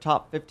chat for the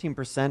top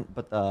 15%,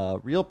 but the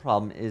real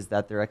problem is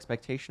that their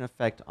expectation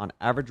effect on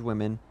average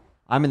women.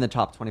 I'm in the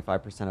top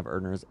 25% of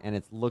earners, and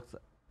it's looked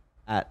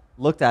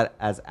at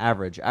as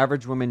average.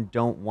 Average women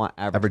don't want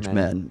average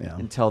men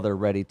until they're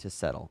ready to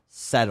settle.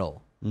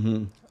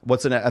 Mm-hmm.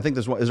 What's in it? I think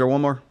there's one. Is there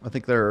one more? I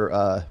think there.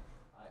 I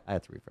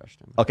had to refresh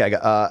them. Okay, I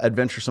got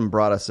Adventuresome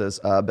Brada says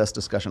best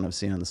discussion I've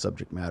seen on the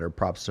subject matter.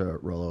 Props to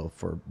Rollo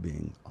for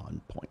being on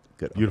point.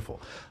 Good. Beautiful.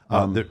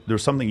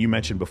 There's something you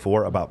mentioned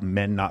before about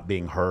men not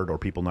being heard or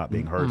people not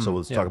being heard. So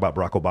let's talk about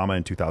Barack Obama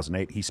in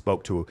 2008. He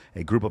spoke to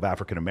a group of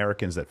African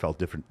Americans that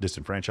felt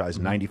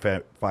disenfranchised.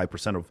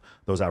 95% of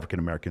those African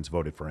Americans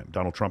voted for him.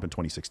 Donald Trump in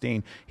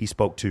 2016, he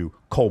spoke to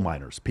coal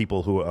miners,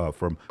 people who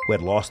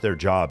had lost their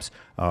jobs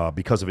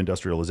because of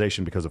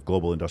industrialization, because of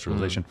global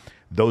industrialization.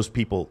 Those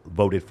people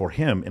voted for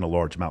him in a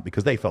large amount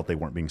because they felt they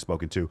weren't being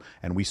spoken to.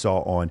 And we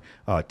saw on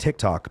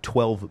TikTok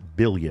 12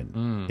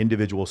 billion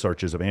individual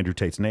searches of Andrew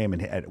Tate's name,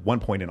 and at one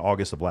point in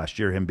August of last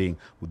year, him being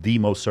the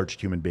most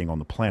searched human being on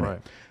the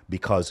planet,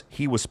 because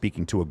he was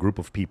speaking to a group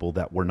of people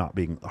that were not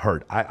being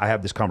heard. I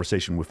have this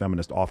conversation with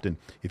feminists often.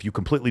 If you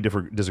completely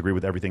disagree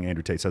with everything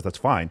Andrew Tate says, that's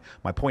fine.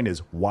 My point is,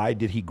 why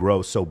did he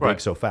grow so big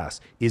so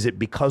fast? Is it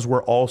because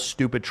we're all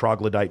stupid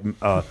troglodyte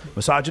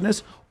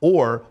misogynists?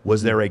 Or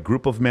was there a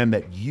group of men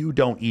that you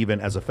don't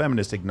even, as a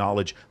feminist,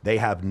 acknowledge they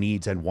have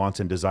needs and wants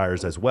and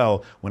desires as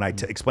well? When I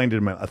explained to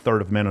them a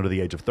third of men under the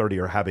age of 30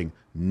 are having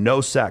no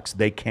sex,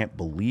 they can't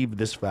believe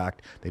this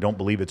fact. They don't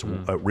believe it's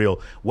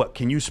real. What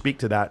can you speak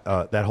to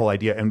that whole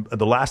idea? And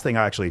the last thing,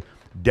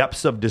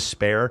 depths of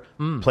despair,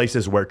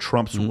 places where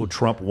Trump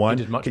won.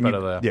 He did much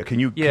better there. Yeah, can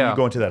you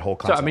go into that whole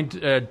concept?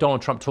 So,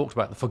 Donald Trump talked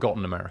about the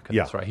forgotten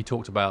Americans, right? He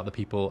talked about the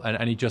people,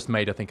 and he just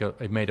made,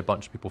 he made a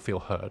bunch of people feel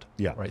heard,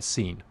 right,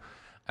 seen.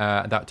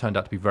 That turned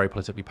out to be very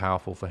politically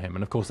powerful for him.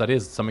 And of course, that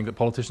is something that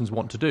politicians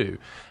want to do.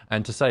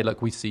 And to say,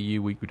 look, we see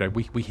you, we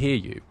hear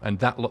you, and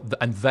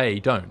they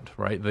don't,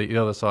 right? The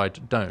other side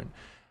don't.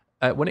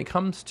 When it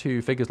comes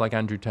to figures like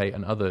Andrew Tate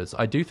and others,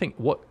 I do think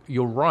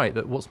you're right,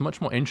 that what's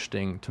much more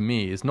interesting to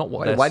me is not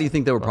what why do you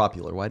think they were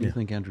popular? Why do you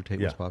think Andrew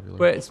Tate was popular?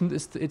 Well, it's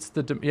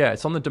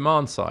on the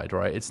demand side,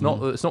 right? It's not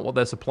what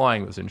they're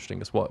supplying that's interesting.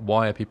 It's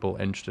why are people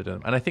interested in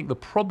them? And I think the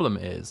problem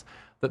is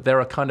that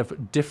there are kind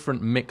of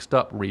different mixed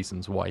up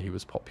reasons why he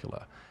was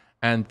popular.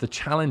 And the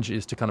challenge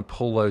is to kind of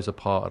pull those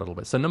apart a little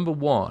bit. So number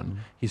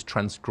one, he's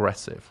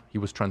transgressive. He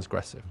was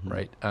transgressive,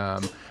 right?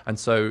 And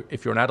so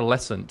if you're an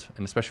adolescent,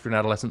 and especially if you're an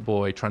adolescent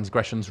boy,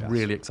 transgression's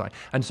really exciting.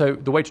 And so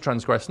the way to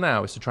transgress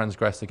now is to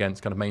transgress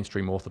against kind of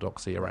mainstream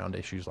orthodoxy around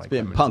issues like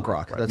punk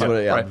rock. Right? That's what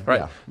it is.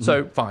 Right.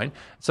 So fine.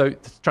 So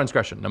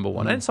transgression, number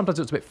one. And sometimes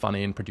it's a bit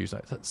funny and produced.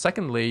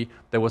 Secondly,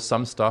 there was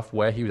some stuff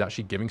where he was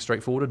actually giving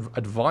straightforward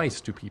advice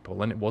to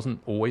people, and it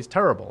wasn't always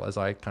terrible, as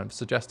I kind of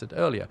suggested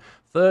earlier.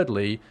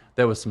 Thirdly,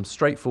 there was some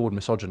straightforward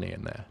misogyny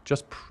in there,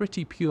 just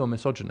pretty pure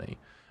misogyny,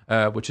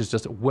 which is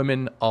just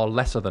women are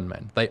lesser than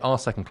men. They are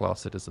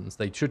second-class citizens.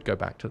 They should go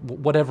back to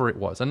whatever it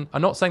was. And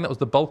I'm not saying that was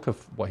the bulk of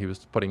what he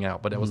was putting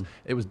out, but it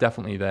was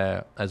definitely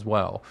there as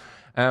well.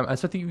 And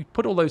so I think you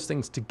put all those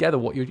things together,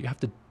 what you have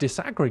to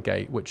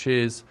disaggregate, which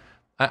is,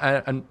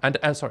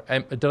 sorry,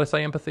 did I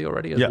say empathy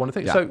already as one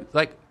thing? Yeah. So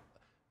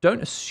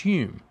don't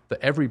assume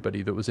that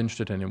everybody that was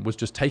interested in him was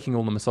just taking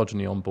all the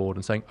misogyny on board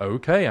and saying,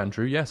 okay,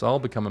 Andrew, yes, I'll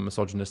become a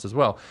misogynist as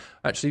well.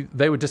 Actually,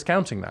 they were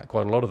discounting that,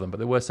 quite a lot of them, but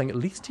they were saying, at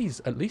least he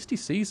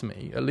sees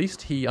me, at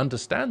least he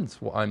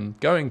understands what I'm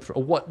going through,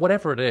 or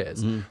whatever it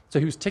is. So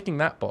he was ticking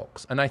that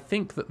box. And I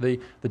think that the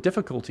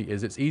difficulty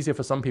is it's easier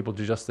for some people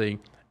to just see,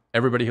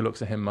 everybody who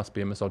looks at him must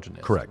be a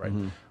misogynist. Correct. Right?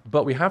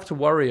 But we have to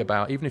worry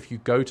about, even if you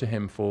go to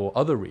him for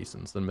other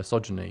reasons than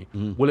misogyny,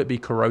 will it be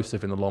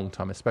corrosive in the long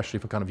term, especially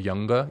for kind of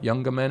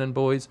younger men and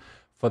boys,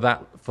 for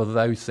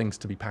those things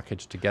to be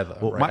packaged together.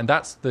 Well, right? And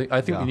that's I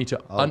think we need to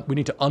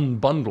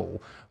unbundle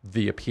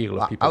the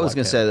appeal of people. I was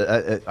going to say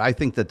that I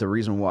think that the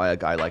reason why a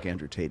guy like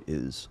Andrew Tate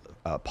is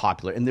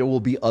popular, and there will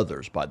be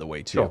others, by the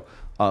way, too,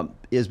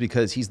 is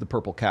because he's the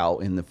purple cow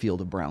in the field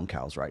of brown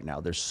cows right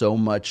now. There's so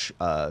much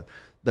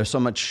there's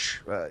so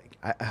much,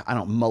 I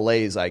don't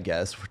malaise, I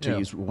guess, to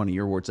use one of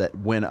your words, that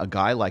when a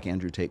guy like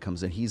Andrew Tate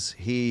comes in,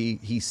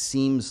 he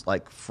seems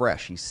like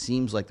fresh. He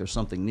seems like there's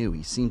something new.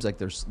 He seems like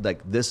there's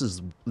like this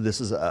is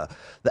the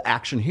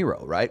action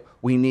hero, right?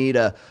 We need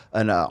an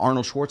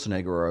Arnold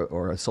Schwarzenegger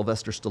or a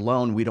Sylvester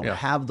Stallone. We don't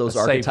have those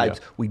archetypes.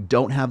 Savior. We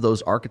don't have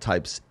those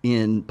archetypes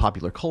in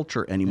popular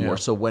culture anymore.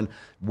 So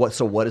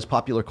what is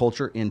popular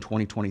culture in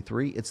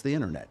 2023? It's the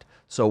internet.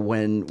 So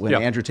when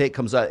Andrew Tate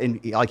comes out,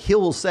 and like he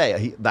will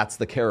say that's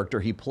the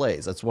character he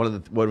plays. That's one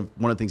of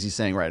the things he's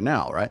saying right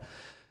now, right?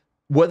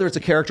 Whether it's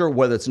a character,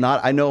 whether it's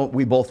not, I know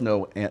we both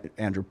know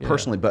Andrew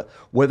personally, but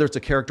whether it's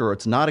a character or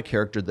it's not a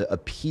character, the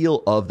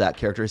appeal of that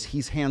character is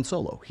he's Han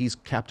Solo, he's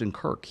Captain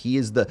Kirk, he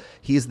is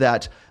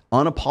that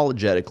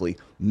unapologetically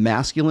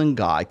masculine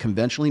guy,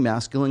 conventionally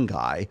masculine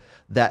guy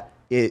that.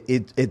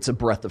 It's a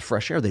breath of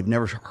fresh air they've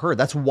never heard.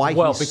 That's why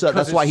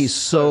he's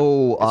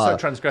so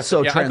transgressive.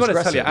 So I've got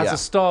to tell you, as a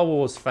Star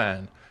Wars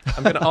fan,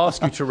 I'm going to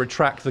ask you to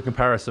retract the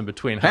comparison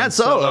between Han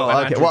Solo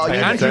and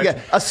Andrew Tate.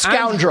 A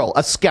scoundrel.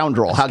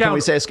 How can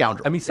we say a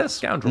scoundrel? I mean, he says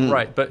scoundrel,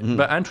 right? But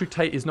Andrew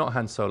Tate is not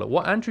Han Solo.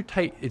 What Andrew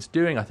Tate is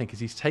doing, I think, is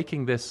he's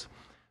taking this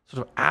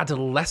sort of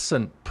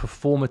adolescent,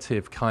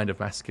 performative kind of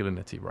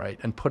masculinity, right,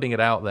 and putting it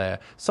out there,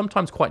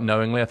 sometimes quite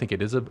knowingly. I think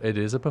it is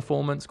a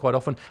performance quite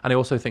often, and I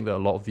also think that a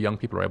lot of the young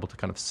people are able to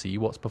kind of see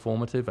what's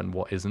performative and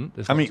what isn't.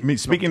 I mean,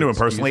 speaking to him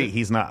personally,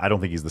 he's not. I don't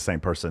think he's the same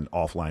person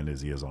offline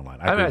as he is online.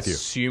 I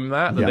assume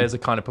that there's a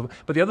kind of.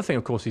 But the other thing,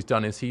 of course, he's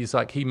done is he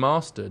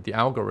mastered the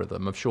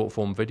algorithm of short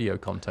form video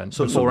content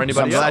before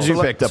anybody else. I'm glad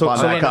you picked up on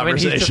that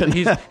conversation. I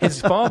mean,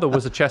 his father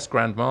was a chess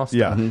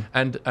grandmaster,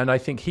 and I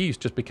think he's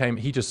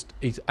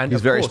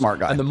very smart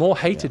guy. And the more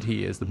hated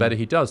he is, the better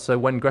he does. So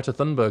when Greta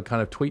Thunberg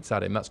kind of tweets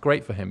at him, that's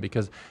great for him,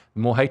 because the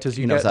more haters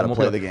you get, knows how the to more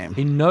play the game.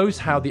 He knows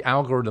how the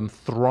algorithm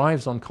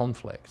thrives on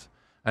conflict.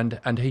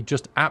 And he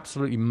just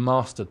absolutely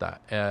mastered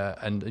that,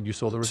 and you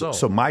saw the result.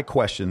 So my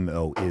question,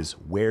 though, is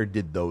where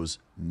did those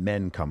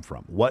men come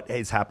from? What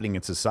is happening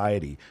in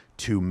society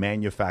to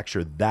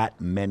manufacture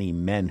that many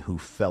men who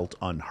felt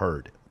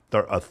unheard?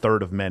 A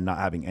third of men not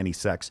having any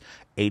sex,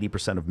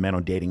 80% of men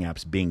on dating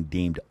apps being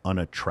deemed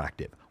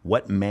unattractive.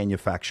 What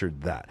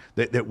manufactured that?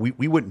 That we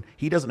wouldn't.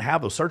 He doesn't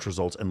have those search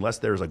results unless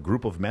there's a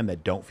group of men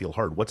that don't feel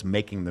heard. What's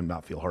making them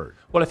not feel heard?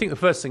 Well, I think the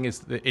first thing is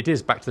that it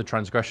is back to the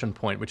transgression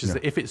point, which is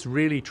that if it's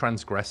really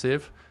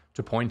transgressive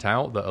to point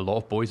out that a lot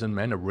of boys and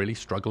men are really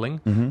struggling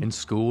in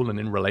school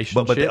and in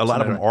relationships, but a lot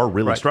of them are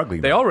really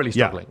struggling. They are really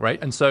struggling,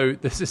 right? And so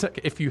this is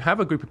if you have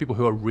a group of people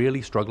who are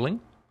really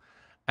struggling,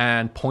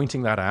 and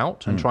pointing that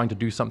out and trying to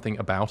do something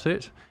about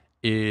it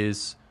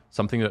is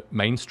something that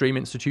mainstream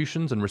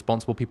institutions and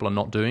responsible people are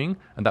not doing,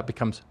 and that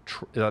becomes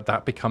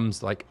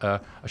like a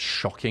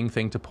shocking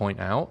thing to point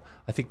out.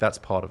 I think that's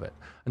part of it.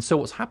 And so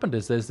what's happened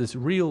is there's this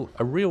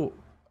real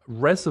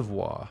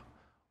reservoir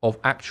of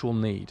actual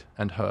need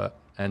and hurt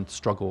and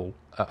struggle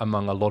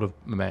among a lot of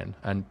men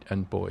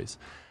and boys.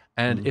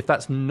 And if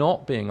that's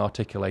not being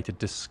articulated,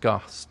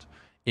 discussed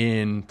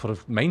in sort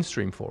of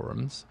mainstream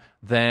forums,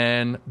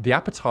 then the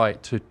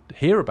appetite to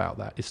hear about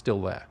that is still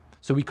there.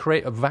 So we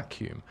create a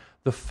vacuum.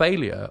 The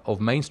failure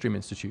of mainstream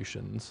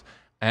institutions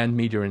and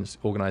media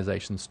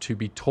organizations to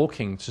be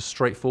talking just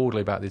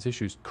straightforwardly about these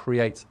issues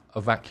creates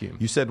a vacuum.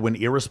 You said when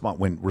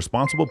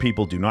responsible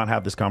people do not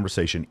have this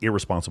conversation,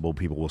 irresponsible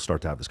people will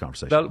start to have this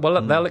conversation.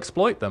 They'll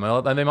exploit them,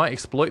 and they might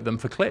exploit them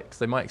for clicks.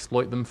 They might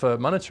exploit them for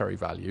monetary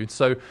value.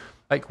 So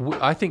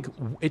I think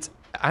it's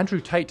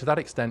Andrew Tate, to that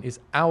extent, is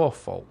our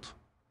fault.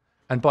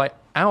 And by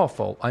our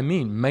fault, I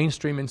mean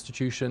mainstream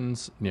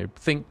institutions,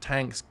 think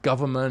tanks,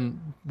 government,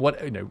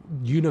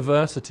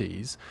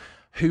 universities,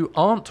 who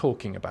aren't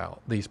talking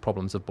about these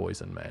problems of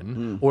boys and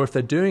men, or if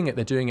they're doing it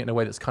in a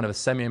way that's kind of a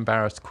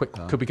semi-embarrassed, quick.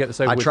 Could we get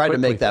this over with? I tried to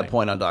make that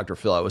point on Dr.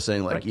 Phil. I was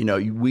saying,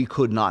 we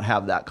could not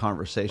have that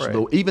conversation.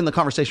 Right. Even the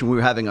conversation we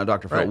were having on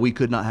Dr. Phil, we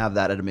could not have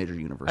that at a major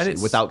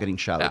university without getting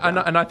shouted down.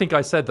 And I think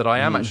I said that I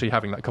am actually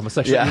having that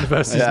conversation at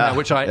universities now,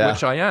 which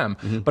I am.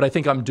 But I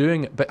think I'm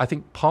doing it. But I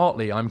think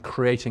partly I'm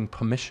creating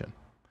permission.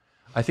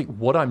 I think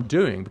what I'm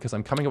doing, because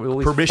I'm coming up with all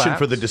these permission facts,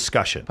 for the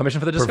discussion. Permission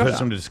for the discussion.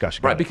 Permission for the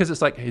discussion. Right, because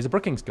it's like, he's a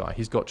Brookings guy.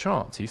 He's got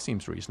charts. He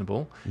seems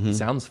reasonable. He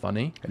sounds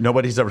funny.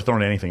 Nobody's ever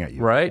thrown anything at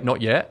you. Right,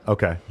 not yet.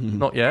 Okay.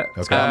 Not yet.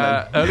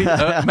 Okay.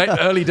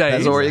 Early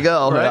days. That's where you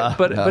go. Right? Yeah.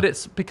 But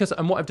it's because,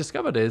 and what I've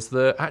discovered is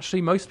that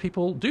actually most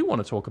people do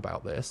want to talk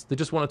about this. They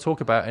just want to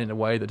talk about it in a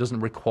way that doesn't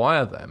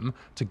require them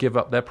to give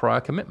up their prior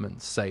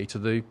commitments, say, to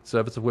the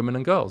service of women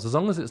and girls. As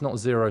long as it's not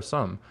zero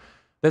sum.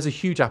 There's a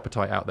huge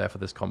appetite out there for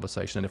this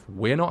conversation. And if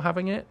we're not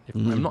having it, if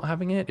I'm not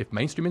having it, if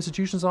mainstream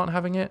institutions aren't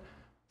having it,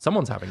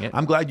 someone's having it.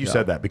 I'm glad you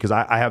said that, because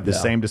I have the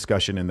same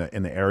discussion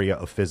in the area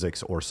of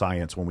physics or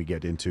science when we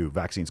get into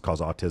vaccines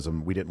cause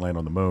autism, we didn't land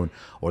on the moon,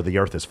 or the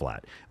earth is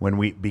flat.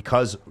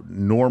 Because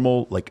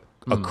normal,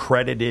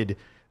 accredited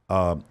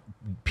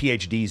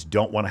PhDs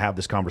don't want to have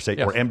this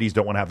conversation, or MDs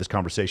don't want to have this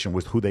conversation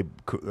with who they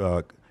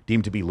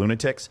deemed to be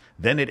lunatics.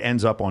 Then it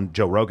ends up on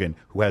Joe Rogan,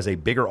 who has a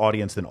bigger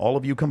audience than all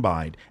of you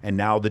combined. And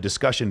now the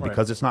discussion,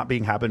 because it's not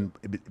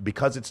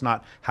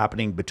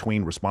happening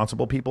between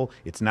responsible people,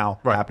 it's now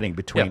happening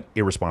between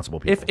irresponsible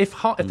people.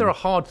 If there are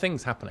hard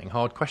things happening,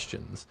 hard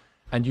questions,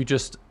 and you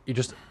just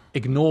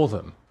ignore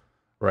them,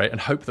 right, and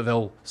hope that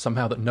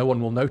that no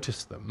one will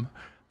notice them,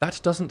 that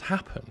doesn't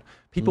happen.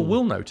 People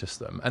will notice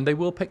them, and they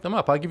will pick them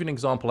up. I'll give you an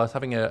example. I was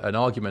having an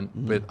argument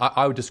with,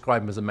 I would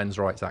describe him as a men's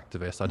rights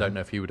activist. I don't know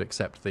if he would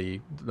accept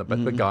the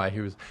guy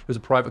who was a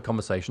private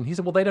conversation. He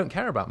said, well, they don't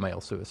care about male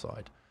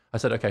suicide. I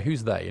said, okay,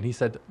 who's they? And he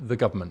said, the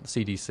government,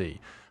 CDC.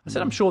 I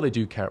said, I'm sure they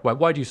do care.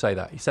 Why do you say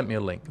that? He sent me a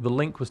link. The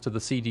link was to the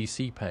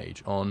CDC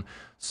page on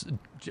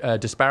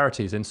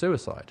disparities in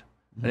suicide.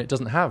 And it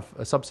doesn't have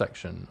a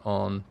subsection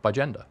by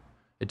gender.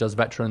 It does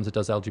veterans, it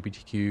does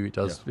LGBTQ,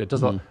 it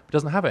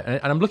doesn't have it.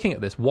 And I'm looking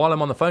at this while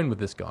I'm on the phone with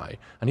this guy,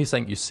 and he's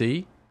saying, you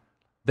see,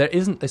 there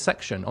isn't a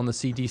section on the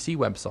CDC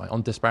website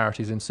on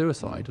disparities in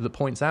suicide that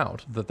points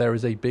out that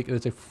there's a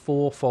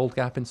 4-fold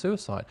gap in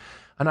suicide.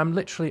 And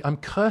I'm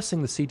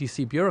cursing the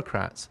CDC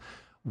bureaucrats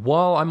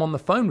while I'm on the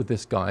phone with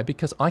this guy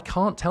because I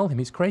can't tell him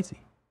he's crazy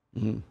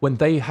when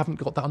they haven't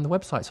got that on the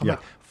website. So I'm like,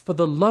 for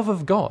the love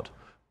of God,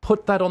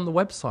 put that on the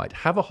website.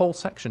 Have a whole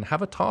section.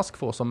 Have a task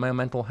force on male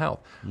mental health.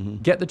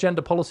 Get the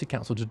Gender Policy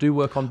Council to do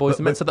work on boys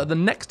and men so that the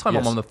next time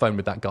I'm on the phone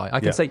with that guy, I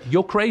can say,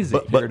 you're crazy.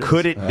 But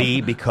could it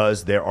be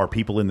because there are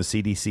people in the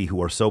CDC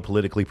who are so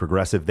politically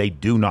progressive, they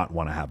do not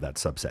want to have that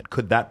subset?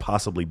 Could that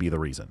possibly be the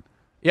reason?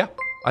 Yeah.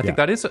 I think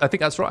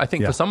that's right. I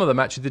think for some of them,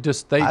 actually,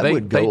 I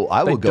would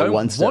go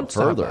one step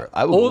further.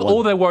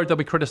 Or they're worried they'll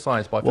be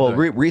criticized by.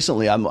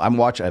 Recently, I'm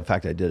watching. In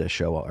fact, I did a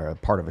show or a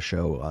part of a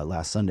show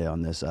last Sunday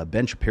on this.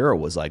 Ben Shapiro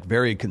was like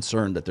very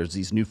concerned that there's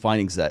these new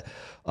findings that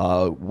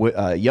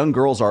young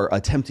girls are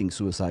attempting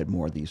suicide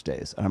more these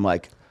days, and I'm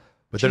like,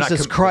 but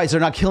Jesus Christ, they're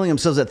not killing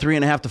themselves at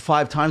 3.5 to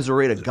 5 times the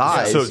rate of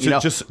guys.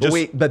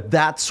 But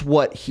that's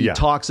what he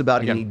talks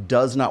about, and he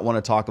does not want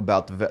to talk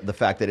about the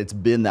fact that it's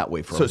been that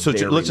way for a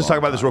very let's just talk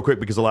about this real quick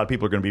because a lot of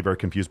people are going to be very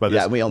confused by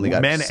this. Yeah, we only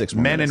got 6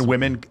 more minutes. And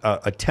women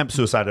attempt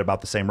suicide at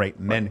about the same rate.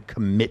 Men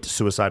commit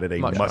suicide at a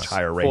much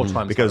higher rate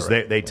because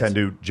they tend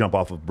to jump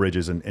off of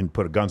bridges and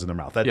put guns in their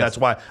mouth. That's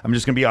why I'm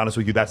just going to be honest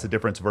with you. That's the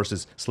difference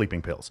versus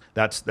sleeping pills.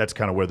 That's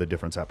kind of where the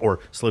difference happens, or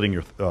slitting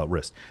your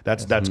wrist.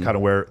 That's kind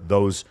of where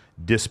those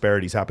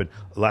disparities happen.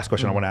 Last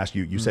question I want to ask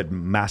you. You said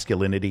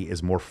masculinity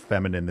is more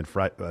feminine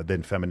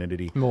than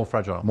femininity. More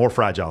fragile. More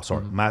fragile,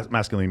 sorry.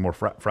 Masculinity more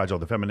fragile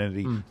than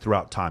femininity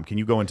throughout time. Can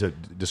you go into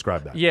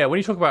describe that? Yeah, when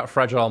you talk about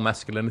fragile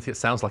masculinity, it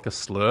sounds like a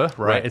slur,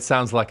 right? It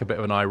sounds like a bit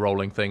of an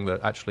eye-rolling thing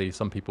that actually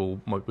some people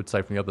would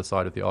say from the other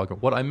side of the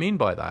argument. What I mean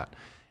by that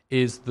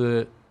is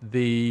the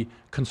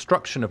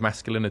construction of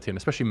masculinity, and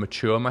especially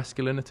mature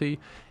masculinity,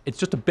 it's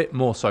just a bit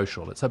more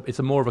social. It's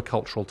a more of a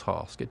cultural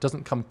task. It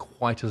doesn't come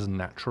quite as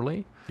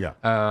naturally,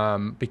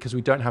 because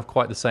we don't have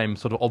quite the same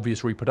sort of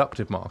obvious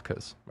reproductive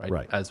markers,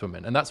 right, as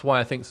women. And that's why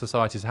I think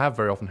societies have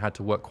very often had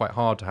to work quite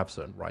hard to have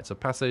certain rites of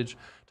passage,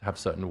 to have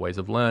certain ways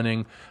of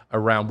learning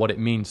around what it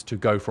means to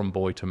go from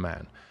boy to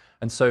man.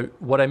 And so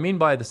what I mean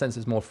by the sense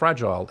it's more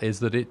fragile is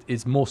that it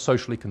is more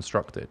socially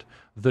constructed,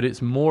 that it's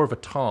more of a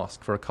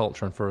task for a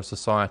culture and for a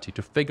society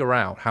to figure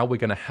out how we're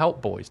going to help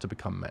boys to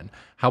become men,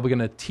 how we're going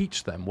to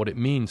teach them what it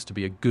means to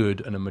be a good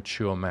and a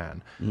mature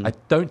man. I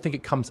don't think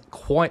it comes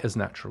quite as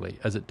naturally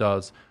as it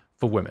does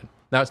for women.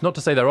 Now, it's not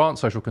to say there aren't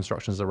social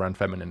constructions around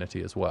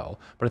femininity as well,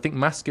 but I think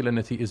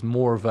masculinity is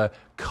more of a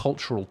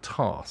cultural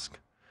task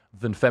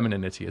than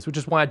femininity is, which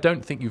is why I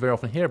don't think you very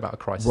often hear about a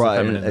crisis of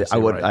femininity.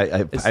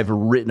 I've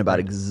written about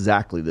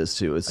exactly this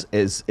too.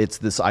 It's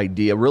this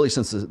idea really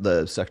since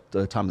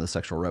the time of the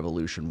sexual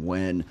revolution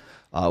when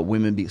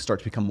women start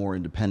to become more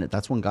independent.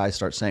 That's when guys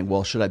start saying,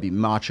 well, should I be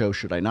macho?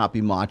 Should I not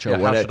be macho?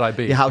 How should I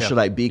be? How should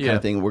I be kind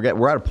of thing.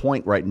 We're at a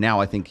point right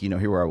now, I think, here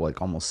we are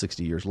like almost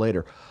 60 years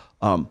later,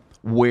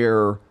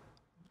 where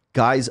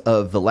guys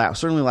of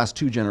certainly the last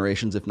 2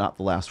 generations, if not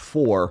the last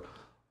 4,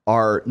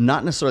 are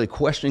not necessarily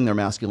questioning their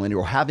masculinity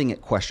or having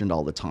it questioned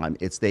all the time.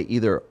 It's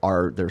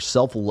they're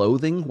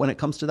self-loathing when it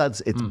comes to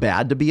that. It's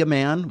bad to be a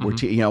man,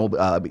 which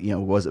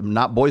was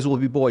not boys will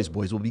be boys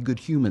will be good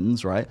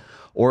humans, right?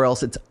 Or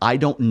else it's I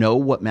don't know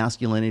what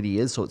masculinity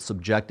is, so it's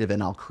subjective,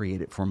 and I'll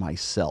create it for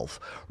myself,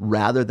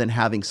 rather than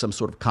having some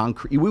sort of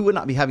concrete. We would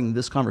not be having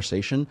this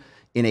conversation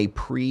in a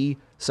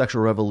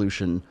pre-sexual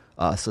revolution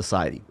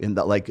society in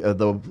the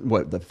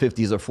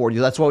 50s or 40s.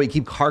 That's why we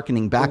keep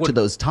hearkening back to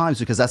those times,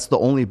 because that's the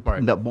only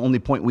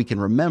point we can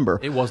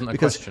remember. It wasn't a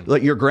question.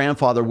 Like your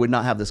grandfather would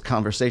not have this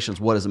conversations.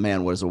 What is a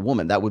man? What is a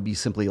woman? That would be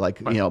simply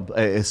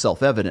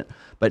self-evident.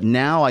 But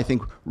now I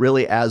think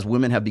really as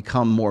women have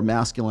become more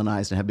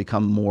masculinized and have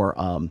become more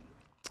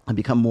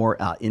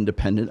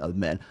independent of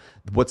men,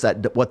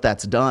 what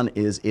that's done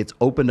is it's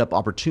opened up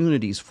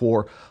opportunities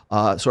for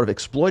sort of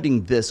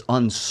exploiting this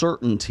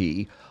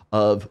uncertainty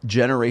of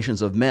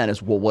generations of men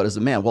is, well, what is a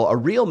man? Well, a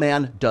real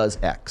man does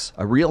X.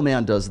 A real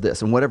man does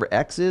this. And whatever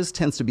X is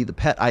tends to be the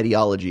pet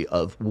ideology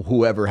of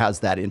whoever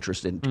has that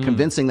interest in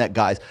convincing that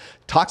guys,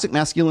 toxic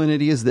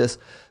masculinity is this,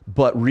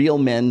 but real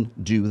men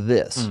do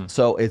this.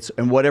 So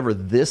and whatever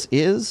this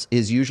is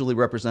usually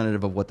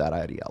representative of what that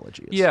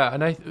ideology is. Yeah,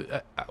 and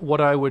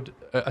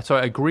so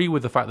I agree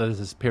with the fact that there's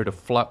this period of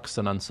flux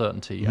and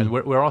uncertainty, and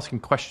we're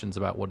asking questions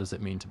about what does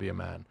it mean to be a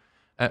man.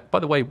 By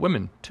the way,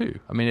 women too.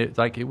 I mean,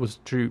 it was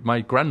true.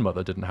 My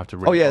grandmother didn't have to.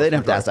 Really they didn't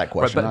have to ask that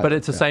question. Right, but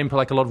it's the same for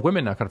like a lot of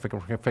women now, kind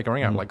of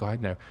figuring out, like, I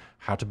know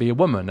how to be a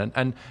woman.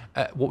 And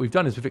what we've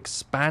done is we've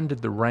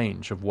expanded the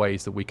range of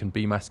ways that we can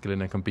be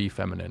masculine and can be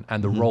feminine,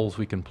 and the roles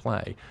we can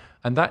play.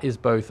 And that is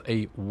both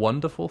a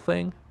wonderful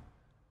thing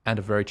and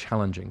a very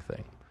challenging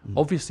thing.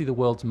 Obviously, the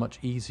world's much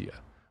easier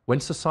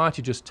when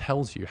society just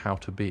tells you how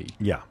to be.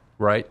 Yeah.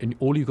 Right, and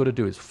all you've got to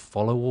do is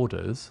follow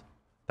orders.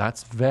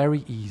 That's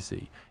very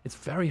easy. It's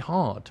very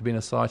hard to be in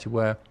a society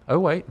where, oh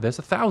wait, there's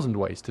 1,000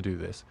 ways to do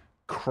this.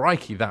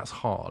 Crikey, that's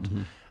hard.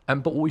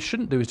 But what we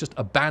shouldn't do is just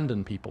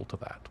abandon people to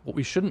that. What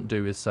we shouldn't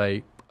do is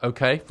say,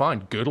 okay,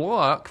 fine, good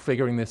luck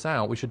figuring this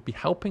out. We should be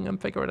helping them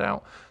figure it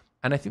out.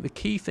 And I think the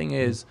key thing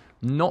is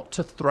not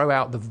to throw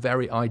out the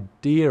very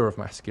idea of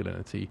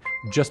masculinity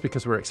just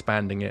because we're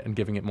expanding it and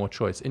giving it more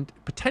choice.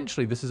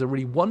 Potentially, this is a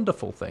really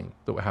wonderful thing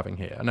that we're having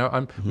here. I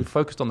know we've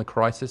focused on the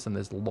crisis, and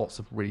there's lots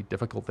of really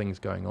difficult things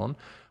going on,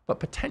 but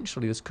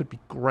potentially this could be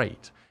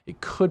great. It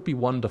could be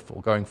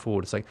wonderful going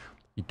forward to say,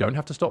 you don't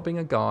have to stop being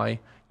a guy,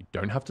 you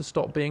don't have to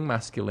stop being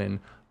masculine,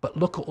 but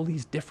look at all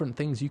these different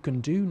things you can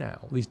do now,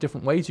 these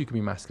different ways you can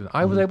be masculine.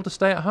 I was able to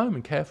stay at home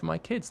and care for my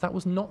kids. That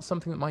was not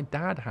something that my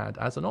dad had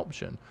as an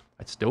option.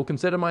 I'd still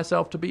consider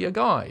myself to be a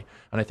guy,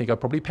 and I think I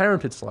probably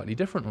parented slightly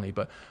differently,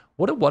 but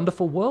what a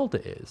wonderful world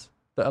it is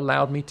that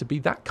allowed me to be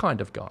that kind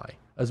of guy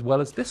as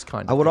well as this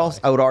kind of guy.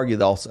 I would argue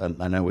that also,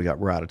 and I know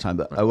we're out of time,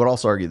 but I would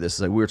also argue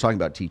this. We were talking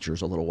about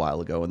teachers a little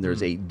while ago, and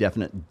there's a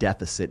definite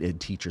deficit in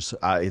teachers.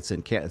 It's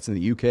in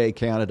the UK,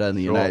 Canada, and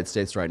the United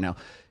States right now.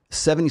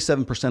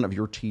 77% of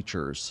your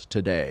teachers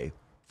today,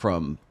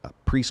 from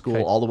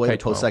preschool all the way to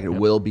post-secondary,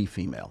 will be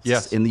females.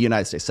 Yes. In the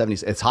United States,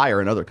 70. It's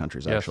higher in other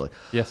countries, actually.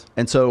 Yes.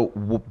 And so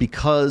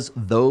because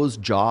those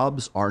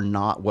jobs are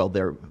not,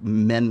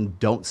 men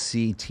don't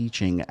see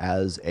teaching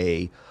as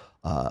a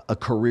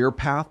career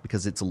path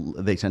because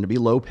they tend to be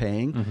low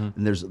paying,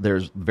 and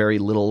there's very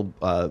little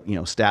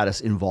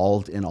status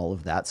involved in all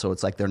of that. So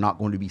it's like they're not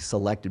going to be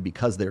selected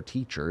because they're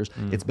teachers.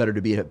 It's better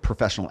to be a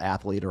professional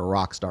athlete or a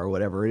rock star or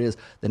whatever it is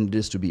than it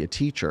is to be a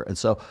teacher. And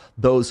so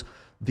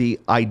the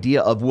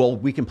idea of, well,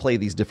 we can play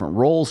these different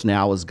roles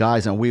now as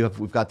guys, and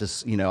we've got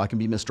this, I can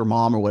be Mr.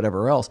 Mom or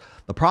whatever else.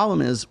 The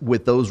problem is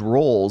with those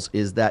roles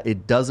is that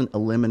it doesn't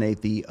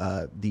eliminate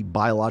the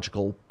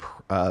biological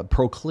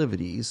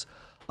proclivities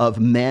of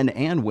men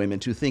and women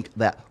to think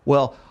that,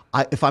 well,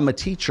 if I'm a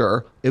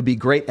teacher, it'd be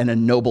great and a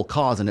noble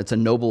cause, and it's a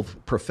noble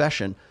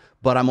profession,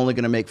 but I'm only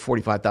going to make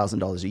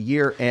 $45,000 a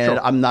year, and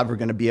I'm never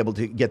going to be able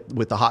to get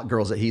with the hot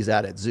girls that he's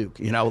at Zook.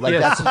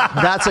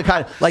 That's a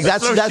kind of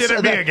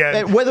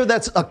that's whether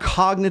that's a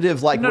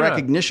cognitive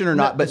recognition or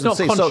not. But it's not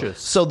conscious.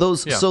 So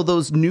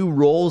those new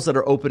roles that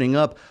are opening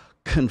up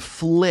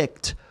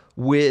conflict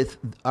with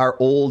our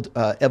old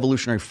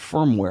evolutionary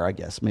firmware, I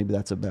guess. Maybe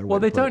that's a better way. Well,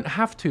 they don't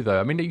have to,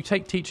 though. I mean, you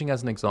take teaching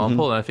as an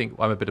example, and I think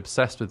I'm a bit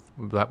obsessed with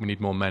that. We need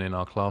more men in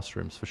our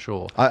classrooms, for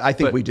sure. I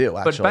think we do,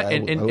 actually. But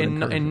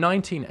in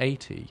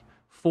 1980,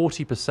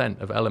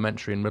 40% of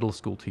elementary and middle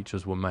school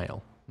teachers were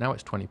male. Now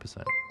it's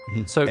 20%.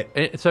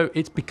 So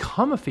it's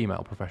become a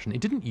female profession.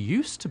 It didn't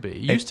used to be.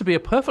 It used to be a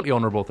perfectly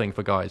honorable thing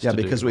for guys to do.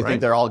 Yeah, because we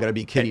think they're all going to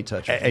be kitty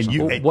touchers.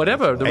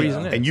 Whatever the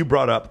reason is. And you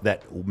brought up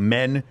that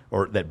men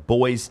or that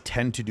boys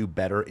tend to do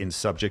better in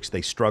subjects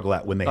they struggle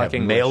at when they have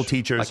English. male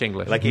teachers.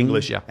 Like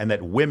English. And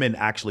that women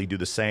actually do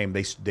the same.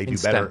 They do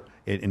better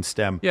in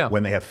STEM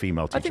when they have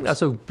female teachers. I think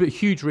that's a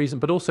huge reason.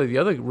 But also the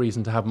other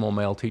reason to have more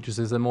male teachers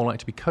is they're more likely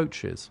to be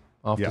coaches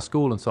after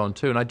school and so on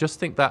too. And I just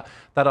think that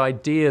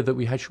idea that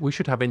we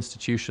should have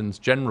institutions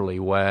generally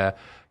where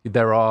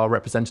there are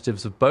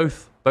representatives of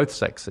both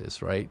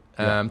sexes, right?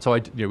 So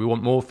we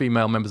want more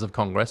female members of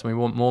Congress, and we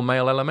want more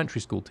male elementary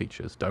school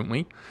teachers, don't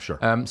we? Sure.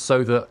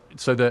 So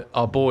that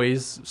our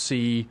boys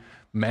see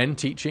men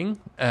teaching,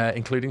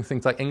 including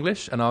things like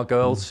English, and our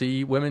girls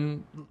see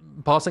women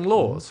passing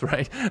laws,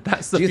 right?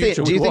 That's the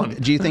future we want.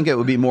 Do you think it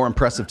would be more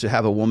impressive to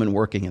have a woman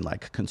working in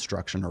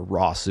construction or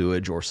raw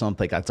sewage or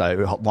something? That's a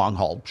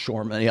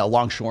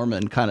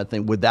longshoreman kind of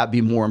thing. Would that be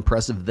more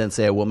impressive than,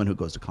 say, a woman who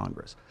goes to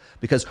Congress?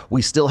 Because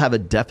we still have a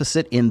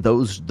deficit in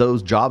those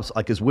jobs,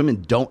 because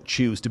women don't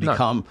choose to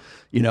become,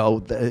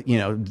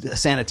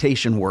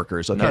 sanitation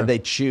workers. Okay, they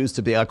choose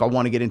to be I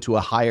want to get into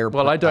a higher.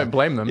 Well, I don't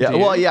blame them.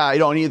 Yeah, I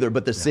don't either.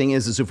 But the thing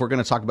is if we're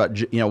going to talk about,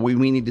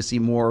 we need to see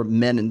more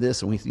men in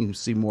this, and we need to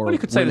see more. Well, you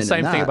could say the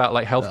same thing about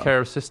like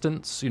healthcare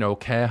assistants, you know,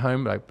 care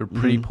home, like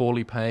pretty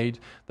poorly paid.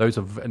 Those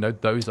are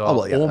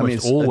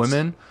almost all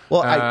women.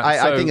 Well,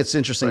 I think it's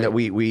interesting that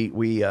we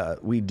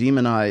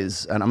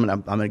demonize, and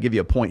I'm gonna give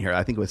you a point here.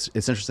 I think it's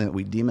interesting that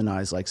we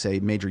demonize, like, say,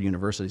 major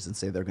universities and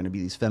say they're going to be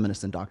these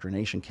feminist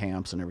indoctrination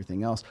camps and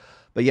everything else,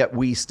 but yet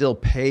we still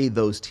pay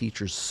those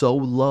teachers so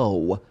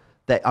low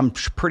that I'm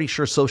pretty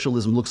sure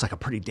socialism looks like a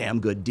pretty damn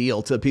good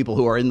deal to people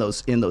who are in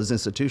those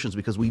institutions,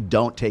 because we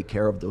don't take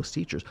care of those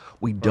teachers.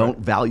 We don't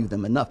value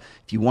them enough.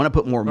 If you want to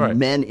put more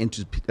men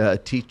into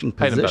teaching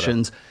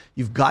positions,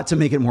 you've got to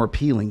make it more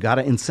appealing. Got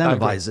to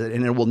incentivize it,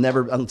 and it will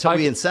never until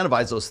we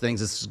incentivize those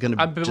things. It's going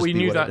to. But we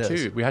knew that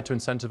too. We had to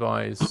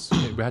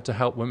incentivize. We had to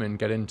help women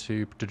get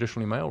into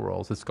traditionally male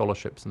roles with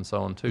scholarships and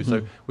so on too.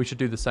 So we should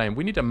do the same.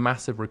 We need a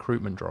massive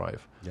recruitment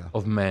drive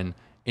of men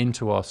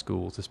into our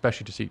schools,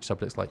 especially to teach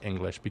subjects like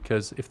English,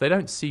 because if they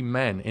don't see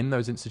men in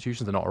those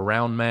institutions, they're not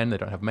around men, they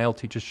don't have male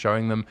teachers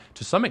showing them,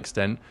 to some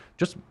extent,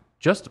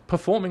 just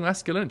performing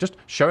masculinity, just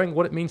showing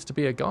what it means to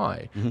be a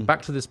guy.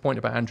 Back to this point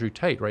about Andrew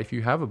Tate, right? If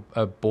you have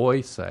a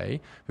boy, say,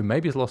 who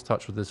maybe has lost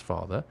touch with his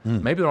father,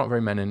 maybe there aren't very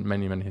many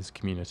men in his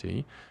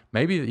community,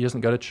 maybe he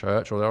doesn't go to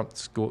church, or there aren't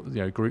school,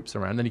 groups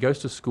around, then he goes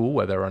to school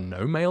where there are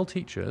no male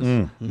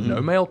teachers,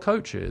 no male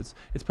coaches.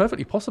 It's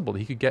perfectly possible that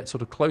he could get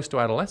sort of close to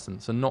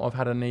adolescence and not have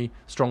had any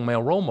strong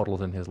male role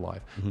models in his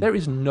life. There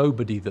is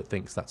nobody that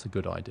thinks that's a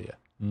good idea.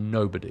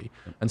 Nobody.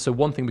 And so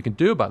one thing we can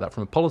do about that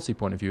from a policy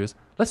point of view is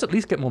let's at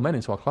least get more men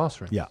into our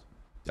classrooms. Yeah.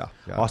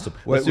 Awesome.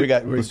 Let's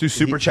do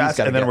super chats,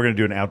 and then we're going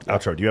to do an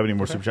outro. Do you have any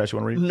more super chats you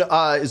want to read?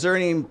 No, is there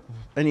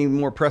any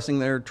more pressing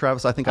there,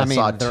 Travis? I think I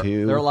saw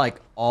two. They're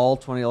like all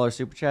 $20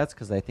 super chats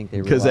because I think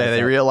they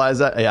realize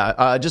that.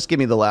 Yeah. Just give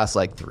me the last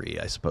like three,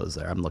 I suppose.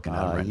 There, I'm looking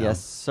at them right now.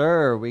 Yes,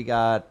 sir. We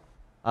got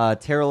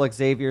Terrell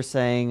Xavier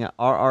saying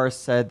RR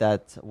said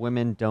that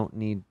women don't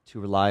need to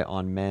rely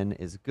on men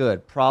is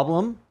good.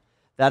 Problem.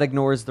 That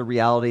ignores the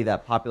reality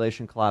that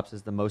population collapse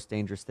is the most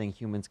dangerous thing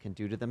humans can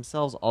do to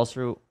themselves.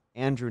 Also,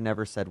 Andrew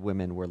never said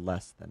women were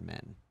less than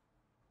men.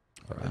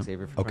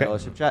 Xavier for $20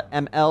 super chat.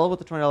 ML with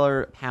the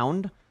 $20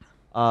 pound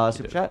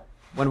super chat.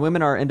 When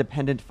women are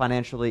independent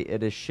financially,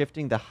 it is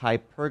shifting the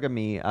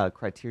hypergamy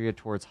criteria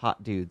towards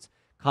hot dudes.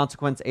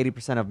 Consequence,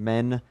 80% of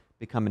men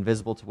become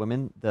invisible to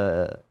women.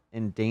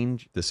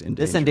 This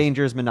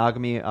endangers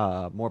monogamy,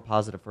 more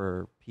positive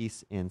for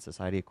peace in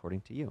society, according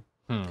to you.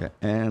 Okay.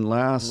 And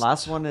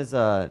last one is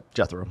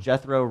Jethro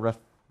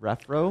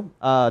Refro,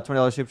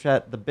 $20 super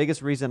chat. The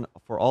biggest reason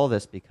for all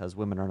this because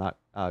women are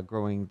not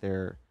growing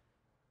their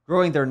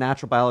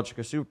natural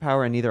biological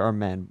superpower, and neither are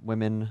men.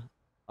 Women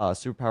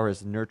superpower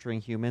is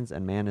nurturing humans,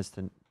 and man is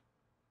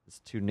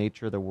to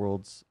nature the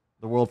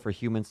world for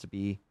humans to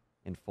be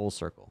in full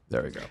circle.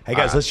 There we go. Hey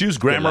guys, let's use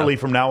Grammarly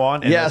from now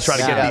on, and let's try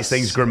to get these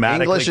things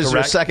grammatically English correct. Is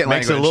your second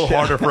Makes language. it a little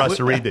harder for us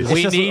to read this.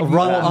 We need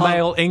more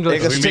male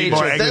English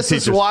teachers. This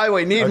is why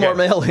we need more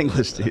male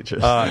English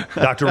teachers.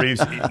 Dr.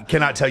 Reeves,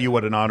 cannot tell you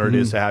what an honor it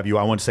is to have you.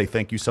 I want to say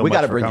thank you so much. We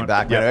got to bring you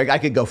back. Yeah. I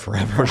could go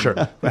forever. For sure.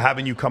 But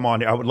having you come on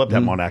here, I would love to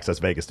have him on Access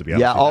Vegas, to be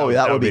honest. Yeah,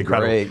 that would be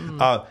great.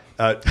 Might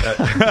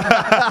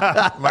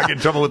get in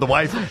trouble with the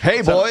wife.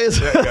 Hey,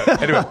 boys.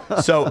 Anyway,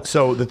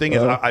 so the thing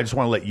is, I just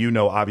want to let you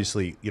know,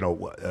 obviously,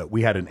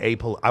 we had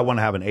I want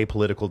to have an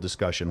apolitical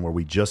discussion where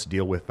we just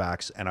deal with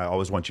facts, and I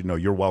always want you to know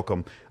you're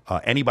welcome.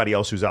 Anybody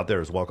else who's out there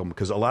is welcome,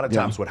 because a lot of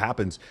times what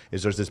happens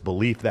is there's this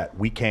belief that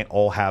we can't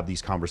all have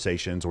these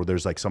conversations, or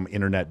there's like some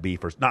internet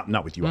beef, or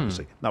not with you,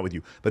 obviously, not with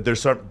you, but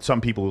there's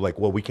some people who are like,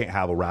 well, we can't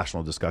have a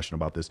rational discussion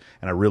about this,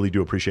 and I really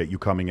do appreciate you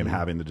coming and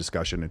having the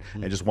discussion,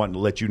 and just wanting to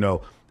let you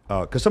know.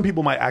 Because some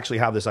people might actually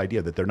have this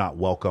idea that they're not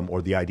welcome,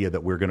 or the idea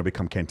that we're going to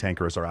become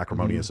cantankerous or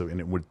acrimonious,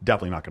 and we're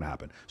definitely not going to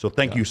happen. So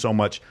thank you so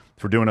much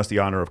for doing us the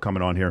honor of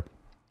coming on here.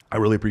 I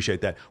really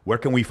appreciate that. Where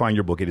can we find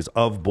your book? It is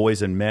Of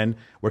Boys and Men.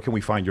 Where can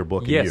we find your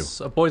book? Yes,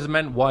 Of Boys and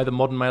Men, Why the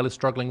Modern Male is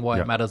Struggling, Why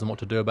It Matters and What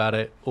to Do About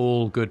It.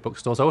 All good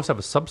bookstores. I also have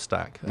a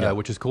Substack,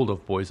 which is called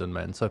Of Boys and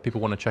Men. So if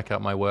people want to check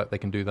out my work, they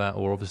can do that,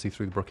 or obviously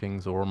through the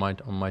Brookings or on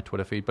my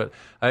Twitter feed. But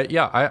I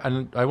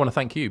want to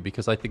thank you,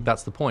 because I think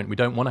that's the point. We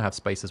don't want to have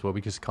spaces where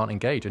we just can't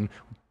engage and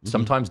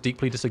sometimes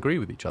deeply disagree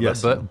with each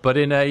other, but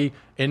in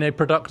a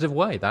productive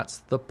way. That's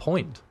the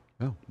point.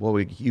 Oh, well,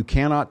 you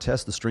cannot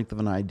test the strength of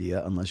an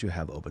idea unless you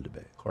have open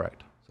debate.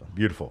 Correct.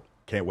 Beautiful.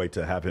 Can't wait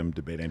to have him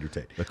debate Andrew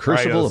Tate. The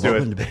crucible of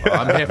open debate. Well,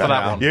 I'm here for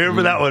that one. You're here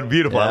for that one.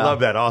 Beautiful. I love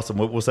that. Awesome.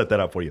 We'll set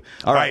that up for you.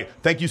 All right.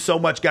 Thank you so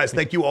much, guys.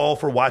 Thank you all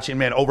for watching,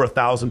 man. Over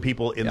 1,000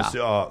 people in this,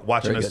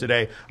 watching us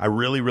today. I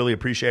really, really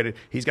appreciate it.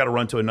 He's got to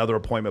run to another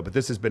appointment, but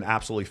this has been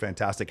absolutely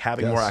fantastic.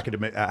 Having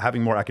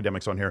more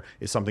academics on here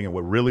is something that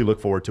we really look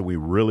forward to. We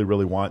really,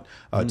 really want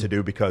to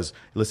do, because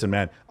listen,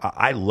 man,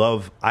 I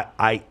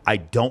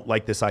don't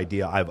like this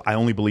idea. I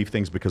only believe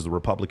things because the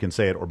Republicans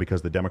say it or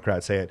because the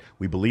Democrats say it.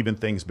 We believe in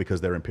things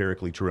because they're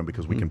empirically true and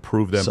because we can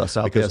prove them.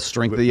 The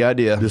strength of the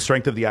idea. The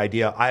strength of the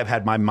idea. I have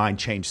had my mind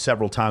changed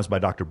several times by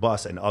Dr.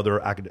 Buss and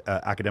other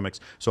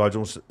academics. So I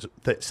just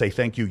say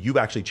thank you. You've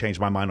actually changed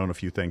my mind on a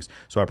few things.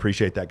 So I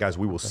appreciate that, guys.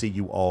 We will see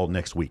you all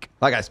next week.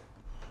 Bye, guys.